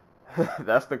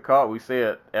 That's the cost. We say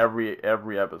it every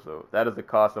episode. That is the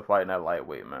cost of fighting at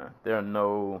lightweight, man. There are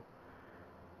no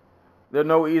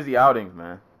easy outings,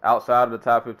 man. Outside of the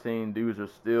top 15, dudes are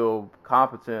still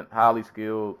competent, highly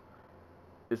skilled.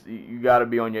 You got to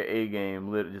be on your A game.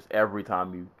 Just every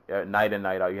time night in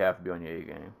night out, you have to be on your A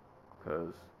game,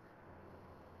 because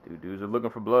dudes are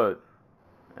looking for blood,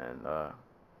 and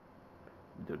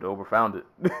Dober found it.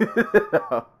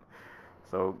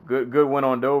 So good win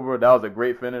on Dober. That was a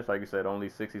great finish. Like you said, only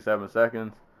 67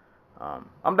 seconds.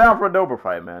 I'm down for a Dober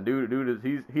fight, man. Dude,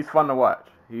 he's fun to watch.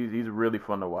 He's really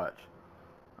fun to watch.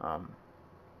 And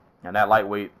that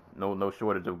lightweight, no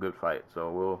shortage of good fights.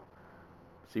 So we'll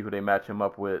see who they match him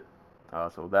up with.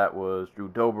 So that was Drew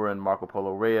Dober and Marco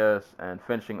Polo Reyes. And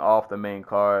finishing off the main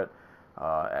card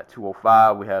at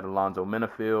 205, we had Alonzo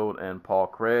Menifield and Paul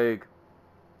Craig.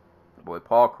 Boy,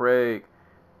 Paul Craig.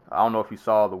 I don't know if you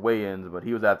saw the weigh-ins, but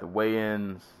he was at the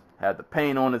weigh-ins, had the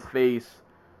paint on his face,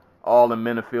 all in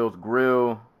Menifield's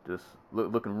grill, just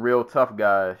looking real tough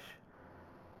guys.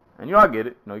 And I get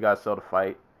it. You got to sell the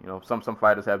fight. Some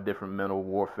fighters have different mental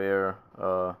warfare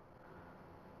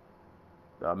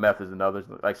methods than others.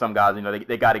 Like some guys,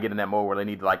 they got to get in that mode where they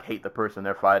need to like hate the person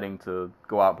they're fighting to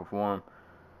go out and perform.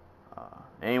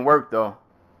 It ain't worked though.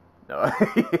 No.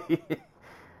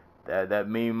 that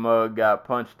mean mug got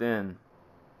punched in.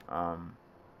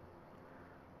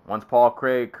 Once Paul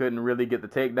Craig couldn't really get the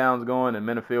takedowns going, and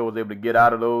Menifield was able to get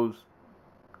out of those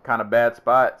kind of bad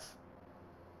spots,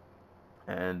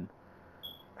 and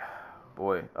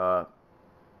boy,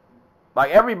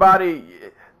 like everybody,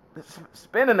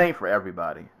 spinning ain't for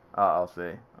everybody. I'll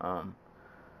say,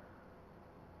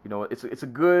 it's a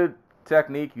good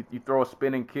technique. You throw a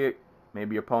spinning kick,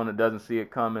 maybe your opponent doesn't see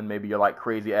it coming. Maybe you're like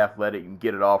crazy athletic and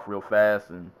get it off real fast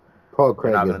and. Paul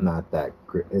Craig is not that.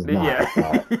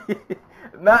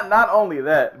 Not only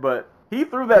that, but he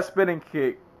threw that spinning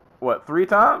kick, 3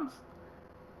 times?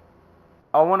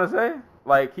 I want to say.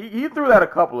 Like, he threw that a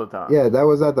couple of times. Yeah, that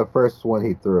was not the first one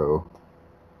he threw.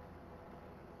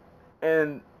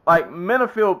 And, like,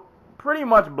 Menifield pretty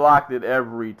much blocked it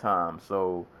every time.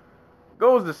 So,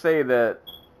 goes to say that,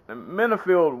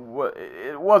 Minifield,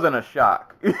 it wasn't a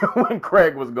shock when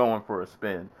Craig was going for a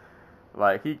spin.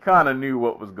 Like, he kind of knew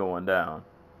what was going down.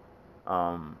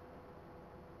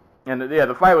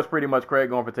 The fight was pretty much Craig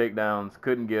going for takedowns,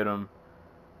 couldn't get him.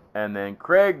 And then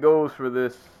Craig goes for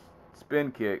this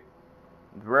spin kick.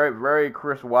 Very, very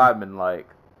Chris Weidman-like.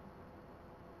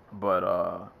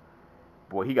 But,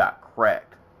 boy, he got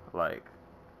cracked. Like,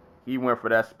 he went for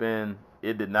that spin.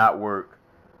 It did not work.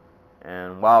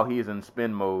 And while he's in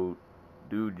spin mode,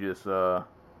 dude just, I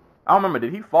don't remember,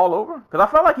 did he fall over? Because I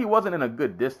felt like he wasn't in a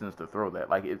good distance to throw that.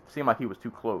 Like, it seemed like he was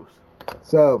too close.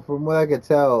 So, from what I could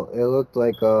tell, it looked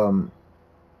like Alonzo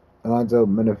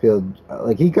Menifield,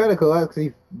 like, he kind of collapsed because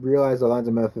he realized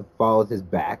Alonzo Menifield followed his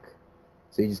back.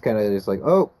 So he just kind of like,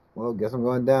 oh, well, guess I'm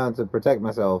going down to protect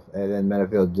myself. And then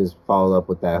Menifield just followed up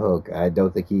with that hook. I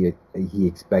don't think he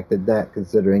expected that,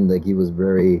 considering, like, he was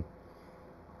very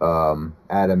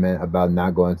adamant about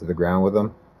not going to the ground with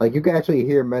him. Like, you can actually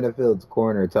hear Menifield's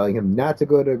corner telling him not to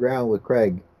go to the ground with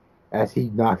Craig as he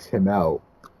knocks him out.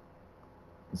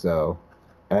 So,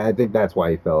 I think that's why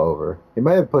he fell over. He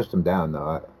might have pushed him down,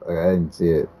 though. I didn't see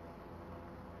it.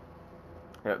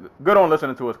 Yeah, good on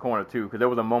listening to his corner, too, because there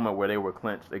was a moment where they were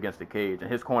clinched against the cage,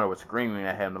 and his corner was screaming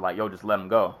at him, like, yo, just let him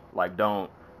go. Like, don't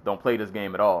play this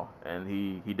game at all. And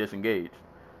he disengaged.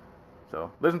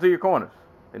 So, listen to your corners.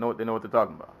 They know what they're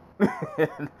talking about.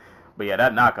 But yeah,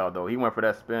 that knockout, though, he went for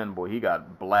that spin. Boy, he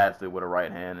got blasted with a right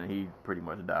hand, and he pretty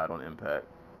much died on impact.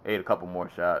 Ate a couple more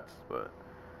shots, but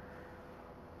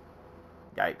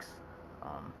yikes.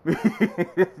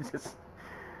 Just,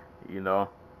 you know,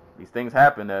 these things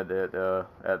happen at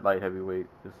light heavyweight.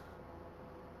 Just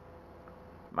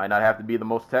might not have to be the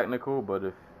most technical, but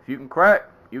if you can crack,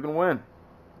 you can win.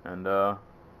 And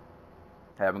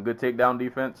having good takedown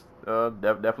defense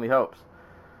definitely helps.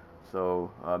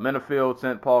 So, Menifield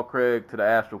sent Paul Craig to the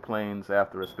astral planes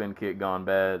after a spin kick gone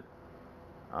bad,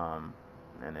 and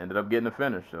ended up getting the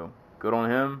finish. So, good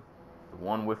on him.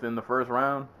 Won within the first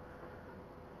round.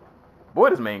 Boy,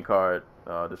 this card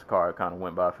kind of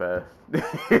went by fast.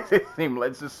 It seemed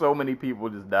like just so many people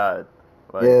just died.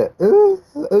 Like, yeah, it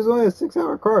was only a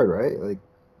 6-hour card, right? Like,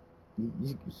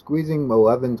 you squeezing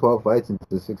 11, 12 fights into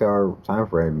a 6-hour time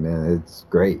frame, man, it's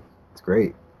great. It's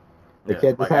great. It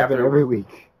can't just happen every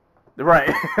week.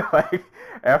 Right. Like,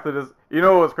 after this, you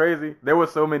know what's crazy? There were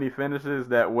so many finishes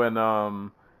that when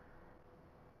the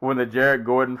Jared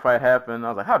Gordon fight happened, I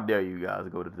was like, how dare you guys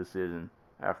go to decision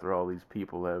after all these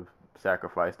people have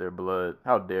sacrificed their blood?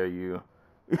 How dare you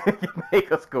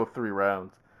make us go 3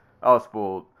 rounds? I was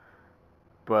spoiled.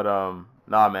 But,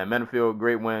 nah, man, Menifield,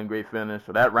 great win, great finish.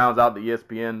 So that rounds out the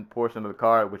ESPN portion of the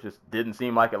card, which just didn't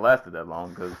seem like it lasted that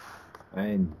long. Cause, I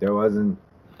mean, there wasn't...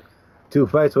 2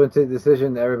 fights went to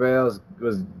decision. Everybody else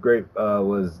was great.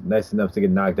 Was nice enough to get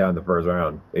knocked down in the first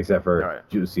round, except for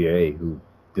Jussier, who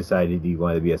decided he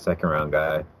wanted to be a second-round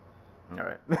guy. All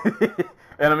right.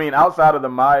 And, I mean, outside of the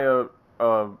Maia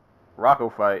Rocco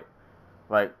fight,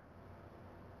 like,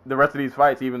 the rest of these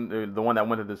fights, even the one that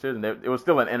went to decision, it was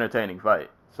still an entertaining fight.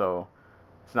 So,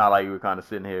 it's not like you were kind of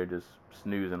sitting here just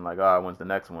snoozing, like, oh, when's the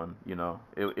next one? You know,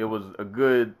 it was a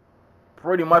good,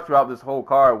 pretty much throughout this whole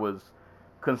card was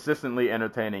consistently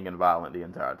entertaining and violent the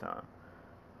entire time.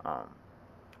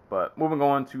 But moving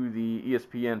on to the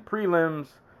ESPN prelims,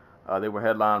 they were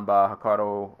headlined by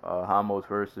Ricardo Ramos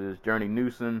versus Journey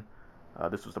Newson.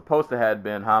 This was supposed to have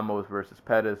been Ramos versus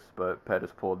Pettis, but Pettis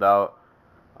pulled out.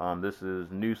 This is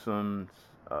Newson's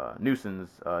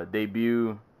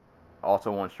debut,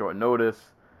 also on short notice.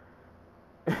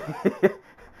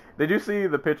 Did you see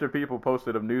the picture people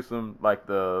posted of Newsom, like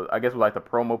the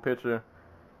promo picture?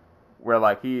 Where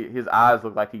like his eyes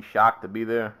look like he's shocked to be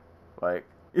there, like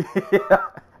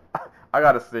I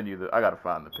gotta send you I gotta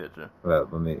find the picture. Well,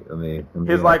 let me.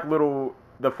 His like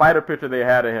the fighter picture they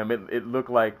had of him, it looked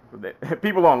like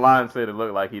people online said it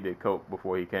looked like he did coke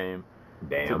before he came.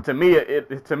 Damn. To me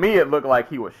it looked like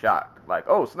he was shocked, like,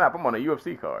 oh snap, I'm on a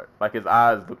UFC card. Like his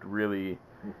eyes looked really.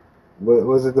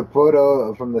 Was it the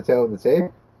photo from the tail of the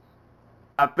tape?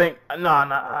 I think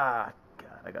God, I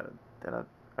gotta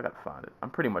find it.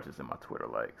 I'm pretty much just in my Twitter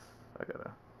likes.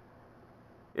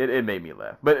 It made me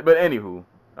laugh. But anywho,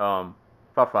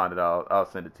 if I find it, I'll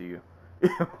send it to you.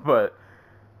 But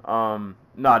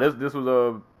this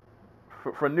was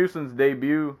for Newsom's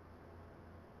debut.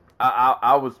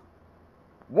 I was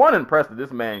impressed that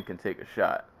this man can take a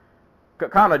shot.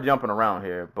 Kind of jumping around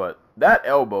here, but that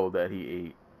elbow that he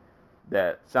ate,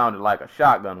 that sounded like a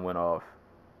shotgun went off.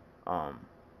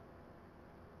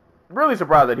 Really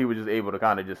surprised that he was just able to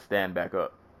kind of just stand back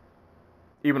up.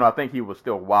 Even though I think he was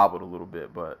still wobbled a little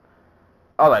bit, but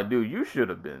I was like, dude, you should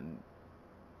have been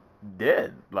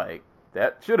dead. Like,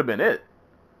 that should have been it.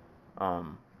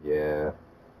 Yeah.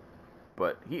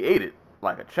 But he ate it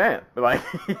like a champ. Like,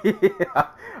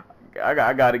 I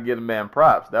got to give the man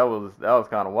props. That was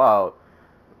kind of wild.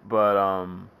 But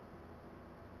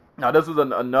now this was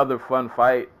another fun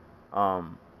fight.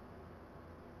 Man,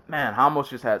 Ramos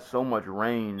just had so much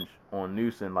range on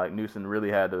Newson. Like, Newson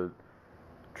really had to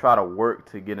try to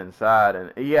work to get inside,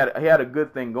 and he had a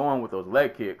good thing going with those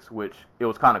leg kicks, which it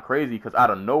was kind of crazy because out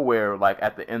of nowhere, like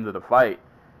at the end of the fight,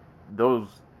 those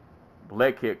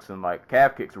leg kicks and like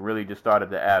calf kicks really just started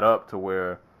to add up to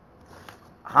where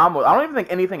Ramos, I don't even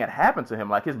think anything had happened to him.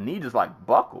 Like, his knee just like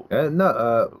buckled.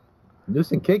 No,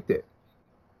 Newson kicked it.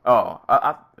 Oh,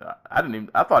 I didn't even.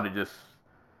 I thought it just.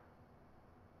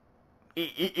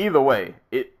 Either way,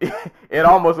 it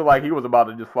almost looked like he was about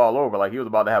to just fall over, like he was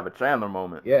about to have a Chandler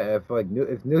moment. Yeah,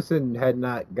 if Newson had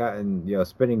not gotten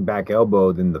spinning back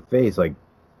elbowed in the face like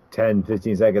 10,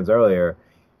 15 seconds earlier,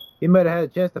 he might have had a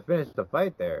chance to finish the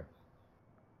fight there.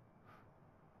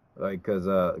 Like, cause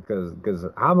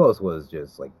Ramos was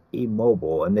just like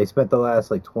immobile, and they spent the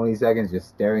last like 20 seconds just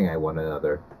staring at one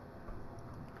another.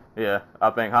 Yeah, I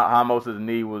think Ramos's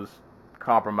knee was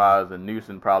compromised, and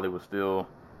Newson probably was still,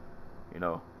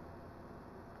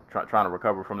 trying to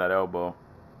recover from that elbow.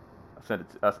 I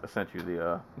sent you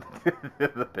the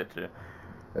the picture.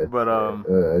 But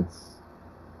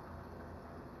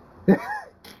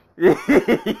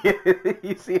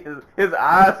you see his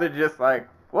eyes are just like,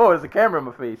 whoa, there's a camera in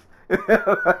my face.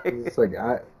 It's like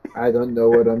I don't know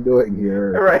what I'm doing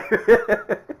here. Right.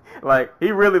 Like,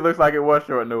 he really looks like it was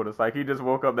short notice. Like, he just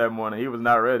woke up that morning. He was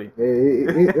not ready.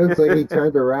 It looks like he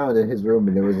turned around in his room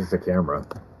and there was just a camera.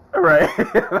 Right.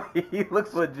 He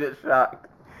looks legit shocked.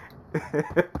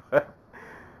 But,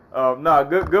 no,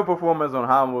 good performance on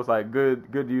Ramos. Like, good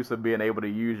use of being able to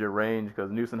use your range,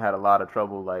 because Newson had a lot of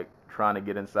trouble, like, trying to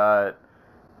get inside.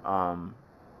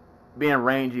 Being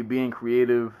rangy, being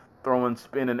creative, throwing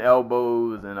spinning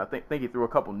elbows, and I think he threw a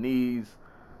couple knees.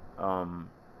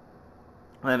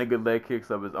 Landed good leg kicks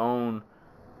of his own.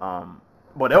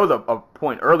 But there was a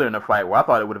point earlier in the fight where I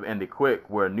thought it would have ended quick,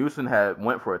 where Newson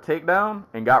went for a takedown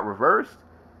and got reversed,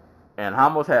 and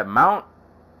Ramos had mount.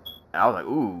 And I was like,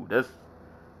 ooh, this.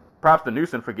 Props to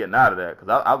Newson for getting out of that, because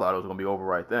I thought it was going to be over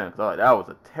right then. Because that was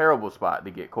a terrible spot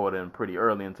to get caught in pretty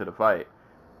early into the fight.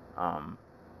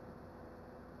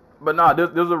 But no, this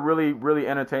was a really, really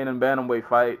entertaining bantamweight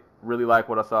fight. Really like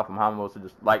what I saw from Ramos.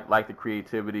 Just like the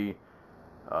creativity,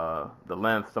 the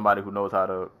length, somebody who knows how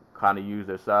to kind of use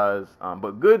their size.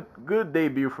 But good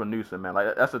debut for Newson, man.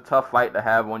 Like, that's a tough fight to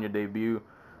have on your debut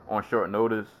on short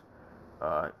notice.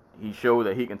 He showed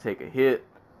that he can take a hit.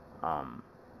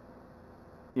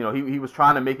 He was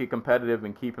trying to make it competitive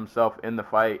and keep himself in the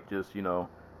fight. Just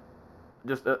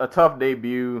a tough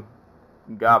debut.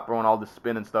 Guy throwing all this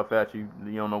spinning stuff at you.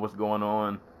 You don't know what's going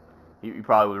on. He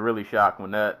probably was really shocked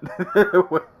when that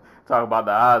talk about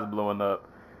the eyes blowing up.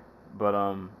 But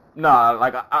no,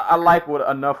 like I like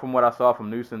enough from what I saw from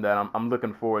Newson that I'm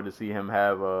looking forward to see him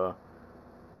have a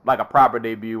proper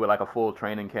debut with like a full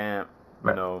training camp.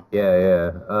 You know.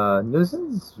 Yeah.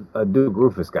 Newson's a Duke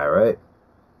Rufus guy, right?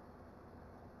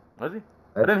 Was he?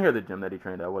 I didn't hear the gym that he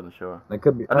trained at. I wasn't sure. That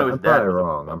could be. I'm probably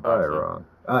wrong.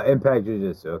 Impact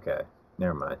Jiu-Jitsu. Okay,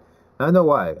 never mind. I don't know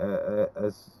why.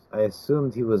 I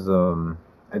assumed he was.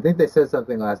 I think they said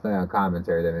something last night on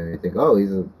commentary that made me think, oh,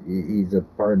 he's a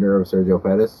partner of Sergio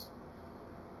Pettis.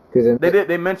 Because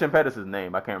they mentioned Pettis'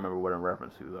 name. I can't remember what in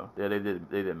reference to though. Yeah, they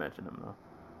did mention him though.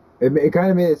 It kind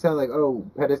of made it sound like, oh,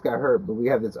 Pettis got hurt, but we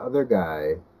have this other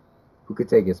guy who could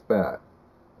take his spot.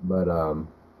 But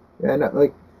yeah, no,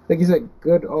 like you said,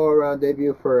 good all-around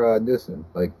debut for Newson.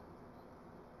 Like,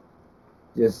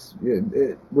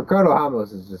 Ricardo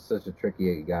Ramos is just such a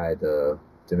tricky guy to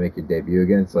make your debut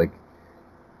against. Like,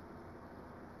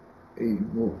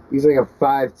 he's like a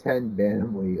 5'10"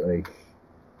 bantamweight. Like,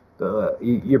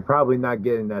 you're probably not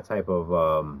getting that type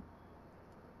of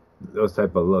those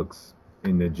type of looks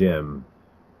in the gym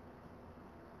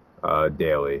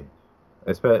daily,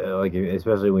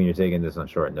 especially when you're taking this on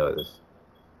short notice.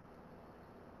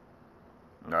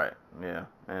 Right. Yeah.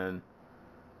 And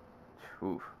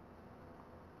oof.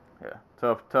 Yeah.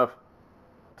 Tough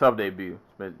debut.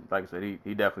 But like I said, he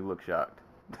definitely looked shocked.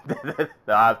 The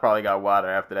eyes probably got wider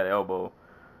after that elbow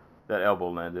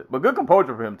landed. But good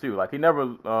composure for him too. Like, he never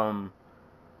as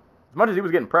much as he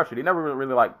was getting pressured, he never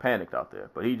really like panicked out there.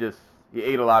 But he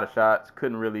ate a lot of shots,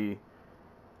 couldn't really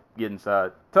get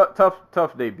inside.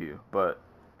 Tough debut, but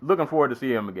looking forward to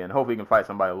see him again. Hopefully he can fight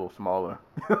somebody a little smaller.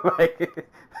 Like,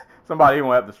 somebody who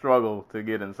won't have to struggle to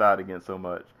get inside again so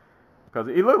much. Because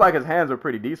he looked like his hands were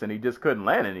pretty decent. He just couldn't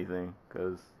land anything.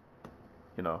 Because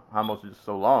Ramos is just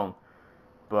so long.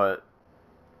 But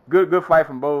good fight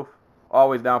from both.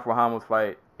 Always down for a Ramos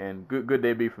fight, and good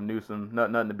debut from Newsom.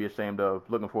 Nothing to be ashamed of.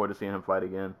 Looking forward to seeing him fight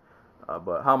again.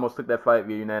 But Ramos took that fight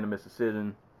via unanimous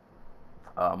decision.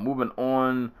 Moving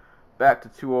on back to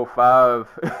 205,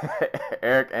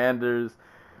 Eric Anders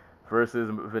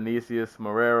versus Vinicius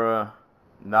Moreira.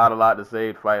 Not a lot to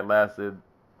say. Fight lasted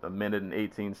a minute and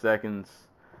 18 seconds.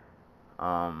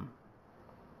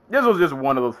 This was just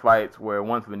one of those fights where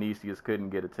once Vinicius couldn't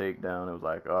get a takedown, it was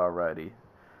like, alrighty,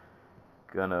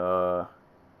 this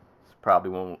probably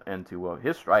won't end too well.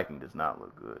 His striking does not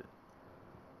look good.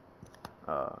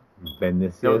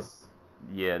 Vinicius?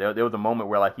 There was a moment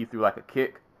where like he threw like a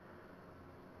kick,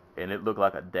 and it looked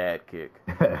like a dad kick.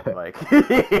 Like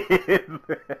it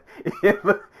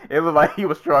looked like he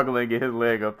was struggling to get his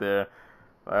leg up there.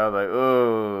 I was like,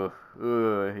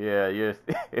 yeah.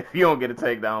 If you don't get a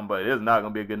takedown, but it's not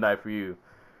gonna be a good night for you.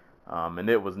 And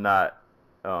it was not.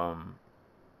 I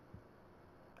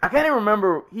can't even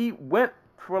remember. He went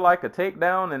for like a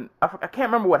takedown, and I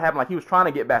can't remember what happened. Like he was trying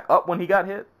to get back up when he got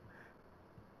hit.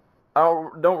 I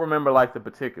don't remember like the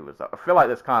particulars. I feel like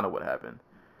that's kind of what happened.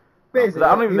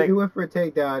 Basically, he went for a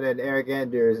takedown, and Eric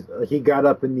Anders, he got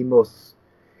up in the most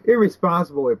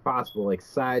irresponsible way possible, like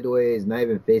sideways, not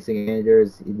even facing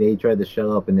Anders. He tried to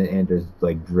shell up, and then Anders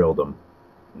like drilled him.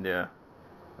 Yeah.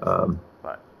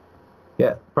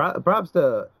 Yeah. Props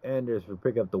to Anders for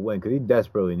picking up the win because he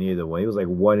desperately needed the win. He was like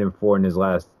 1-4 in his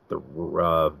last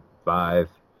 5,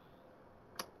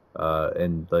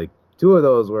 and like 2 of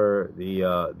those were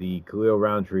the Khalil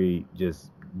Roundtree just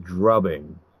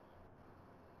drubbing.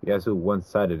 Guess who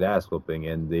one-sided ass whooping,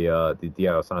 and the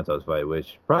Thiago Santos fight,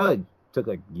 which probably took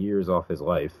like years off his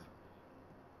life.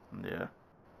 Yeah.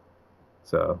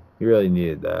 So he really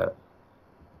needed that.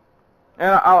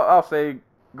 And I'll say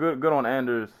good on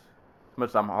Anders. As much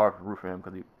as I'm hard to root for him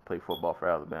because he played football for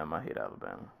Alabama. I hate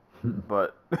Alabama.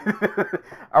 But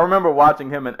I remember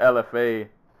watching him in LFA,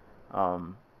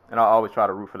 and I always try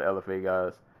to root for the LFA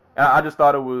guys. And I just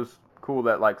thought it was cool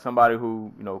that like somebody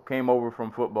who came over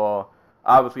from football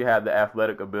obviously had the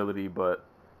athletic ability, but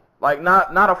like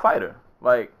not a fighter.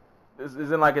 Like this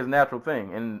isn't like his natural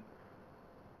thing, and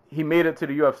he made it to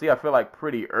the UFC. I feel like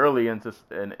pretty early into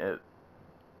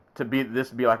to be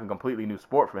like a completely new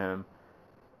sport for him.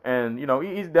 And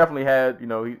he's definitely had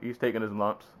he's taken his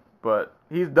lumps, but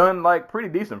he's done like pretty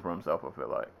decent for himself. I feel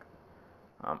like,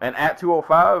 and at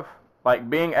 205, like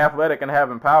being athletic and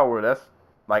having power, that's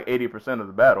like 80% of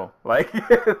the battle. Like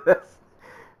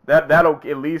that'll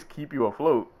at least keep you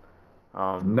afloat.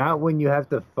 Not when you have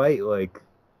to fight like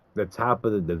the top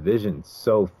of the division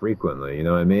so frequently. You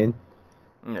know what I mean?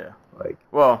 Yeah. Like,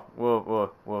 well,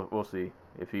 we'll see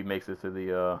if he makes it to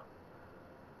the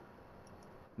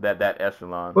that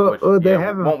echelon. Well, they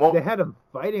had him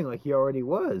fighting like he already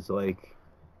was. Like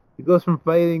he goes from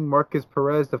fighting Marcus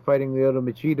Perez to fighting Lyoto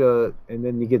Machida, and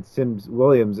then he gets Sims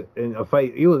Williams in a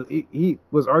fight he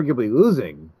was arguably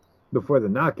losing before the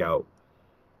knockout.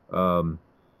 And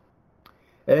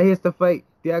he has to fight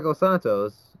Thiago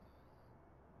Santos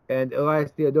and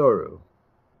Elias Theodorou.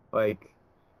 Like,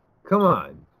 come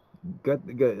on,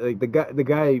 the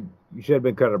guy should have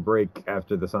been cut a break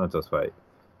after the Santos fight.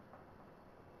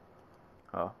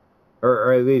 Oh.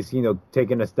 Or at least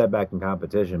taking a step back in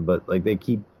competition. But like they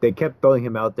kept throwing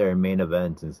him out there in main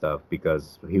events and stuff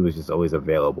because he was just always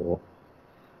available.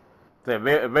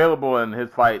 Available, and his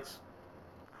fights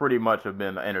pretty much have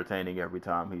been entertaining every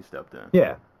time he stepped in.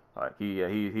 Yeah. Like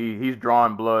he's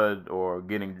drawing blood or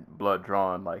getting blood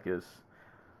drawn like it's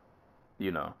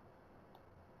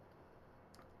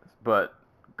But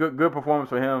good performance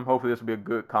for him. Hopefully this will be a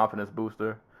good confidence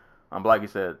booster. But like you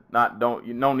said,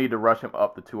 you don't need to rush him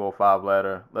up the 205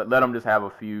 ladder. Let him just have a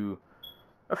few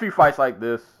fights like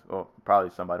this, or probably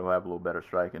somebody who have a little better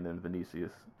striking than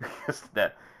Vinicius.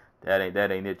 that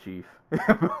ain't it, Chief.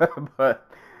 But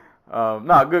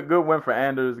good win for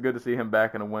Anders. Good to see him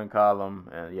back in the win column.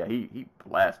 And yeah, he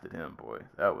blasted him, boy.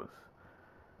 That was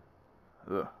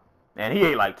and he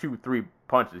ate like 2-3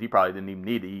 punches. He probably didn't even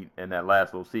need to eat in that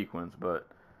last little sequence, but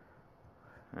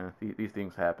these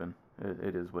things happen.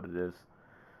 It is what it is.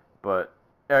 But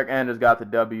Eric Anders got the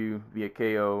W via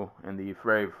KO in the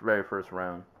very, very first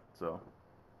round. So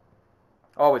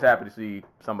always happy to see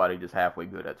somebody just halfway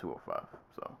good at 205.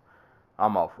 So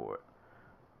I'm all for it.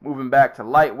 Moving back to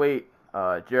lightweight,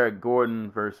 Jared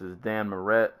Gordon versus Dan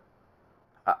Moret.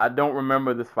 I don't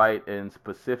remember this fight in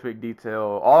specific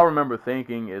detail. All I remember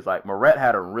thinking is like Moret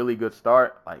had a really good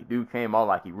start. Like dude came out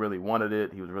like he really wanted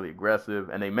it. He was really aggressive,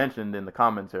 and they mentioned in the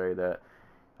commentary that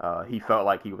he felt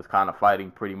like he was kind of fighting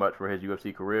pretty much for his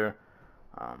UFC career.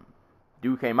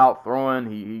 dude came out throwing.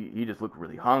 He just looked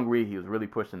really hungry. He was really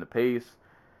pushing the pace.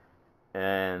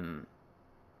 And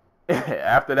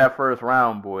after that first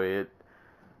round, boy, it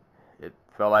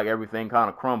felt like everything kind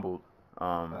of crumbled.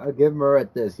 I'll give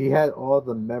Moret this. He had all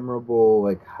the memorable,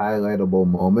 like, highlightable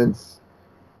moments.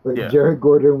 Like, Yeah. Jared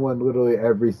Gordon won literally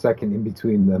every second in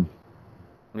between them.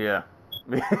 Yeah.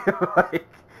 Like,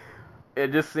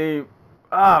 it just seemed,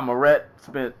 Moret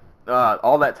spent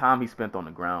all that time he spent on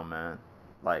the ground, man.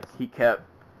 Like, he kept,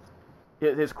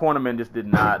 his cornermen just did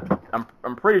not,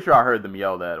 I'm pretty sure I heard them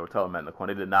yell that or tell him that in the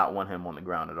corner. They did not want him on the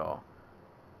ground at all.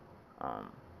 I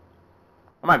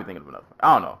might be thinking of another one.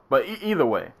 I don't know. But either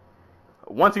way,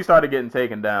 once he started getting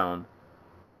taken down,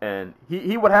 and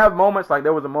he would have moments, like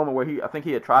there was a moment where I think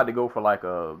he had tried to go for like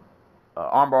a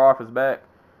armbar off his back,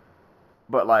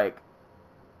 but like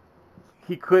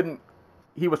he couldn't.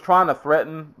 He was trying to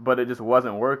threaten, but it just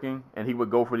wasn't working, and he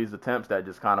would go for these attempts that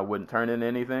just kind of wouldn't turn into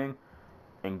anything,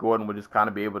 and Gordon would just kind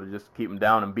of be able to just keep him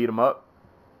down and beat him up.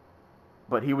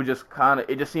 But he would just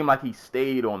it just seemed like he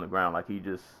stayed on the ground, like he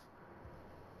just,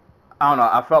 I don't know,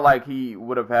 I felt like he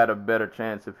would have had a better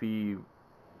chance if he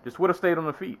just would have stayed on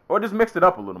the feet, or just mixed it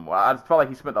up a little more. I just felt like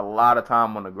he spent a lot of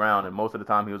time on the ground, and most of the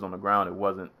time he was on the ground, it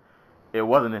wasn't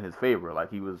in his favor. Like,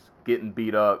 he was getting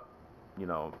beat up, you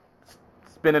know,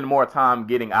 spending more time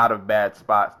getting out of bad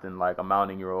spots than like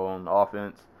mounting your own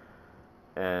offense.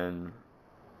 And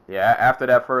yeah, after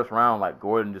that first round, like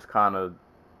Gordon just kind of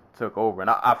took over, and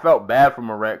I felt bad for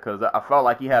Moret because I felt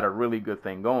like he had a really good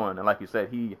thing going, and like you said,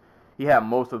 he had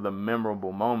most of the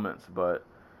memorable moments, but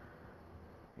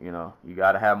you know, you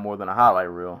got to have more than a highlight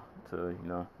reel to, you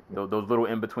know, those little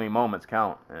in-between moments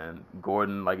count. And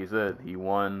Gordon, like you said, he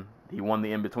won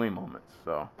the in-between moments.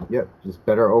 So Yep, just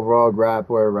better overall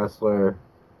grappler, wrestler.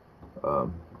 I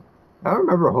don't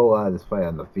remember a whole lot of this fight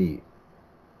on the feet.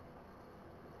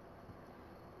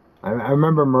 I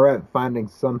remember Moret finding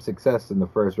some success in the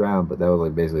first round, but that was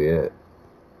like basically it.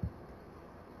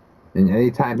 And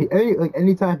anytime he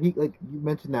like you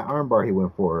mentioned that armbar he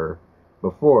went for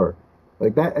before,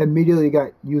 like that immediately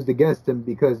got used against him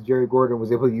because Jerry Gordon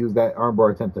was able to use that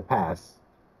armbar attempt to pass.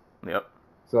 Yep.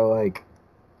 So like,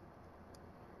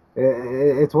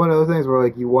 it's one of those things where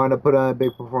like you want to put on a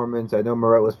big performance. I know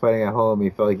Moret was fighting at home.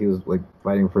 He felt like he was like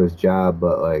fighting for his job,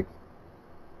 but like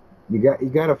you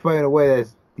got to fight in a way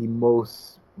that's the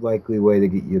most likely way to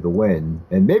get you the win.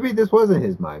 And maybe this wasn't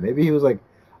his mind. Maybe he was like,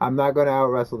 I'm not going to out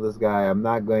wrestle this guy. I'm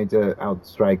not going to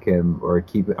outstrike him or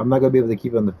I'm not going to be able to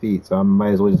keep him on the feet. So I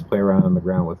might as well just play around on the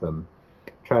ground with him,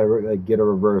 try to like get a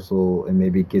reversal and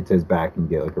maybe get to his back and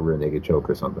get like a rear naked choke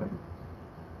or something.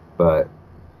 But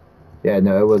yeah,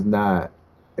 no, it was not.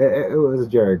 It was a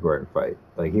Jerry Gordon fight.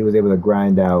 Like, he was able to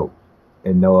grind out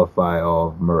and nullify all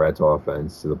of Moret's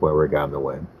offense to the point where it got him the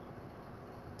win.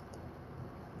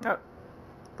 Yeah,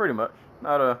 pretty much.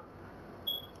 Not a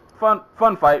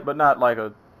fun fight, but not like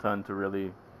a ton to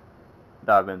really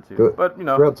dive into. But you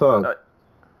know, real talk.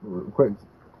 Quick,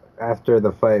 after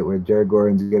the fight where Jerry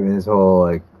Gordon's giving his whole,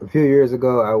 like, a few years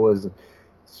ago, I was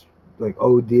like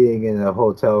ODing in a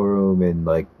hotel room in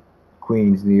like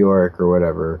Queens, New York, or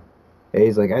whatever. And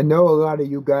he's like, I know a lot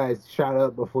of you guys shot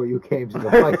up before you came to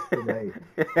the fight tonight.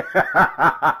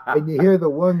 And you hear the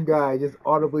one guy just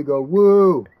audibly go,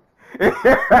 woo!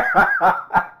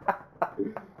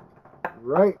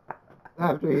 Right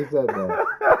after he said that.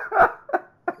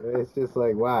 It's just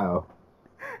like, wow.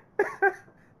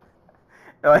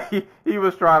 Like, he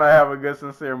was trying to have a good,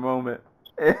 sincere moment.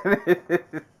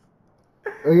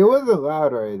 Like, it wasn't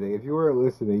loud or anything. If you weren't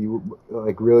listening, you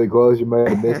like really close, you might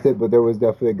have missed it. But there was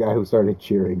definitely a guy who started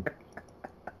cheering.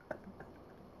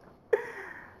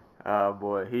 Oh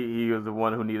boy, he was the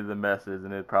one who needed the message,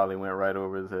 and it probably went right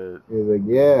over his head. He was like,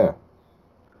 "Yeah,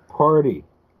 party."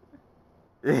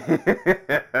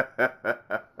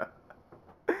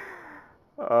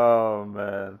 Oh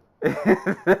man,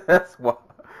 that's why.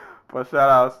 But shout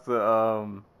outs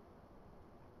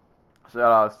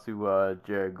to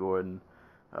Jared Gordon.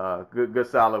 Good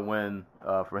solid win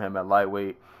for him at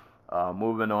lightweight.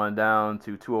 Moving on down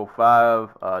to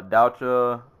 205,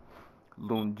 Daucha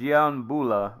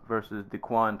Lungiambula versus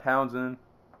Dequan Townsend.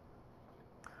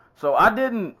 So I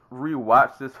didn't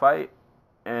rewatch this fight,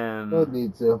 and Don't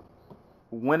need to.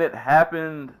 when it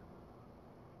happened,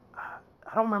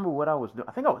 I don't remember what I was doing.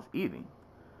 I think I was eating.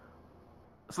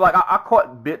 So like I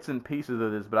caught bits and pieces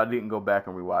of this, but I didn't go back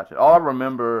and rewatch it. All I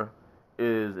remember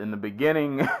is in the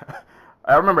beginning.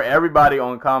 I remember everybody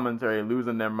on commentary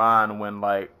losing their mind when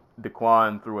like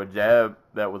Dequan threw a jab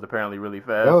that was apparently really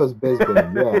fast. That was Bisbee.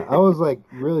 Yeah, I was like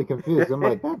really confused. I'm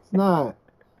like, that's not.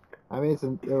 I mean,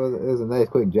 it was a nice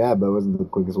quick jab, but it wasn't the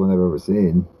quickest one I've ever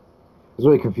seen. was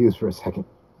really confused for a second.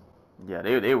 Yeah,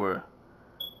 they were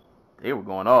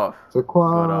going off.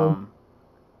 Saquon.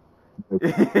 But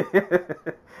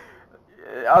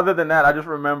other than that, I just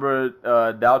remember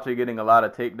Doucha getting a lot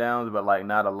of takedowns, but like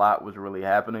not a lot was really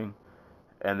happening.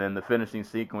 And then the finishing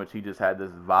sequence, he just had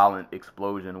this violent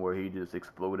explosion where he just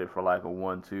exploded for like a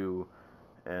 1-2,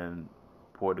 and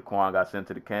poor Daquan got sent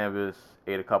to the canvas,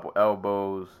 ate a couple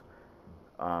elbows.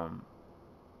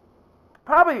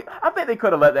 Probably, I think they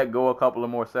could have let that go a couple of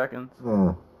more seconds.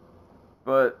 Yeah.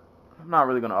 But I'm not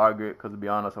really going to argue it because, to be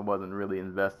honest, I wasn't really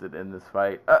invested in this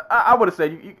fight. I would have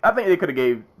said, I think they could have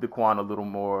gave Daquan a little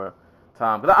more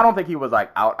time. Because I don't think he was,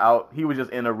 like, out. He was just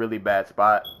in a really bad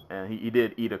spot. And he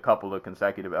did eat a couple of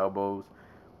consecutive elbows.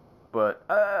 But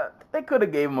they could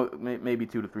have gave him maybe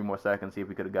 2 to 3 more seconds, see if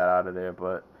he could have got out of there.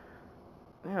 But,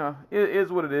 you know, it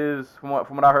is what it is. From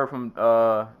what I heard from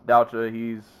Doucha,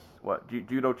 he's,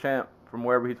 judo champ from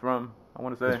wherever he's from, I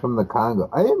want to say. He's from the Congo.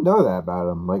 I didn't know that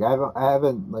about him. Like I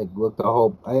haven't like looked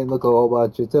I didn't look a whole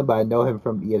bunch into him, but I know him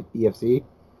from EFC.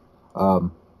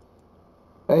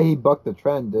 He bucked the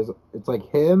trend. It's like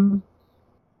him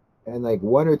and like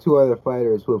 1 or 2 other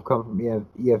fighters who have come from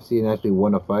EFC and actually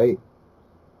won a fight.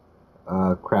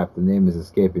 Crap, the name is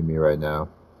escaping me right now.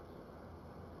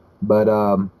 But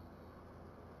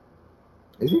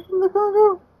is he from the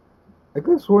Congo? I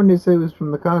could have sworn they said he was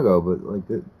from the Congo, but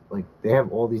like they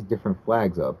have all these different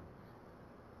flags up.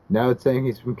 Now it's saying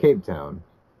he's from Cape Town.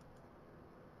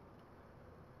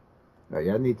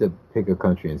 Y'all need to pick a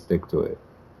country and stick to it.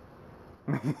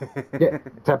 Yeah,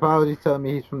 Typology's telling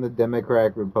me he's from the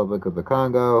Democratic Republic of the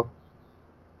Congo.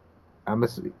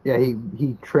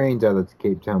 He trains out of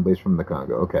Cape Town, but he's from the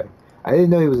Congo. Okay, I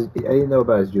didn't know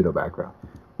about his judo background,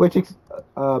 which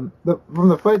from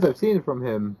the fights I've seen from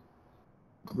him,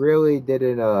 really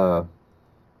didn't.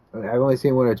 I've only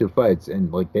seen 1 or 2 fights,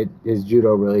 and like his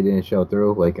judo really didn't show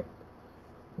through. Like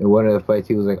in one of the fights,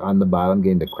 he was like on the bottom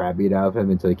getting the crap beat out of him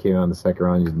until he came out in the second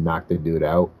round and just knocked the dude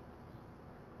out.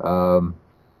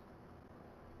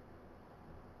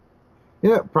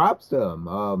 Props to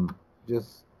him.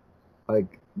 Just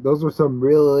like those were some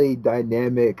really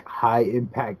dynamic, high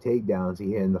impact takedowns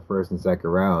he hit in the first and second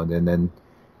round, and then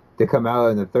to come out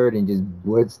in the third and just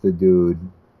blitz the dude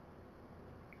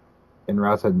in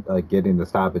routes of like getting the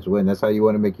stoppage win. That's how you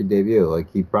want to make your debut.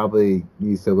 Like he probably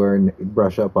needs to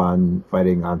brush up on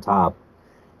fighting on top,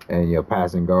 and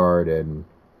passing guard and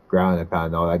ground and pound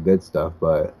and all that good stuff.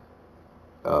 But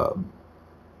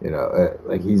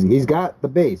like he's got the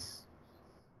base.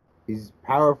 He's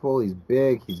powerful. He's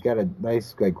big. He's got a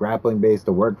nice like grappling base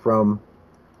to work from.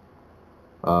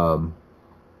 Like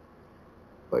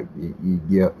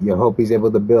you hope he's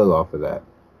able to build off of that.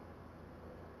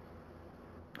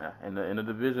 Yeah, in a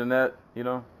division that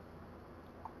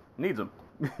needs him.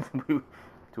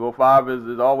 205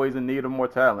 is always in need of more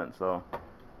talent. So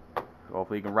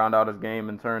hopefully he can round out his game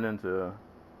and turn into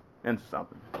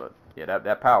something. But yeah,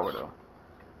 that power though,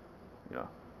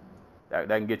 that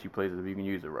can get you places if you can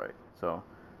use it right. So,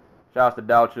 shouts to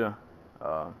Doucha,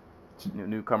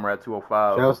 newcomer at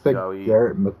 205. Shouts to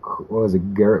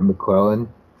Garrett McClellan,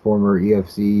 former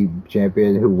EFC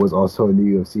champion who was also in the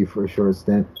UFC for a short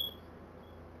stint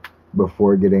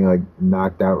before getting like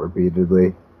knocked out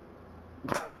repeatedly.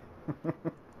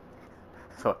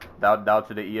 So Doucha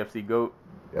the EFC GOAT?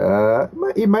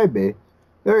 He might be.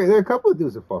 There are a couple of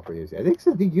dudes who fought for UFC. I think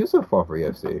Sadiq Yusuf fought for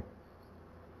UFC.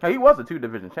 He was a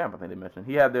 2-division champ, I think they mentioned.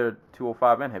 He had their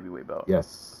 205 and heavyweight belt.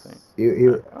 Yes.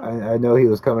 I know he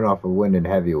was coming off a win in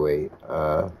heavyweight.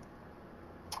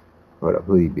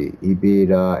 Who he beat? He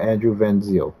beat Andrew Van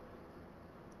Zyl,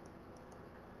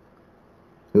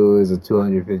 who is a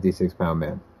 256-pound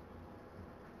man.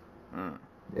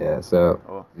 Yeah,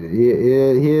 so he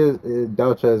is.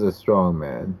 Doucha is a strong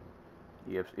man.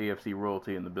 EFC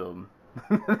royalty in the building.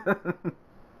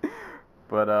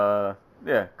 But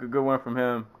yeah, good win from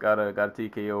him. Got a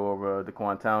TKO over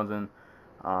Daquan Townsend.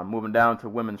 Moving down to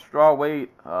women's strawweight,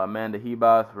 Amanda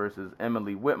Ribas versus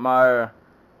Emily Whitmire.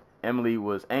 Emily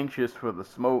was anxious for the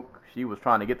smoke. She was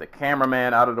trying to get the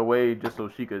cameraman out of the way just so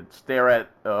she could stare at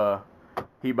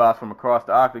Ribas from across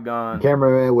the octagon. The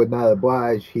cameraman would not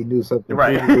oblige. He knew something.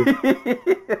 Right.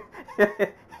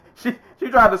 she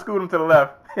tried to scoot him to the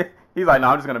left. He's like, no,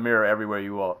 I'm just going to mirror everywhere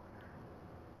you walk.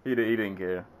 He didn't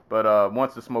care. But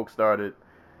once the smoke started,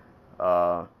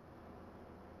 Ribas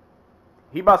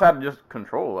had to just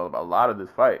control a lot of this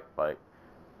fight. Like,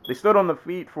 they stood on the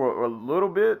feet for a little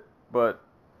bit, but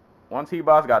once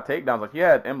Ribas got takedowns, like, he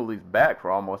had Emily's back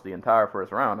for almost the entire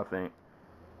first round, I think.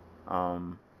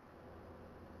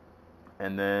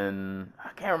 And then, I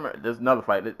can't remember, there's another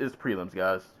fight. It's prelims,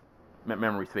 guys.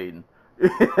 Memory's fading.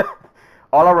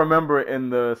 all I remember in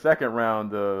the second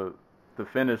round, the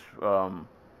finish,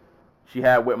 she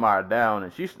had Whitmire down,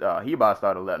 and Heba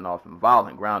started letting off some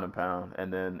violent ground and pound,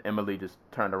 and then Emily just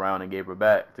turned around and gave her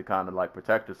back to kind of like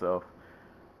protect herself,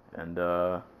 and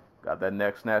got that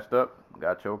neck snatched up,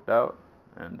 got choked out,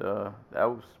 and that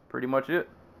was pretty much it.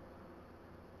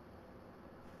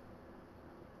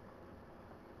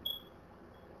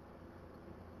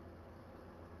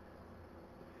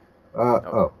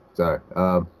 Oh, sorry.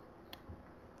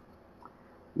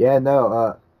 Yeah,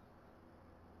 no.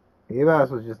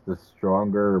 Evas was just a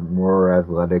stronger, more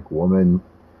athletic woman.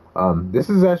 This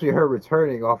is actually her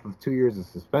returning off of 2 years of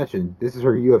suspension. This is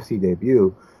her UFC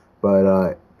debut,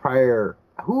 but prior,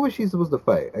 who was she supposed to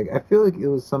fight? I feel like it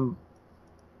was some.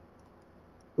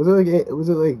 Was it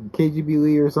like KGB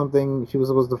Lee or something? She was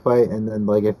supposed to fight, and then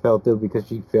like it fell through because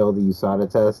she failed the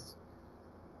USADA test.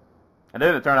 And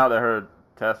then it turned out that her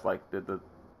test like did the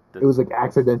it was like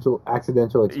accidental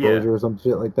exposure or some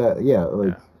shit like that. Yeah,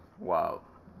 like wow.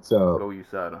 So go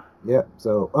USADA. Yeah.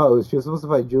 So she was supposed to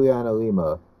fight Juliana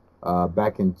Lima,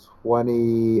 back in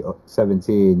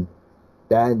 2017.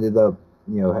 That ended up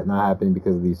not happening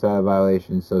because of the USADA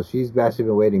violation. So she's actually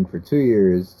been waiting for 2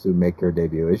 years to make her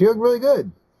debut, and she looked really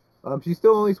good. She's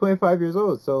still only 25 years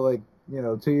old, so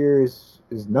 2 years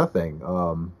is nothing.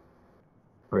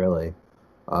 Really.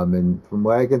 And from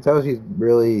what I can tell, she's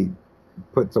really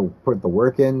put the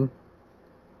work in.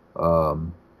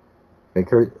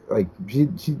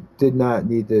 She did not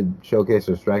need to showcase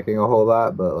her striking a whole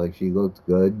lot, but she looked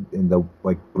good in the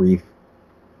brief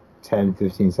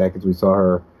 10-15 seconds we saw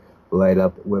her light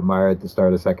up Whitmire at the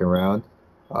start of the second round.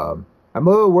 I'm a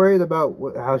little worried about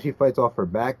how she fights off her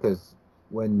back, because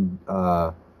when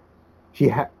Whitmire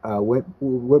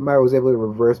was able to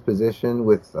reverse position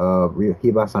with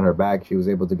Ribas on her back, she was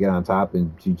able to get on top,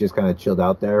 and she just kind of chilled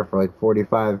out there for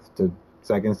 45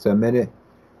 seconds to a minute.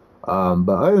 But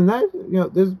other than that,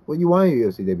 this is what you want in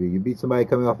your UFC debut. You beat somebody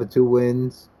coming off of 2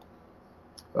 wins.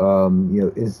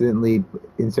 Instantly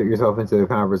insert yourself into the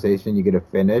conversation. You get a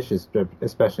finish,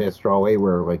 especially at strawweight,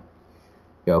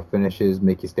 where finishes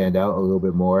make you stand out a little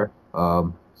bit more.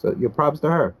 So your props to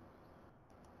her.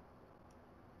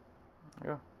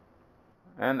 Yeah,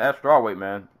 and at strawweight,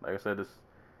 man, like I said, this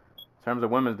in terms of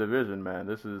women's division, man,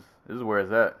 this is where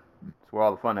it's at. It's where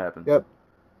all the fun happens. Yep.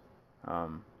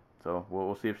 So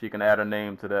we'll see if she can add her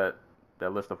name to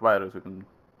that list of fighters who can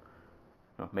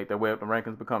make their way up the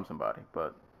rankings, become somebody.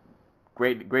 But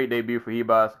great debut for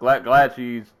Ribas. Glad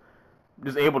she's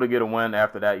just able to get a win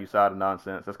after that USADA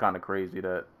nonsense. That's kind of crazy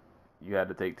that you had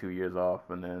to take 2 years off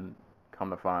and then come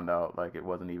to find out it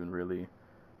wasn't even really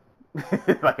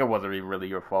it wasn't even really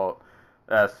your fault.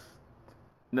 That's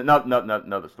not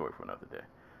another story for another day.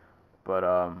 But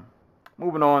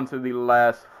moving on to the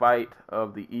last fight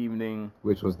of the evening,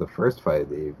 which was the first fight of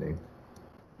the evening.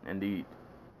 Indeed.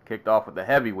 Kicked off with the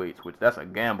heavyweights, which that's a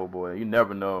gamble, boy. You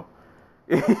never know.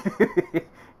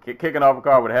 Kicking off a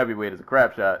card with a heavyweight is a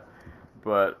crap shot.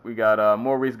 But we got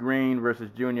Maurice Green versus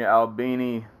Junior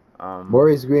Albini.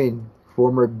 Maurice Green,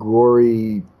 former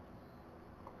gory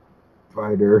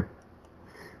fighter,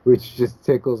 which just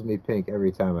tickles me pink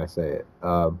every time I say it.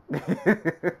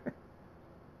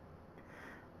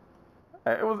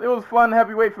 It was fun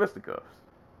heavyweight fisticuffs.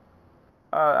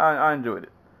 I enjoyed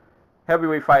it.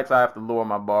 Heavyweight fights, I have to lower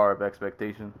my bar of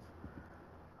expectations.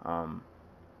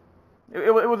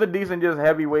 It was a decent, just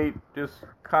heavyweight, just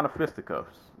kind of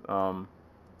fisticuffs. I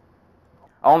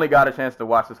only got a chance to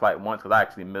watch this fight once because I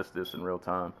actually missed this in real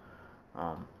time.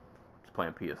 Just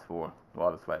playing PS4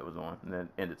 while this fight was on, and then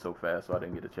ended so fast, so I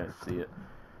didn't get a chance to see it.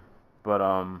 But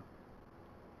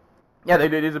yeah, they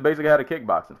basically had a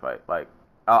kickboxing fight.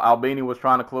 Albini was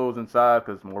trying to close inside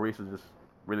because Maurice is just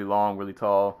really long, really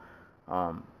tall.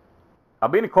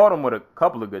 Albini caught him with a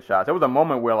couple of good shots. There was a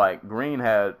moment where Green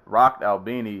had rocked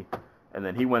Albini, and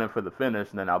then he went in for the finish,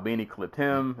 and then Albini clipped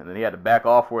him, and then he had to back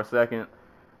off for a second.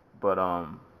 But I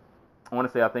want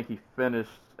to say I think he finished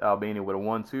Albini with a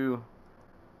 1-2,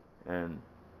 and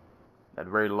that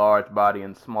very large body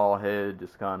and small head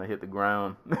just kind of hit the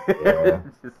ground. Yeah.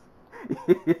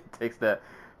 It takes that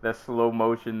slow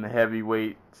motion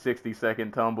heavyweight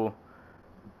 60-second tumble,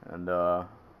 and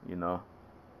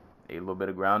ate a little bit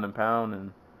of ground and pound,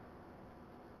 and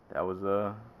that was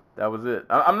it.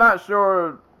 I'm not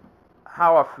sure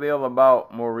how I feel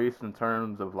about Maurice in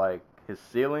terms of his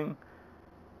ceiling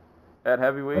at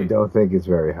heavyweight. I don't think it's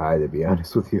very high, to be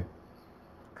honest with you.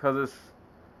 Because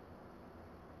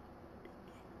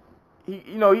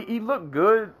he looked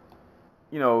good.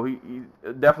 He's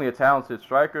definitely a talented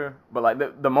striker.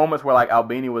 But the moments where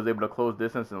Albini was able to close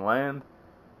distance and land,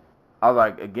 I was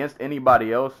like, against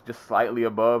anybody else just slightly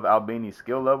above Albini's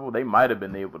skill level, they might have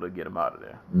been able to get him out of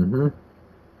there. Mm-hmm.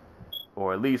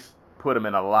 Or at least put him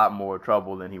in a lot more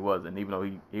trouble than he was in, even though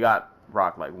he got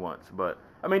rocked like once. But,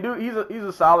 I mean, dude, he's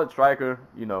a solid striker.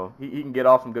 You know, he can get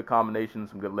off some good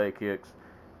combinations, some good leg kicks.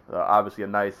 Obviously a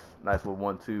nice little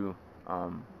 1-2.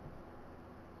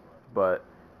 But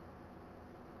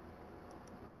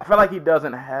I feel like he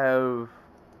doesn't have,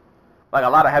 like a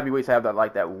lot of heavyweights have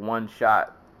that one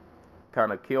shot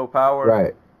kind of kill power.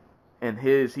 Right. And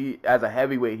he as a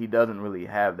heavyweight, he doesn't really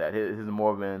have that. His is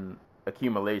more of an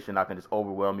accumulation. I can just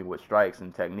overwhelm you with strikes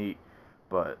and technique.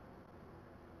 But,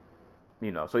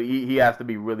 you know, so he has to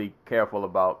be really careful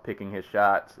about picking his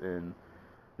shots and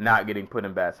not getting put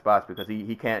in bad spots, because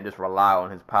he can't just rely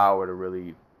on his power to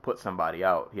really put somebody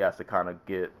out. He has to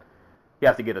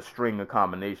get a string of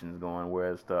combinations going,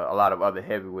 whereas a lot of other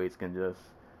heavyweights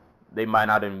they might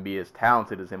not even be as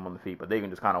talented as him on the feet, but they can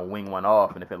just kind of wing one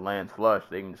off, and if it lands flush,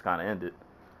 they can just kind of end it.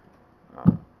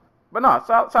 But no,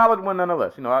 solid win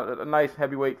nonetheless. You know, a nice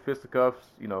heavyweight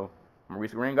fisticuffs. You know,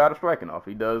 Maurice Green got a striking off.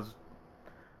 He does.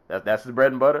 That's his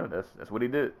bread and butter. That's what he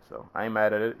did. So I ain't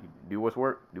mad at it. Do what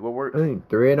works. I think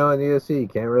 3-0 in the UFC. You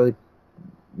can't really,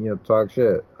 talk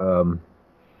shit.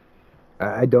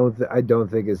 I don't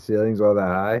think his ceiling's all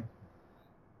that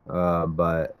high.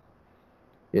 But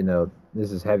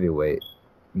this is heavyweight.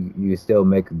 You still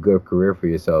make a good career for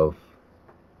yourself.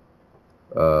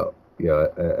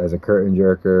 As a curtain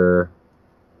jerker,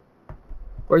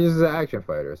 or just as an action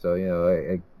fighter. So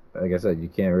like I said, you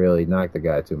can't really knock the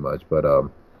guy too much. But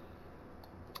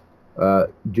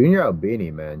Junior Albini,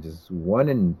 man, just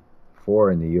 1-4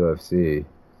 in the UFC.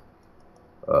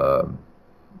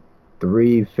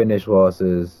 3 finish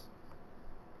losses.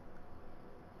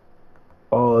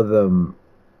 All of them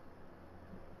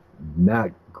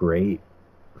not great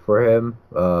for him.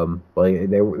 Like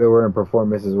they were in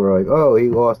performances where like, oh, he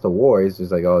lost a war. It's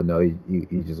just like, oh no, he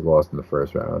just lost in the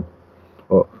first round,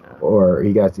 or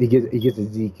he gets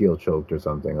Ezekiel choked or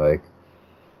something. Like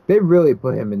they really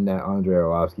put him in that Andrei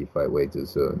Arlovsky fight way too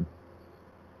soon.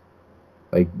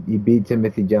 Like he beat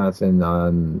Timothy Johnson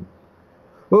on.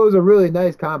 Well, it was a really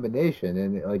nice combination,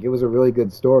 and like it was a really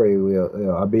good story.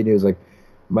 Albini was like,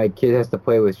 my kid has to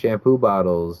play with shampoo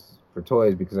bottles for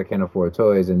toys because I can't afford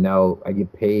toys, and now I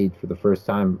get paid for the first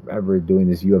time ever doing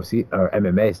this UFC or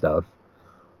MMA stuff.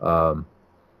 But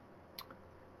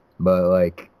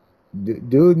like,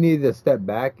 dude needed to step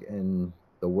back in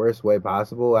the worst way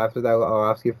possible after that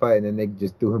Arlovsky fight, and then they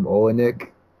just threw him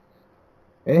Olenek,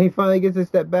 and he finally gets a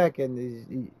step back,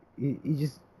 and he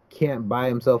just can't buy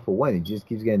himself a win. He just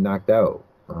keeps getting knocked out.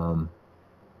 It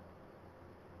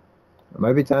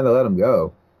might be time to let him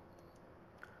go.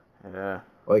 Yeah.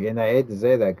 Like, and I hate to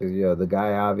say that because the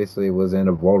guy obviously was in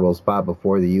a vulnerable spot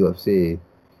before the UFC.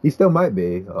 He still might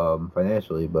be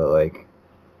financially, but like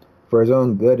for his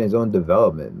own good and his own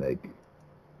development, like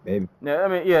maybe. Yeah, I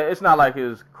mean, it's not like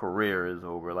his career is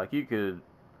over. Like you could,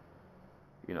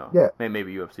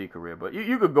 maybe UFC career, but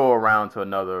you could go around to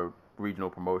another regional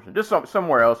promotion, just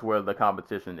somewhere else where the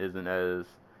competition isn't as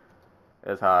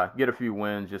high. Get a few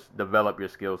wins, just develop your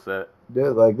skill set.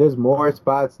 Dude, like there's more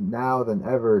spots now than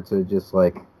ever to just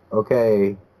like,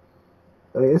 okay,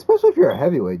 especially if you're a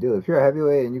heavyweight, dude. If you're a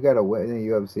heavyweight and you got to win in the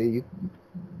UFC,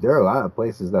 there are a lot of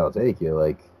places that'll take you.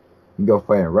 Like you can go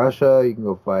fight in Russia, you can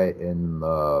go fight in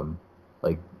one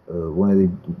of the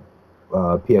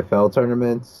PFL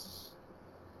tournaments.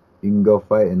 You can go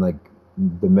fight in like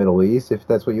the Middle East if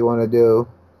that's what you want to do.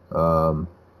 I'm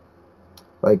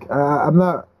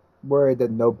not worried that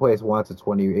no place wants a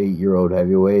 28-year-old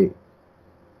heavyweight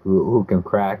who can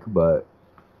crack, but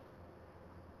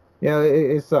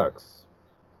it sucks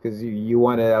because you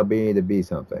wanted Albini to be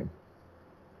something.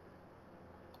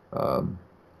 But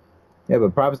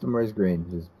props to Maurice Green.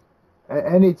 Just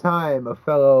anytime a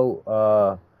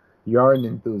fellow yarn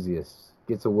enthusiast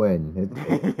gets a win,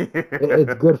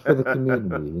 it's good for the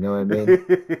community. You know what I mean?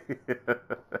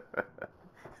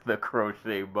 The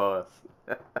crochet boss.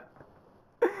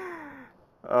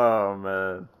 Oh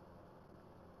man,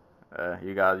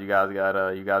 you guys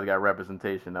got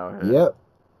representation out here.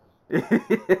 Yep.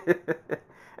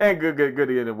 And good to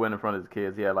get a win in front of his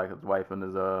kids. He had like his wife and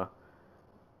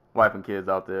kids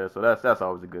out there, so that's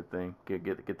always a good thing.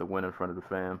 Get the win in front of the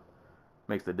fam.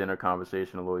 Makes the dinner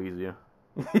conversation a little easier.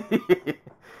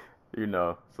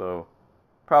 So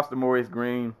props to Maurice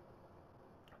Green.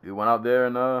 He went out there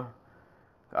and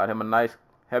got him a nice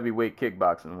heavyweight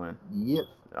kickboxing win. Yep.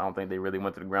 I don't think they really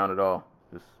went to the ground at all.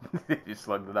 Just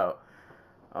slugged it out.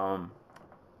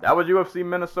 That was UFC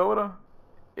Minnesota.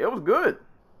 It was good.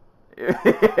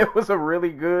 It was a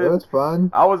really good. It was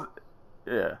fun.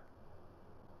 Yeah.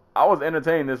 I was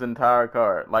entertained this entire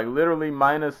card. Like literally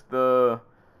minus the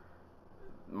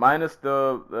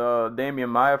Damian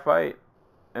Maya fight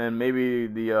and maybe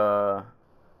the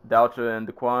Dalcha and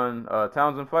Daquan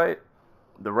Townsend fight.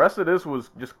 The rest of this was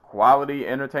just quality,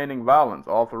 entertaining violence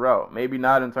all throughout. Maybe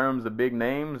not in terms of big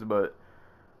names, but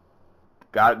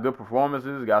got good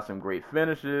performances, got some great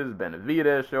finishes.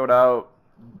 Benavidez showed out.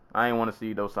 I didn't want to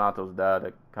see Dos Santos die.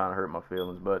 That kind of hurt my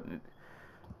feelings, but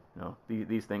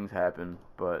these things happen.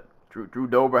 But Drew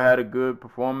Dober had a good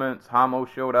performance. Hamo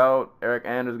showed out. Eric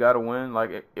Anders got a win.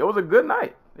 Like it was a good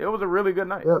night. It was a really good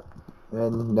night. Yep.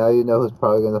 And now you know who's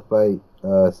probably going to fight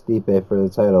Stipe for the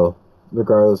title,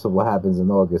 regardless of what happens in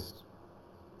August.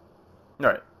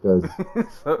 Right. Because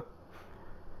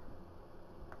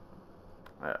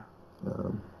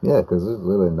yeah, because there's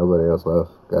literally nobody else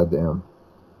left. Goddamn.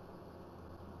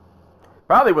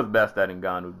 Probably was best that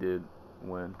Ngannou did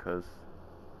win, because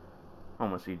I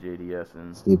want to see JDS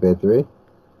and Stipe 3?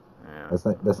 Yeah.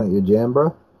 That's not your jam,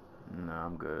 bro? No,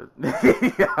 I'm good. Dude,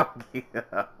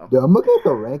 I'm looking at the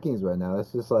rankings right now.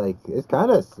 It's just like, it's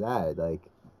kind of sad. Like,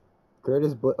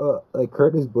 Curtis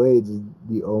Blades is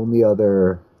the only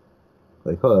other.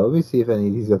 Like, hold on, let me see if any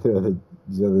of these other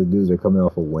dudes are coming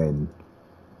off a win.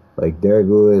 Like Derek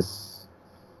Lewis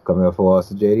coming off a loss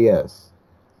to JDS.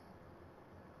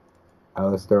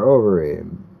 Alistair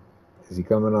Overeem, is he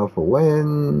coming off a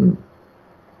win,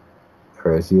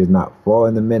 or is he not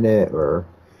falling the minute? Or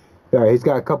he's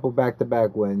got a couple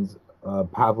back-to-back wins,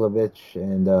 Pavlovich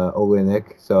and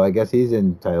Olenek. So I guess he's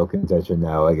in title contention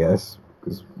now. I guess,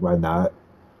 because why not?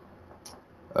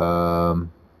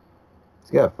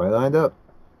 He's got a fight lined up.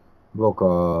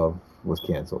 Volkov was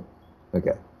canceled.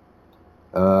 Okay.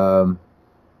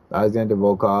 Alexander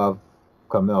Volkov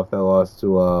coming off that loss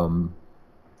to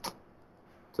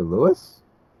Lewis.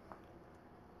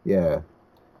 Yeah.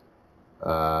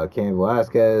 Cain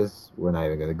Velasquez, we're not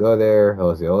even going to go there.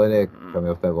 Jose Olenek coming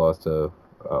off that loss to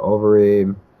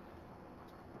Overeem.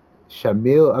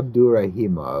 Shamil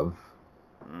Abdurrahimov.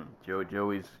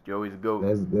 Joey's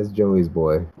GOAT. That's Joey's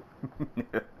boy.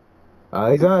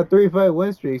 He's on a 3-fight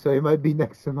win streak, so he might be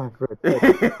next to my first pick.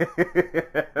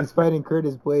 He's fighting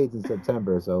Curtis Blades in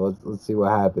September, so let's see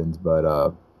what happens.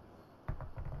 But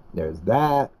there's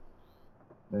that.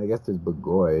 I guess there's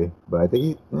Bagoy, but I think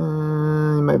he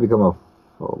might become a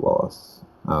full loss.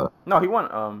 No, he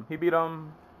won. He beat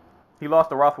he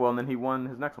lost to Rothwell, and then he won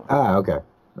his next one. Okay.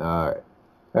 All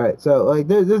right. So like,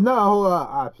 there's not a whole lot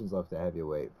of options left at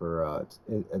heavyweight for a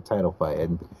title fight,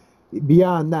 and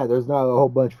beyond that, there's not a whole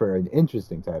bunch for an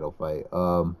interesting title fight.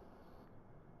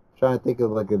 Trying to think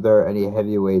of like if there are any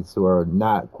heavyweights who are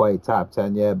not quite top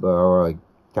 10 yet, but are like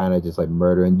kind of just like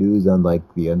murdering dudes on like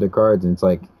the undercards, and it's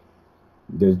like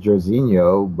there's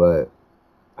Jorginho, but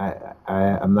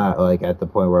I'm not like at the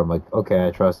point where I'm like, okay,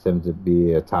 I trust him to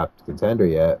be a top contender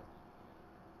yet.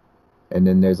 And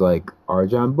then there's like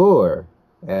Arjan Boer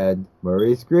and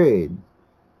Maurice Greed,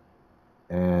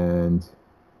 and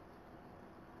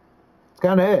it's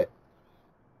kind of it.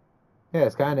 Yeah,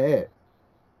 it's kind of it.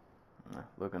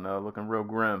 Looking real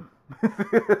grim.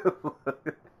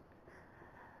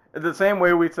 It's the same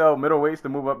way we tell middleweights to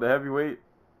move up to heavyweight.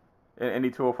 Any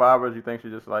 205ers you think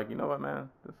should just like, you know what, man?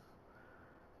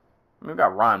 We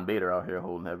got Ron Bader out here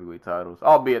holding heavyweight titles,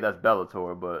 albeit that's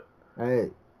Bellator, but.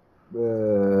 Hey,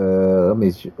 let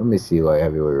me see like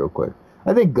heavyweight real quick.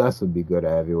 I think Gus would be good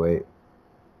at heavyweight.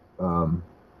 I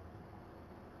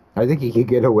think he could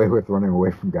get away with running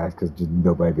away from guys because just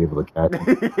nobody be able to catch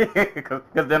him.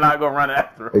 Because they're not gonna run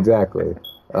after him. Exactly.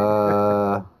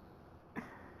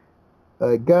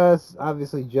 Gus,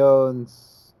 obviously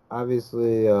Jones,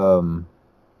 obviously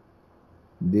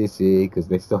DC, because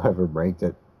they still have him ranked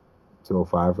at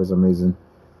 205 for some reason.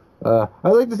 I'd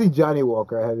like to see Johnny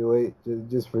Walker at heavyweight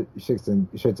just for shits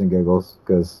and giggles,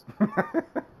 because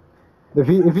if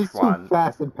he's too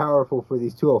fast and powerful for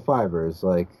these 205ers,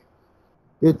 like,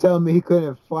 you're telling me he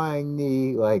couldn't flying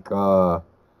knee like Marcin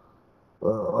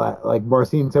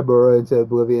Tybura into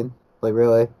oblivion? Like,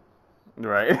 really?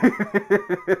 Right.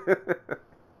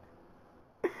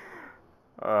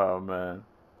 Oh man.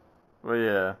 Well,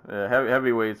 yeah.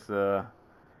 Heavyweights.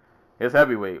 It's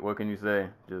heavyweight. What can you say?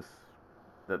 Just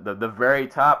the very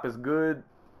top is good.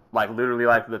 Like literally,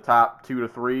 like the top 2 to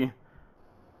 3,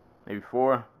 maybe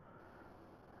 4,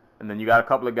 and then you got a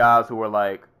couple of guys who are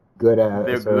like good at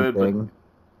they're good, thing. But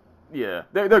yeah,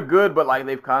 they're good, but like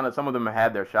they've kind of, some of them have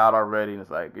had their shot already, and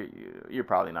it's like you're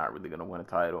probably not really gonna win a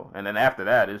title. And then after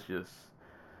that, it's just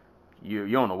you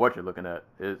don't know what you're looking at.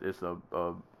 It's a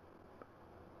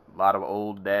lot of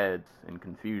old dads and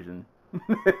confusion.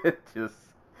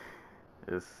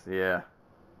 It's yeah.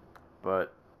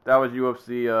 But That was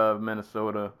UFC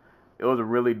Minnesota. It was a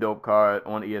really dope card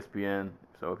on ESPN.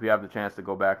 So if you have the chance to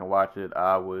go back and watch it,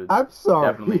 I would. I'm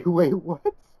sorry. Definitely. Wait, what?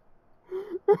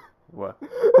 What?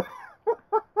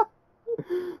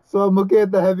 So I'm looking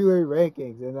at the heavyweight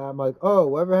rankings, and I'm like, oh,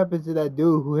 whatever happened to that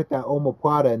dude who hit that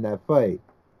omoplata in that fight?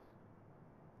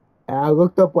 And I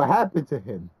looked up what happened to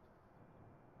him.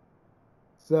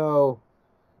 So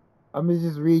I'm going to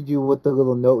just read you what the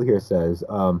little note here says.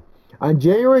 On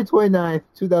January 29th,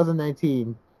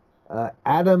 2019,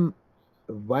 Adam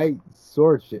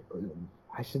Wojciechowski,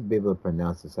 I should be able to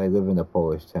pronounce this. I live in a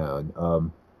Polish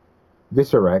town.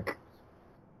 Wieczorek,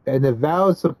 an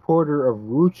avowed supporter of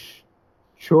Ruch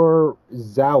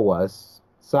Chorzawa's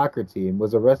soccer team,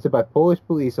 was arrested by Polish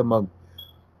police among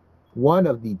one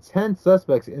of the 10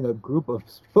 suspects in a group of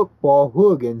football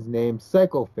hooligans named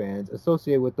Psycho Fans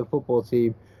associated with the football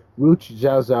team Ruch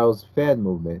Chorzawa's fan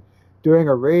movement during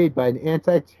a raid by an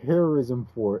anti-terrorism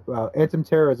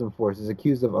forces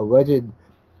accused of alleged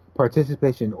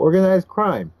participation in organized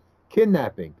crime,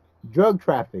 kidnapping, drug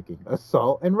trafficking,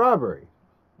 assault, and robbery.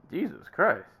 Jesus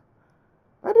Christ.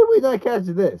 How did we not catch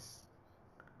this?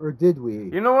 Or did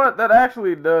we? You know what? That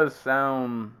actually does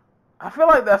sound... I feel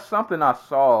like that's something I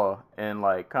saw and,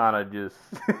 like, kind of just...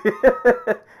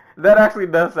 That actually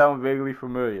does sound vaguely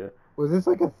familiar. Was this,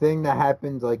 like, a thing that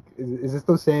happened, like... Is this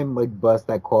the same, like, bus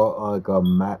that called,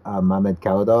 Mamed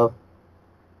Khalidov?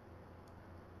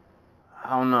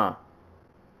 I don't know.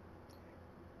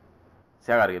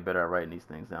 See, I gotta get better at writing these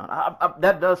things down.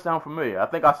 That does sound familiar. I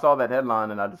think I saw that headline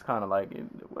and I just kind of like,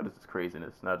 what is this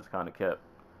craziness? And I just kind of kept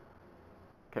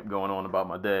going on about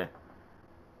my day.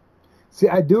 See,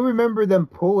 I do remember them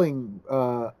pulling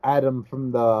Adam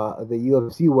from the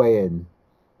UFC weigh-in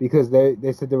because they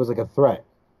said there was like a threat.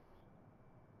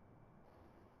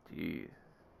 Jeez.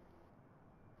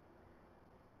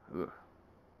 Ugh.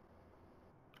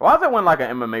 Well, I think when like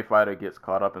an MMA fighter gets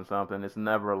caught up in something, it's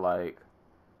never like...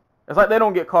 It's like they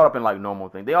don't get caught up in like normal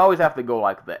things. They always have to go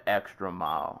like the extra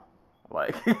mile.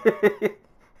 Like...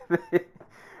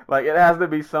 Like, it has to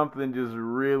be something just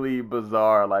really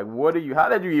bizarre. Like, how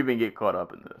did you even get caught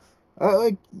up in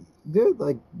this? Dude,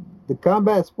 like, the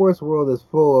combat sports world is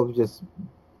full of just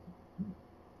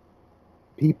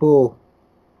people,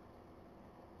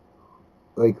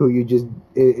 like, who you just,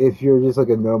 if you're just like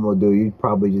a normal dude, you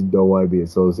probably just don't want to be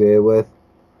associated with.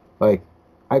 Like,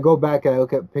 I go back and I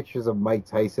look at pictures of Mike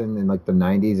Tyson in, like, the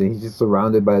 90s, and he's just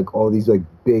surrounded by, like, all these, like,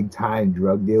 big-time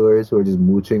drug dealers who are just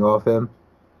mooching off him.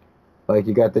 Like,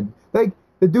 you got the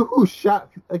dude who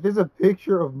shot, like, there's a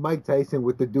picture of Mike Tyson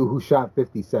with the dude who shot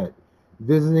 50 Cent,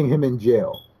 visiting him in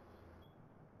jail.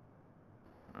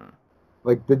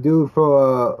 Like, the dude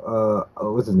for,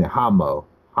 what's his name, Hanmo.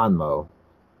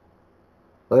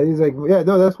 Like, he's like, yeah,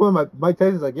 no, that's one of Mike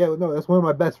Tyson's like, yeah, no, that's one of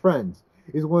my best friends.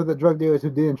 He's one of the drug dealers who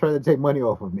didn't try to take money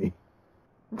off of me.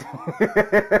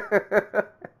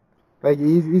 Like,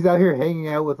 he's out here hanging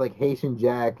out with, like, Haitian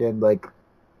Jack and, like,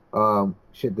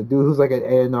 the dude who's like an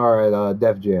A&R at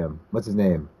Def Jam. What's his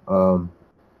name?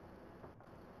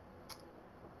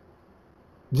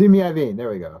 Jimmy Iovine.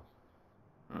 There we go.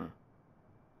 And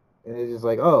it's just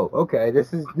like, oh, okay,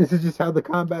 this is just how the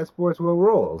combat sports world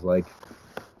rolls. Like,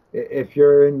 if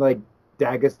you're in like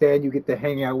Dagestan, you get to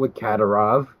hang out with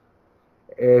Kadyrov.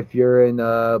 If you're in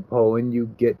Poland, you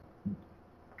get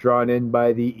drawn in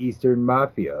by the Eastern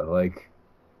Mafia. Like,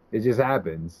 it just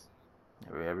happens.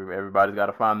 Everybody's got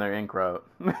to find their in crowd.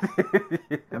 I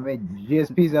mean,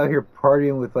 GSP's out here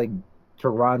partying with like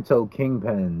Toronto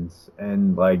kingpins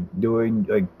and like doing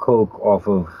like coke off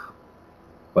of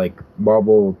like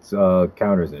marble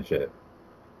counters and shit.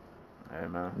 Hey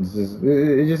man,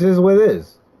 it just is what it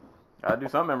is. Gotta do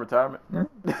something in retirement. Yeah.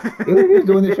 He was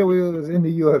doing the show when he was in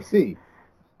the UFC.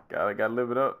 Gotta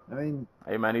live it up. I mean,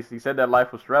 hey man, he said that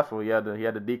life was stressful. He had to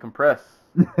decompress.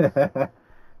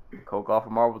 Coke off a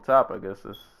marble top, I guess.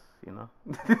 It's, you know,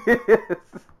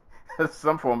 it's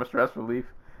some form of stress relief.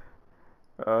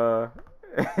 Yeah,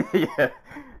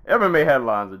 MMA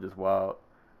headlines are just wild.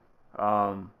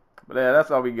 But yeah,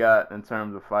 that's all we got in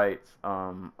terms of fights.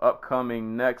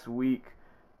 Upcoming next week,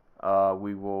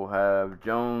 we will have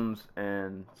Jones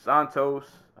and Santos.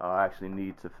 I actually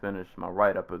need to finish my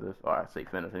write-up of this. Or I say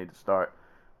finish, I need to start.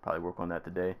 Probably work on that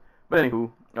today. But anywho,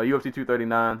 UFC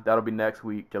 239, that'll be next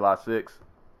week, July 6th.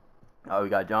 We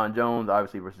got John Jones,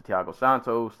 obviously, versus Thiago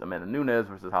Santos. Amanda Nunes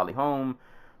versus Holly Holm.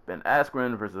 Ben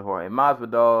Askren versus Jorge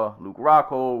Masvidal. Luke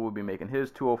Rockhold will be making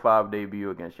his 205 debut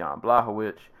against Jan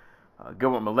Blachowicz.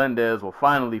 Gilbert Melendez will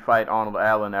finally fight Arnold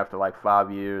Allen after like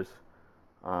 5 years.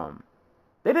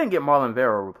 They didn't get Marlon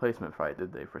Vera a replacement fight,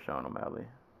 did they, for Sean O'Malley?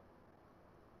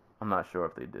 I'm not sure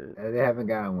if they did. They haven't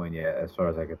gotten one yet, as far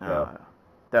as I can tell.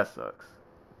 That sucks.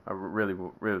 I really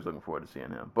was looking forward to seeing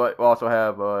him. But we also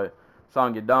have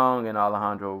Song Yadong and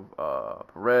Alejandro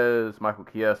Perez, Michael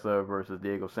Chiesa versus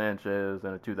Diego Sanchez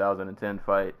in a 2010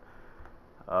 fight.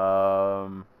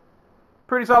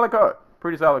 Pretty solid card.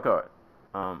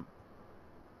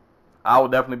 I will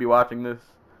definitely be watching this.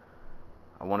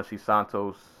 I want to see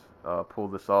Santos pull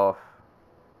this off.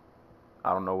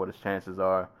 I don't know what his chances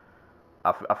are.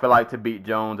 I feel like to beat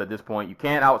Jones at this point, you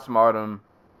can't outsmart him.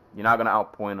 You're not going to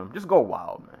outpoint him. Just go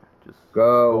wild, man. Just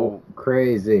go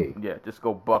crazy. Yeah, just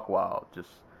go buck wild. Just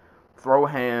throw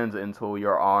hands until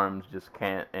your arms just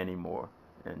can't anymore.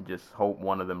 And just hope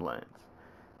one of them lands.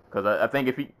 Because I think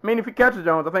if he catches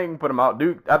Jones, I think he can put him out.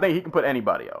 Dude, I think he can put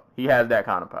anybody out. He has that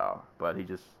kind of power. But he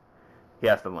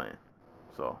has to land.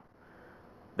 So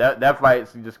that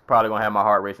fight's just probably going to have my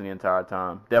heart racing the entire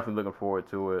time. Definitely looking forward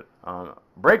to it.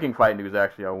 Breaking fight news,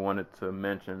 actually, I wanted to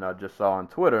mention. I just saw on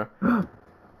Twitter.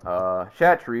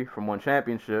 Chatri from One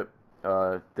Championship.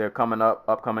 They're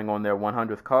upcoming on their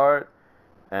 100th card.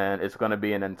 And it's going to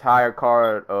be an entire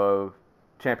card of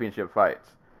championship fights.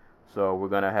 So we're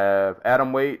going to have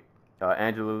atomweight,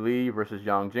 Angela Lee versus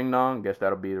Yang Jingnong. Guess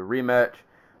that'll be the rematch.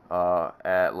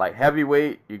 At light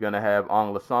heavyweight, you're going to have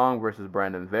Ong Lasong versus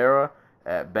Brandon Vera.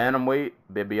 At bantamweight,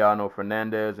 Bibiano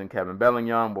Fernandez and Kevin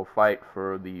Bellingham will fight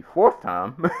for the 4th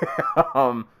time.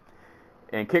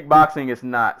 And kickboxing is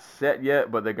not set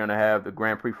yet, but they're going to have the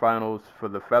Grand Prix finals for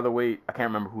the featherweight. I can't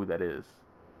remember who that is.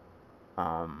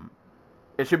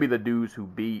 It should be the dudes who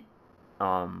beat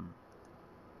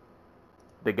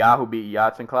the guy who beat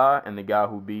Yatsen and the guy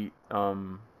who beat I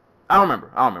don't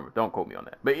remember. Don't quote me on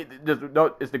that. But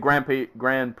it's the Grand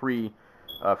Prix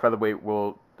featherweight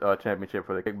world championship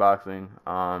for the kickboxing.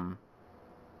 And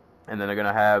then they're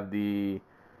gonna have the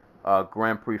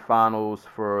Grand Prix finals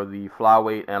for the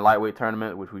flyweight and lightweight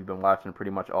tournament, which we've been watching pretty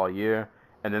much all year.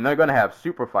 And then they're gonna have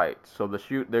super fights. So they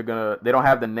don't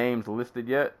have the names listed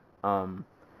yet.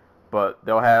 But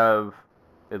they'll have,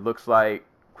 it looks like,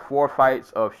 4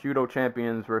 fights of Shudo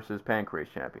champions versus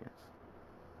Pancrase champions.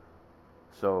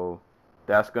 So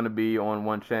that's going to be on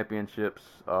One Championship's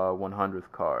 100th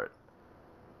card.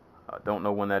 Don't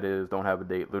know when that is. Don't have a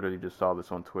date. Literally just saw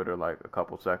this on Twitter like a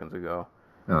couple seconds ago.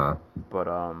 But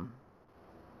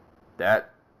that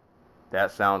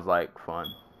sounds like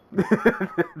fun.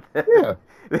 Yeah.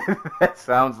 That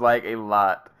sounds like a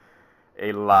lot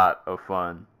of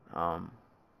fun.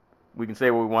 We can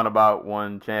say what we want about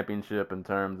One Championship in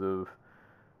terms of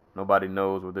nobody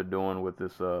knows what they're doing with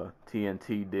this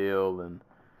TNT deal, and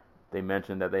they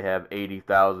mentioned that they have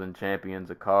 80,000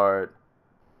 champions a card,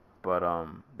 but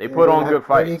they put on good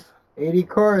fights. 80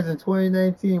 cards in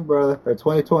 2019, brother, or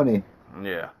 2020.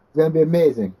 Yeah. It's gonna be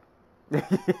amazing.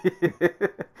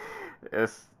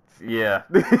 Yeah.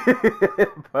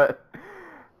 But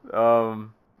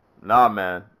nah,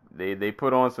 man, they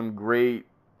put on some great.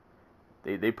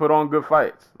 They put on good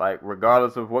fights. Like,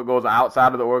 regardless of what goes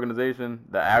outside of the organization,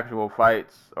 the actual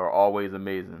fights are always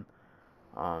amazing.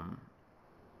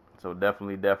 So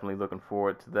definitely looking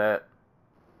forward to that.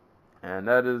 And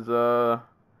that is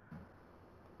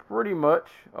pretty much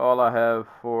all I have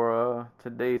for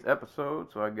today's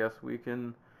episode. So I guess we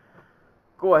can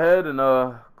go ahead and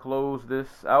close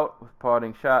this out with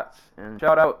parting shots and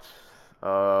shout-outs.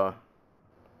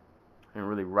 Didn't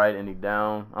really write any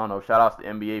down. I don't know. Shout outs to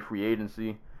NBA free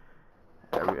agency.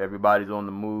 Everybody's on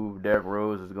the move. Derrick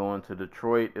Rose is going to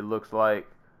Detroit, it looks like.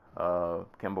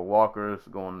 Kemba Walker's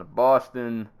going to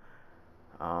Boston.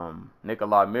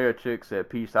 Nikola Mirotic said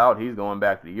peace out. He's going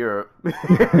back to Europe.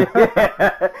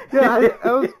 Yeah, I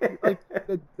was like,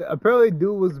 apparently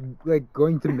dude was like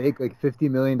going to make like $50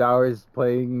 million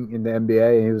playing in the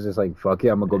NBA, and he was just like, fuck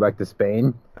yeah, I'm gonna go back to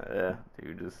Spain. Yeah,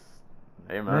 dude, just,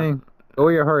 hey man. Go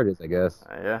where your heart is, I guess.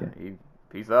 Yeah.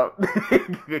 Peace out.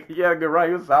 Yeah, good right.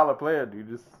 He was a solid player, dude.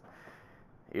 He just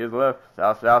left.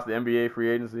 Shout outs to NBA free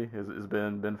agency. It's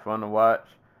been fun to watch.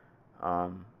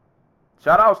 Shout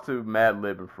outs to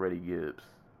Madlib and Freddie Gibbs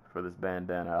for this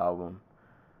Bandana album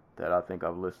that I think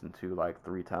I've listened to like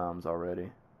 3 times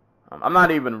already. I'm not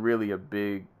even really a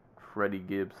big Freddie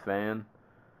Gibbs fan,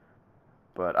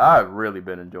 but I've really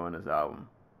been enjoying this album.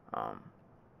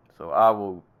 So I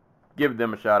will give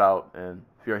them a shout out, and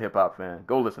if you're a hip hop fan,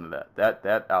 go listen to that.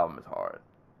 That album is hard.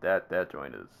 That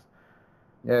joint is.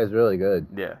 Yeah, it's really good.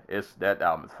 Yeah, that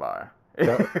album is fire.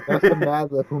 That's the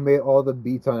Madlib who made all the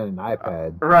beats on an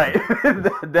iPad. Right.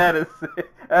 that is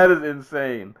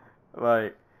insane.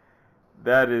 Like,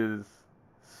 that is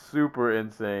super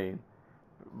insane.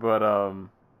 But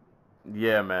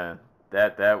yeah, man,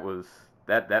 that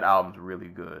album's really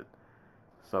good.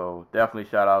 So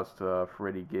definitely shout outs to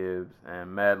Freddie Gibbs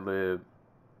and Madlib.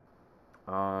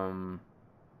 Yeah,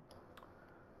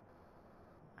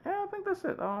 I think that's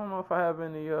it. I don't know if I have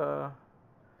any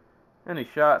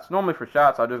shots. Normally for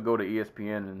shots, I just go to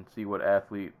ESPN and see what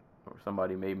athlete or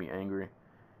somebody made me angry.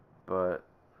 But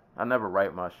I never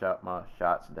write my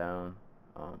shots down.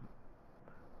 And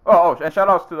shout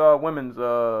outs to women's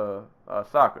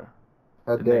soccer.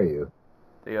 How dare you?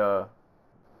 They That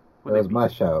was my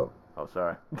shout. Oh,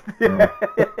 sorry.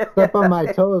 Step on my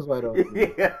toes, why don't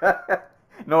you? Yeah.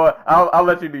 No, I'll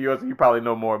let you do yours. You probably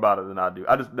know more about it than I do.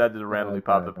 That just randomly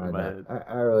popped up in my head.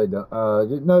 I really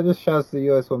don't. Just shouts to the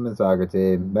U.S. women's soccer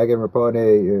team. Megan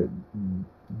Rapinoe,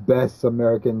 best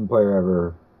American player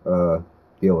ever.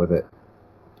 Deal with it.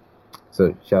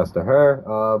 So shouts to her.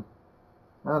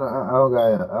 I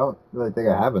don't really think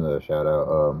I have another shout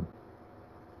out.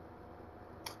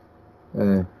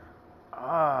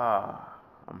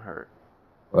 I'm hurt.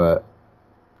 What?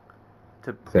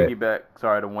 To piggyback,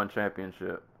 to one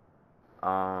championship.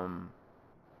 Lowen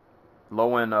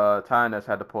Tynes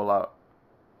had to pull out.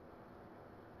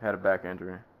 Had a back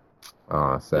injury.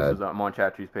 Oh, sad. This is on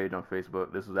Chatry's page on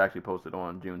Facebook. This was actually posted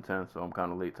on June 10th, so I'm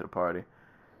kind of late to the party.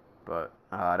 But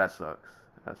that sucks.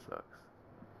 That sucks.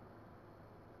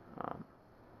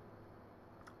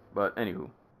 But anywho,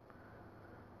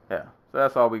 yeah. So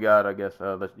that's all we got, I guess.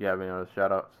 You have any other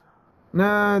shout outs?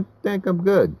 Nah, I think I'm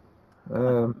good.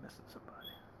 I'm missing somebody.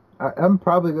 I'm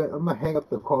probably gonna hang up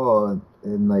the call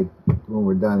and like when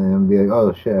we're done and be like,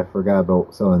 oh shit, I forgot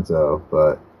about so and so.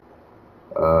 But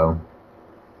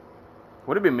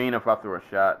would it be mean if I threw a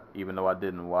shot, even though I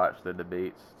didn't watch the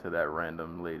debates, to that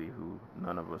random lady who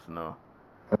none of us know?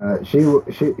 She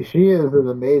is an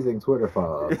amazing Twitter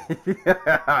follow.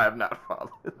 I have not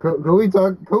followed.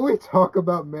 Can we talk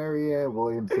about Marianne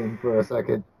Williamson for a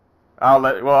second? I'll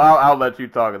let you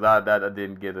talk, cause I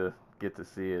didn't get to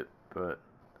see it, but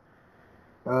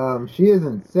she is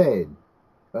insane.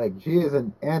 Like, she is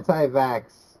an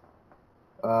anti-vax,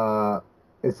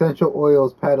 essential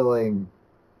oils peddling.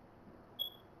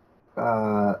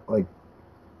 Like,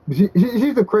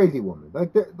 she's a crazy woman. I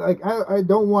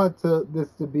don't want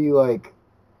this to be like,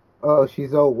 oh,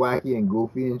 she's all wacky and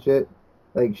goofy and shit.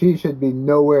 Like, she should be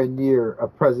nowhere near a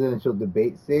presidential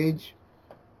debate stage.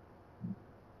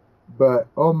 But,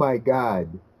 oh my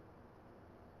God.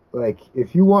 Like,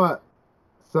 if you want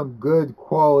some good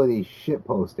quality shit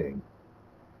posting,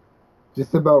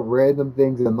 just about random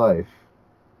things in life,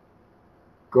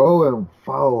 go and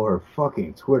follow her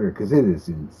fucking Twitter, because it is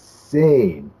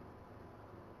insane.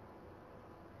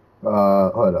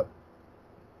 Hold up.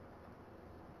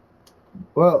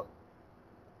 Well,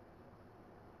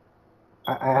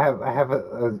 I have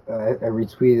a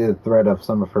retweeted thread of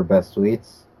some of her best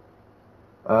tweets.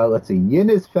 Let's see. Yin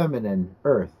is feminine,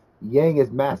 earth. Yang is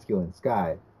masculine,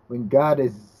 sky. When God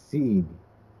is seen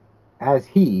as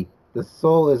he, the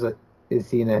soul is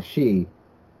seen as she.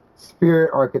 Spirit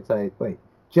archetype. Wait,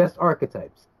 just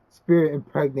archetypes. Spirit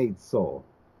impregnates soul.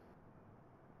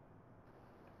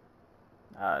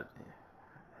 I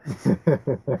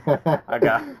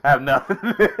have nothing.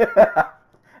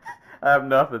 I have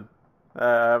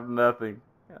nothing.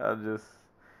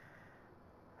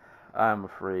 I'm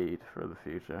afraid for the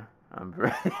future. I'm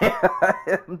very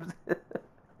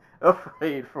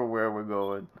afraid for where we're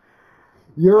going.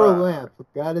 You're a lamp.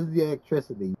 God is the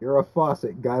electricity. You're a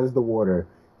faucet. God is the water.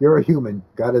 You're a human.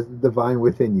 God is the divine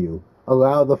within you.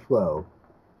 Allow the flow.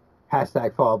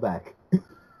 Hashtag fall back.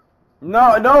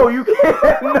 No, you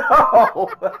can't. No,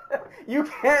 you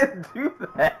can't do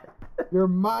that. Your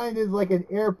mind is like an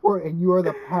airport, and you are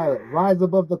the pilot. Rise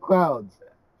above the clouds.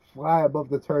 Fly above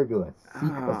the turbulence.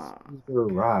 Seek a smoother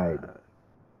ride.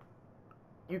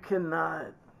 You can't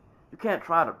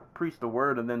try to preach the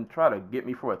word and then try to get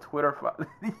me for a Twitter fight.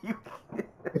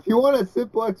 If you want a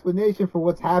simple explanation for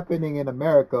what's happening in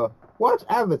America, watch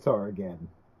Avatar again.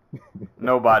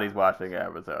 Nobody's watching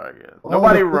Avatar again.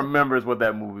 Nobody remembers what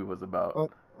that movie was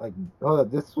about.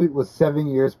 This week was 7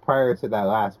 years prior to that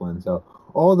last one, so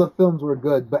all the films were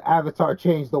good, but Avatar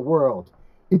changed the world.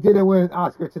 He didn't win an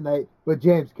Oscar tonight, but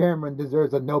James Cameron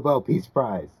deserves a Nobel Peace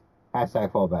Prize.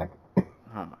 Hashtag fallback. Oh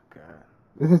my God.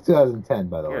 This is 2010,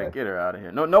 by the way. Get her out of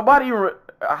here.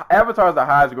 Avatar is the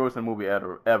highest grossing movie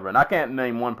ever, and I can't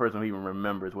name one person who even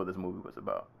remembers what this movie was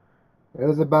about. It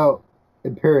was about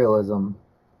imperialism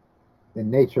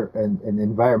and nature and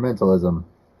environmentalism,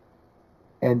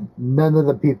 and none of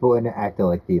the people in it acted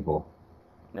like people.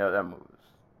 Yeah, that movie was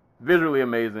visually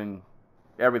amazing.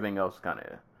 Everything else kind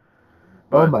of.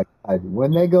 Oh my God.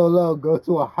 When they go low, go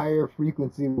to a higher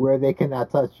frequency where they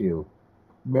cannot touch you.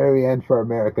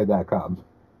 MarianneForAmerica.com.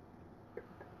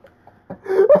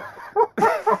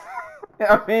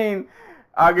 I mean,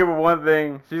 I'll give her one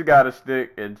thing. She's got a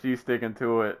stick, and she's sticking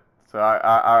to it. So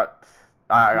I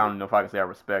don't know if I can say I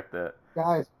respect that.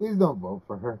 Guys, please don't vote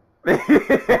for her.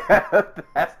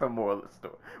 That's the moral of the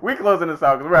story. We closing this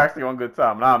out because we're actually on good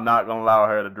time, and I'm not gonna allow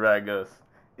her to drag us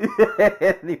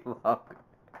any longer.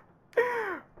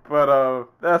 But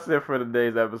that's it for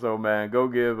today's episode, man. Go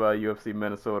give UFC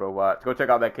Minnesota a watch. Go check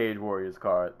out that Cage Warriors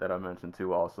card that I mentioned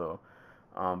too, also.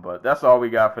 But that's all we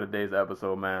got for today's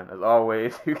episode, man. As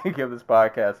always, you can give this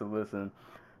podcast a listen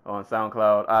on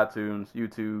SoundCloud, iTunes,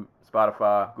 YouTube,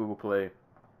 Spotify, Google Play.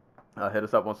 Hit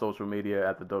us up on social media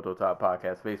at the Dojo Talk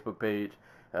Podcast Facebook page,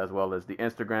 as well as the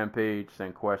Instagram page.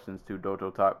 Send questions to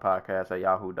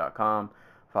dojotalkpodcast@yahoo.com.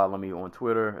 Follow me on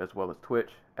Twitter as well as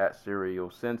Twitch at Serial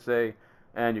Sensei.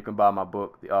 And you can buy my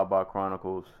book, The Outlaw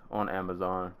Chronicles, on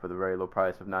Amazon for the very low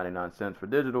price of 99 cents for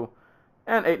digital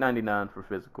and $8.99 for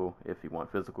physical if you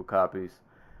want physical copies.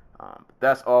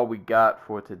 That's all we got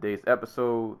for today's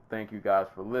episode. Thank you guys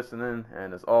for listening.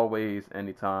 And as always,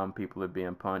 anytime people are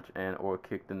being punched and or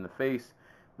kicked in the face,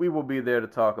 we will be there to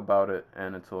talk about it.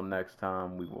 And until next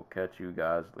time, we will catch you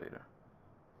guys later.